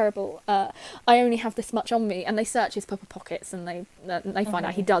is terrible. I only have this much on me." And they search his proper pockets, and they find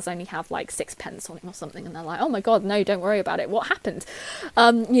out he does only have like 6 pence on him or something. And they're like, "Oh my god, no, don't worry about it. What happened?"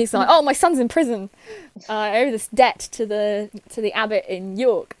 He's like, "Oh, my son's in prison. I owe this debt to the abbot in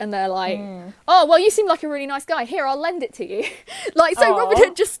York." And they're like, "Oh, well, you seem like a really nice guy. Here, I'll lend it to you." Like, so Robin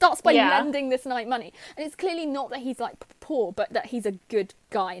Hood just starts by lending this knight money, and it's clearly not that he's like poor, but that he's a good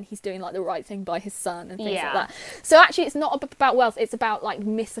guy and he's doing like the right thing by his son and things like that. So actually, it's not about wealth; it's about like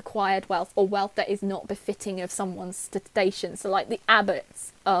misacquired wealth, or wealth that is not befitting of someone's station. So like the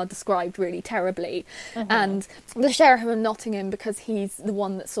abbots are described really terribly, and the sheriff of Nottingham, because he's the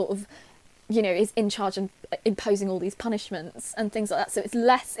one that sort of, you know, is in charge and imposing all these punishments and things like that. So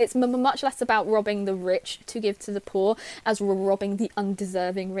it's much less about robbing the rich to give to the poor, as robbing the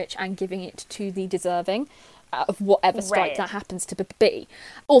undeserving rich and giving it to the deserving. out of whatever strike Right. that happens to be.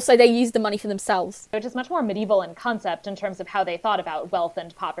 Also, they use the money for themselves. Which is much more medieval in concept in terms of how they thought about wealth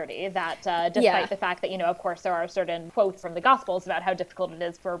and poverty, that despite Yeah. the fact that, of course, there are certain quotes from the Gospels about how difficult it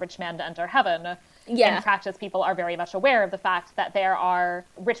is for a rich man to enter heaven, Yeah. in practice, people are very much aware of the fact that there are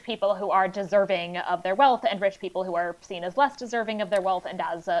rich people who are deserving of their wealth and rich people who are seen as less deserving of their wealth and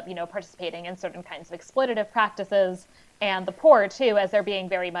as, participating in certain kinds of exploitative practices. And the poor, too, as they're being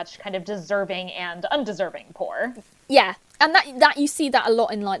very much kind of deserving and undeserving poor. Yeah, and that you see that a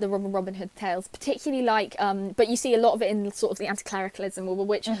lot in like the Robin Hood tales, particularly like, but you see a lot of it in sort of the anti-clericalism,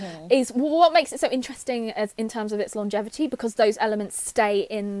 which is what makes it so interesting as in terms of its longevity, because those elements stay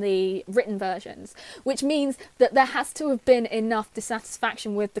in the written versions, which means that there has to have been enough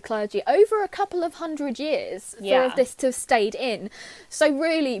dissatisfaction with the clergy over a couple of 100 years Yeah. for this to have stayed in. So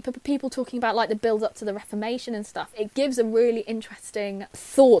really, people talking about like the build up to the Reformation and stuff, it gives a really interesting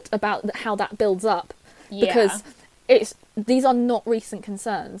thought about how that builds up, because these are not recent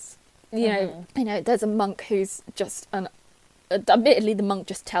concerns. You know, there's a monk who's just admittedly, the monk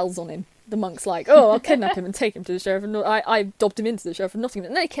just tells on him. The monk's like, oh, I'll kidnap him and take him to the sheriff. And I dobbed him into the sheriff of Nottingham.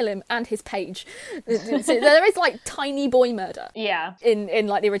 And they kill him and his page. So there is like tiny boy murder. Yeah. In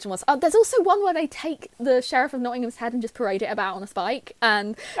like the original ones. There's also one where they take the sheriff of Nottingham's head and just parade it about on a spike.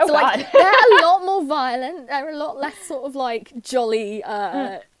 And Oh, so like God. they're a lot more violent. They're a lot less sort of like jolly,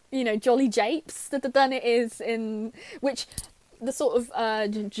 jolly japes than it is in which. The sort of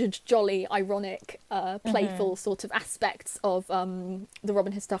jolly, ironic, playful sort of aspects of the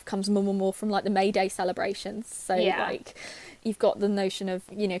Robin Hood stuff comes more from like the May Day celebrations. So like you've got the notion of,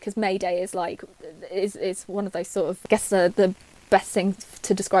 because May Day is like is one of those sort of, I guess the best thing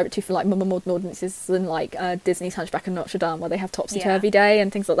to describe it to for like modern audiences than like Disney's Hunchback of Notre Dame, where they have Topsy-Turvy Day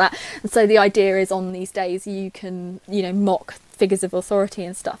and things like that. And so the idea is on these days you can mock figures of authority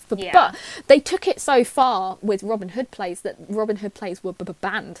and stuff, but they took it so far with Robin Hood plays that Robin Hood plays were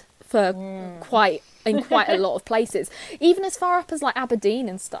banned for quite a lot of places, even as far up as like Aberdeen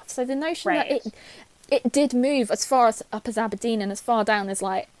and stuff. So the notion that it did move as far as up as Aberdeen and as far down as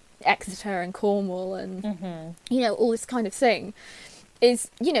like Exeter and Cornwall and all this kind of thing is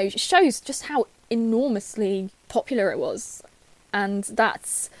shows just how enormously popular it was. And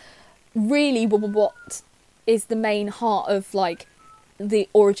that's really what is the main heart of like the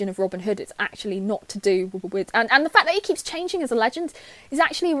origin of Robin Hood. It's actually not to do with and the fact that it keeps changing as a legend is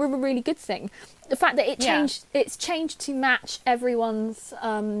actually a really good thing. The fact that it's changed to match everyone's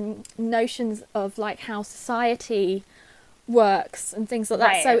notions of like how society works and things like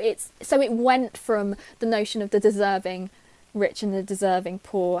that. So it went from the notion of the deserving rich and the deserving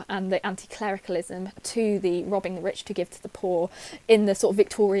poor and the anti-clericalism to the robbing the rich to give to the poor in the sort of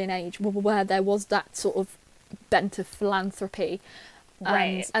Victorian age, where there was that sort of bent of philanthropy.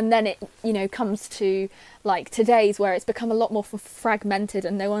 And then it comes to like today's, where it's become a lot more fragmented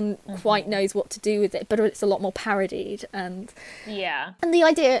and no one quite knows what to do with it, but it's a lot more parodied. And the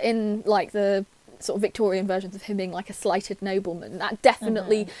idea in like the sort of Victorian versions of him being like a slighted nobleman, that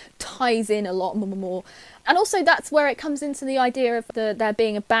definitely ties in a lot more. And also that's where it comes into the idea of there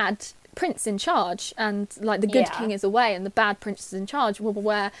being a bad prince in charge, and like the good king is away and the bad prince is in charge,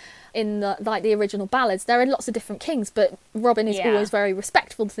 where in the original ballads there are lots of different kings, but Robin is always very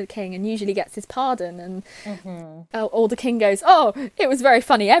respectful to the king and usually gets his pardon, and or the king goes, oh, it was very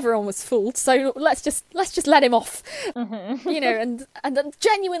funny, everyone was fooled, so let's just let him off. And then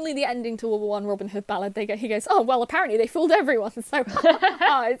genuinely the ending to one Robin Hood ballad, he goes, oh well, apparently they fooled everyone, so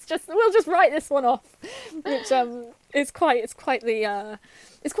we'll just write this one off, which is quite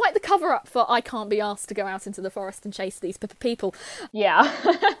the cover-up for I can't be asked to go out into the forest and chase these people.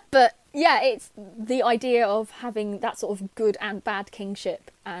 But yeah, it's the idea of having that sort of good and bad kingship,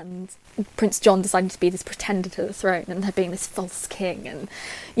 and Prince John deciding to be this pretender to the throne and there being this false king, and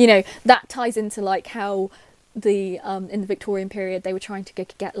that ties into like how the in the Victorian period they were trying to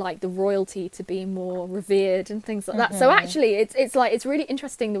get like the royalty to be more revered and things like that. So actually it's really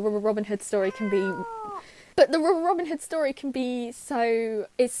interesting. The Robin Hood story can be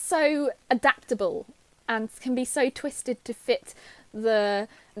so adaptable and can be so twisted to fit the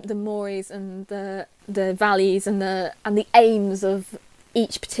mores and the values and the aims of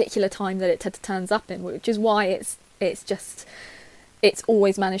each particular time that it turns up in, which is why it's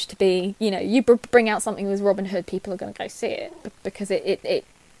always managed to be, you bring out something with Robin Hood, people are going to go see it because it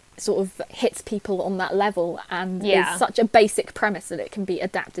sort of hits people on that level and is such a basic premise that it can be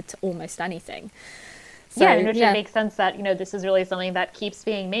adapted to almost anything. So, it makes sense that, this is really something that keeps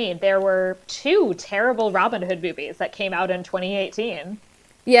being made. There were 2 terrible Robin Hood movies that came out in 2018.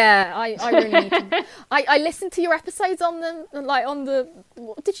 Yeah, I really need to. I listened to your episodes on them, like on the.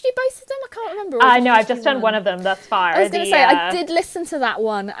 Did you do both of them? I can't remember. No, I've just done one of them thus far. I was going to say I did listen to that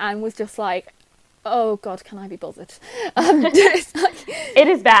one and was just like, oh God, can I be bothered? It's like... It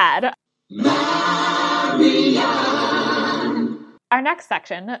is bad. Our next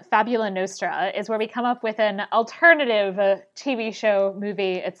section, Fabula Nostra, is where we come up with an alternative TV show,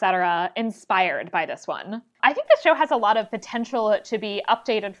 movie, etc., inspired by this one. I think the show has a lot of potential to be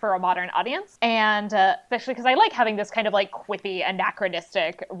updated for a modern audience, and especially because I like having this kind of like quippy,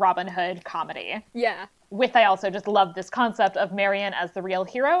 anachronistic Robin Hood comedy. Yeah. I also just love this concept of Marian as the real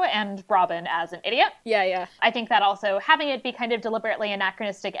hero and Robin as an idiot. Yeah. I think that also having it be kind of deliberately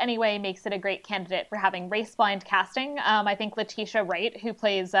anachronistic anyway makes it a great candidate for having race-blind casting. I think Letitia Wright, who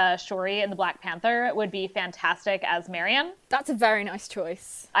plays Shuri in the Black Panther, would be fantastic as Marian. That's a very nice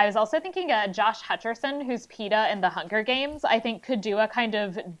choice. I was also thinking Josh Hutcherson, who's Peeta in the Hunger Games, I think could do a kind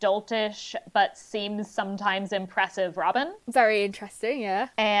of doltish but seems sometimes impressive Robin. Very interesting, yeah.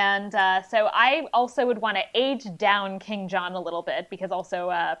 And so I also would want to age down King John a little bit because also,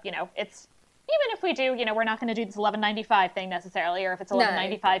 it's... Even if we do, we're not going to do this 1195 thing necessarily, or if it's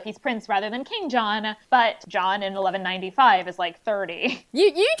 1195, he's Prince rather than King John, but John in 1195 is like 30.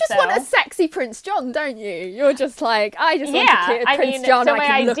 You just want a sexy Prince John, don't you? You're just like, I just want a Prince John so I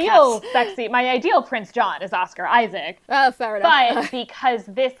can look at. My ideal Prince John is Oscar Isaac. Fair enough. But because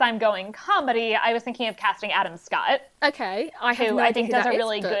I'm going comedy, I was thinking of casting Adam Scott. Okay, who I think does a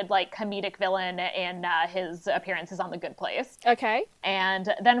really good like comedic villain in his appearances on The Good Place. Okay.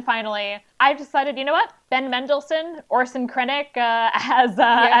 And then finally, I've decided, you know what? Ben Mendelsohn, Orson Krennic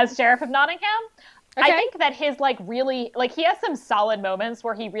as Sheriff of Nottingham. Okay. I think that his he has some solid moments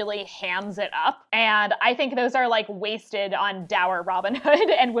where he really hams it up, and I think those are like wasted on dour Robin Hood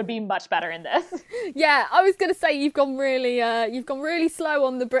and would be much better in this. Yeah, I was going to say you've gone really slow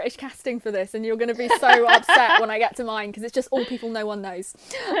on the British casting for this, and you're going to be so upset when I get to mine because it's just all people no one knows.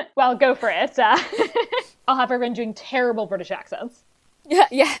 Well, go for it. I'll have everyone doing terrible British accents.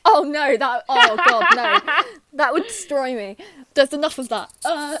 Yeah. Oh no, oh God, no. That would destroy me. There's enough of that.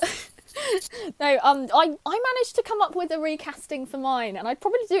 No, I managed to come up with a recasting for mine, and I'd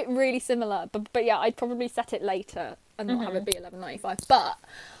probably do it really similar, but yeah, I'd probably set it later and not have it be 1195. But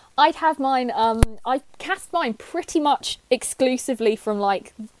I'd have mine. I cast mine pretty much exclusively from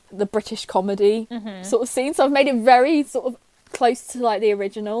like the British comedy sort of scene, so I've made it very sort of close to like the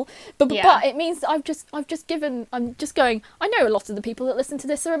original, but it means I'm just going, I know a lot of the people that listen to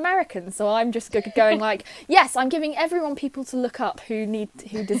this are Americans, so I'm just going like, yes, I'm giving everyone people to look up who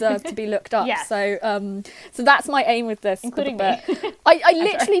deserve to be looked up. Yes. So that's my aim with this, including me. I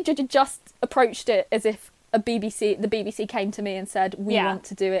literally just approached it as if the BBC came to me and said, we want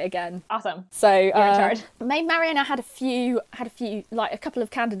to do it again. Awesome. So you're in charge. Maid Marian I had a few like a couple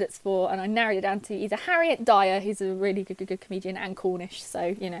of candidates for, and I narrowed it down to either Harriet Dyer, who's a really good comedian, and Cornish, so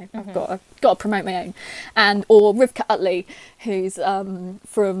I've got to promote my own, or Rivka Utley, who's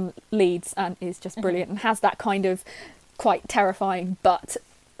from Leeds and is just brilliant and has that kind of quite terrifying but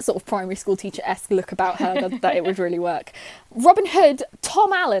sort of primary school teacher-esque look about her that it would really work. Robin Hood,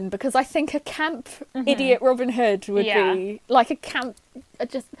 Tom Allen, because I think a camp idiot Robin Hood would be like a camp.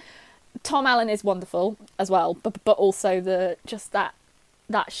 Tom Allen is wonderful as well, but also that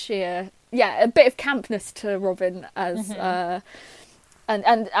sheer a bit of campness to Robin as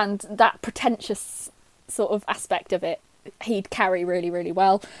and that pretentious sort of aspect of it. He'd carry really, really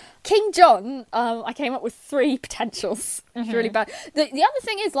well. King John, I came up with 3 potentials. It's really bad. The other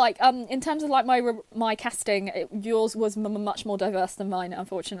thing is, like, in terms of like my casting, yours was much more diverse than mine.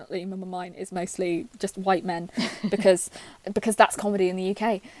 Unfortunately, mine is mostly just white men because that's comedy in the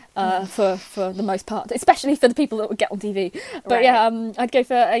UK for the most part, especially for the people that would get on TV. But I'd go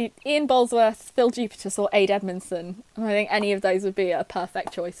for Ian Bolesworth, Phil Jupitus, or Ade Edmondson. I think any of those would be a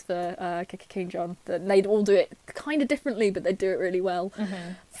perfect choice for King John. They'd all do it kind of differently, but they'd do it really well.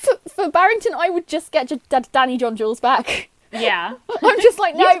 For Barrington, I would just get Danny John Jules back. Yeah. I'm just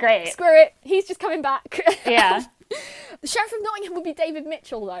like, no, great. Screw it. He's just coming back. Yeah. The Sheriff of Nottingham would be David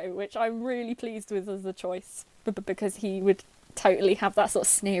Mitchell, though, which I'm really pleased with as a choice, because he would totally have that sort of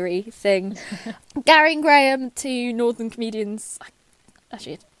sneery thing. Gary and Graham, 2 northern comedians.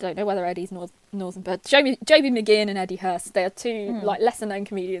 Actually, I don't know whether Eddie's northern, but Joby McGinn and Eddie Hurst, they are 2 like lesser known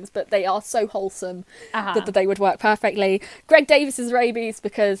comedians, but they are so wholesome that they would work perfectly. Greg Davis is Rabies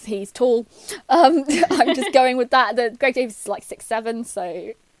because he's tall. I'm just going with that. Greg Davis is like 6'7",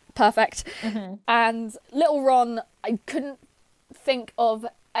 so perfect. And Little Ron, I couldn't think of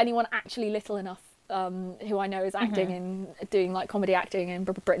anyone actually little enough who I know is acting in doing like comedy acting in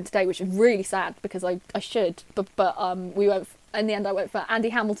Britain Today, which is really sad because I should, but we won't in the end I went for Andy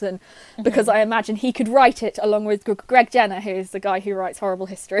Hamilton, because I imagine he could write it along with Greg Jenner, who is the guy who writes horrible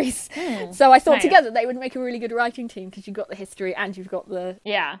histories. So I thought together they would make a really good writing team, because you've got the history and you've got the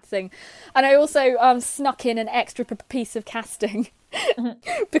thing. And I also snuck in an extra piece of casting.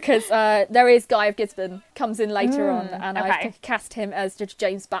 Because there is Guy of Gisborne comes in later on, and I've cast him as Judge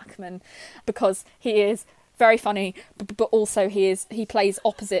James Bachman, because he is very funny, but also he plays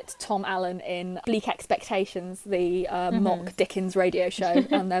opposite Tom Allen in Bleak Expectations, the mock Dickens radio show,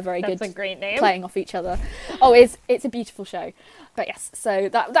 and they're very good. That's a great name. Playing off each other. Oh, it's a beautiful show. But yes, so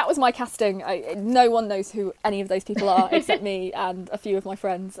that was my casting. No one knows who any of those people are except me and a few of my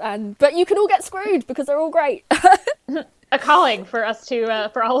friends. But you can all get screwed because they're all great. A calling for us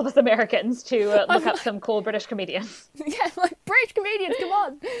for all of us Americans to look up some cool British comedians. Yeah, like British comedians, come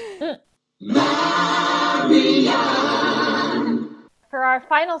on. Marianne. For our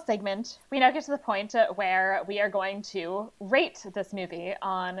final segment, we now get to the point where we are going to rate this movie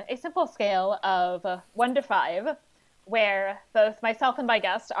on a simple scale of 1 to 5, where both myself and my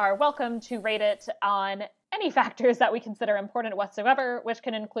guest are welcome to rate it on any factors that we consider important whatsoever, which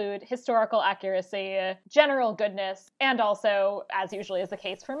can include historical accuracy, general goodness, and also, as usually is the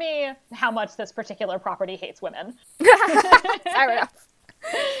case for me, how much this particular property hates women. Fair enough.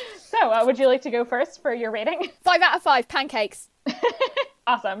 So, would you like to go first for your rating? 5 out of 5 pancakes.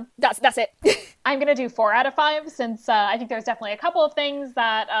 Awesome. That's it. I'm going to do 4 out of 5, since I think there's definitely a couple of things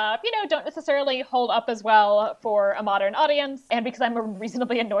that, don't necessarily hold up as well for a modern audience, and because I'm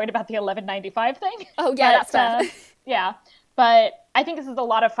reasonably annoyed about the $11.95 thing. Oh, yeah, that's fair. Yeah. But I think this is a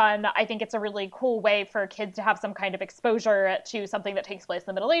lot of fun. I think it's a really cool way for kids to have some kind of exposure to something that takes place in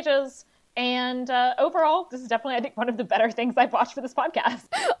the Middle Ages. And overall, this is definitely, I think, one of the better things I've watched for this podcast.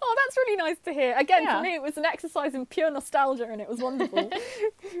 Oh, that's really nice to hear. Again, for me, it was an exercise in pure nostalgia, and it was wonderful.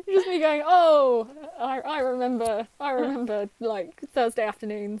 Just me going, oh, I remember, like, Thursday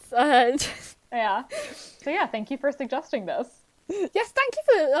afternoons. Yeah. So yeah, thank you for suggesting this. Yes, thank you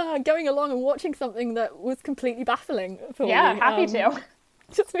for going along and watching something that was completely baffling for me. Yeah, happy to.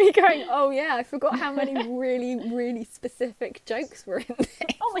 Just me going, oh yeah, I forgot how many really, really specific jokes were in this.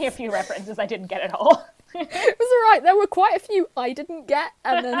 Only a few references, I didn't get it all. It was alright, there were quite a few I didn't get,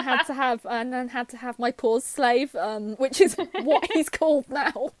 and then had to have my pause slave, which is what he's called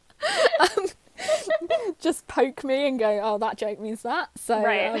now. Just poke me and go, oh, that joke means that. So,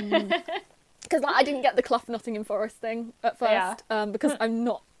 right. Because I didn't get the Clough Nottingham Forest thing at first, because I'm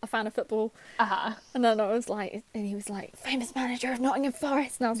not a fan of football. And then I was like, and he was like, famous manager of Nottingham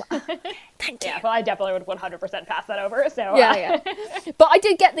Forest, and I was like, oh, okay, thank you. Yeah, well, I definitely would 100% pass that over. So yeah. But I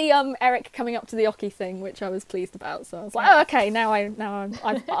did get the Eric coming up to the Oki thing, which I was pleased about. So I was like, oh, okay, now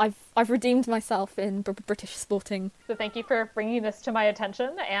I've redeemed myself in British sporting. So thank you for bringing this to my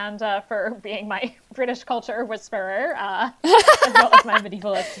attention, and for being my British culture whisperer, as well as my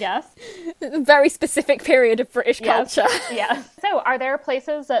medievalist guest. A very specific period of British culture. Yes. So are there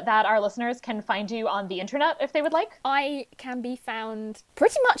places that our listeners can find you on the internet if they would like? I can be found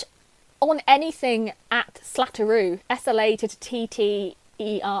pretty much on anything at Slatteroo, SLATTEROO.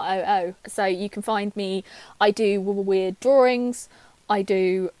 So you can find me. I do weird drawings. I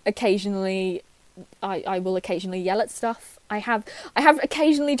do occasionally. I will occasionally yell at stuff. I have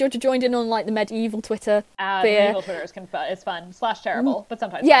occasionally joined in on like the medieval Twitter. Medieval Twitter is fun / terrible, but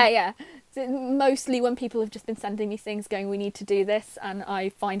sometimes. Yeah. Mostly when people have just been sending me things going, we need to do this, and I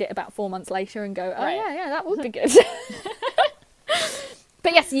find it about 4 months later and go, oh right. yeah, that would be good.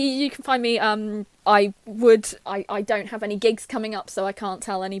 But yes, you can find me. I don't have any gigs coming up, so I can't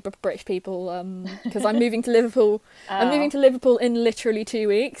tell any British people because I'm moving to Liverpool. I'm moving to Liverpool in literally 2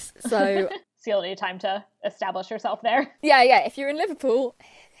 weeks, so you'll need time to establish yourself there. Yeah. If you're in Liverpool,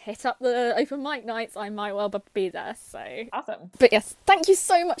 hit up the open mic nights. I might well be there. So awesome. But yes, thank you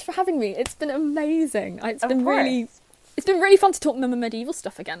so much for having me. It's been amazing. It's been really fun to talk medieval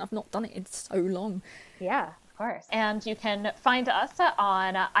stuff again. I've not done it in so long. Yeah. Course. And you can find us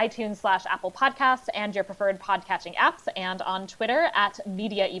on iTunes / Apple Podcasts and your preferred podcatching apps, and on Twitter at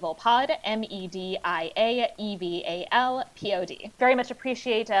MediaEvilPod, MEDIAEVALPOD. Very much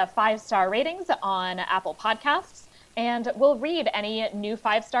appreciate 5-star ratings on Apple Podcasts, and we'll read any new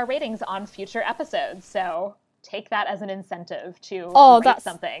 5-star ratings on future episodes. So take that as an incentive to write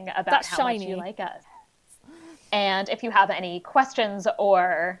something about how much you like us. And if you have any questions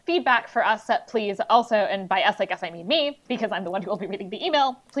or feedback for us, please also, and by us, I guess I mean me, because I'm the one who will be reading the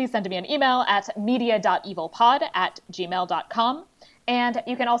email, please send me an email at media.evilpod@gmail.com. And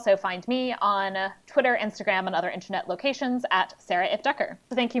you can also find me on Twitter, Instagram, and other internet locations at Sarah If Ducker.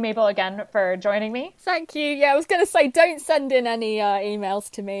 So thank you, Mabel, again for joining me. Thank you. Yeah, I was going to say, don't send in any emails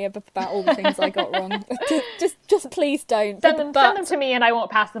to me about all the things I got wrong. just please don't. Send them to me, and I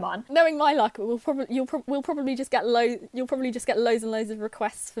won't pass them on. Knowing my luck, we'll probably just get loads and loads of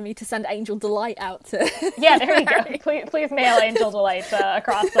requests for me to send Angel Delight out to. Yeah, there you go. Please mail Angel Delight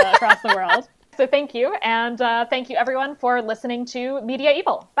across the world. So thank you, and thank you everyone for listening to Media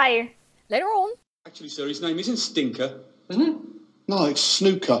Evil. Bye. Later on. Actually, sir, his name isn't Stinker, Isn't it? No, it's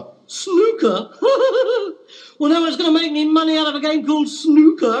Snooker. Snooker? Well, no one's going to make any money out of a game called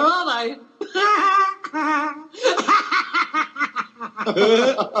Snooker, are they?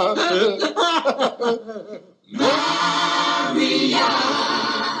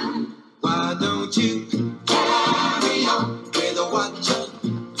 Marianne, why don't you carry on with what you're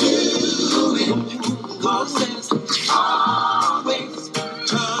doing? 'Cause there's always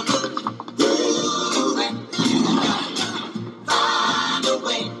trouble brewing. You gotta find a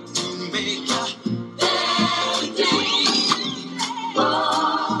way to make a better day.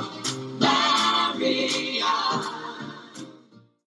 Oh, Marianne.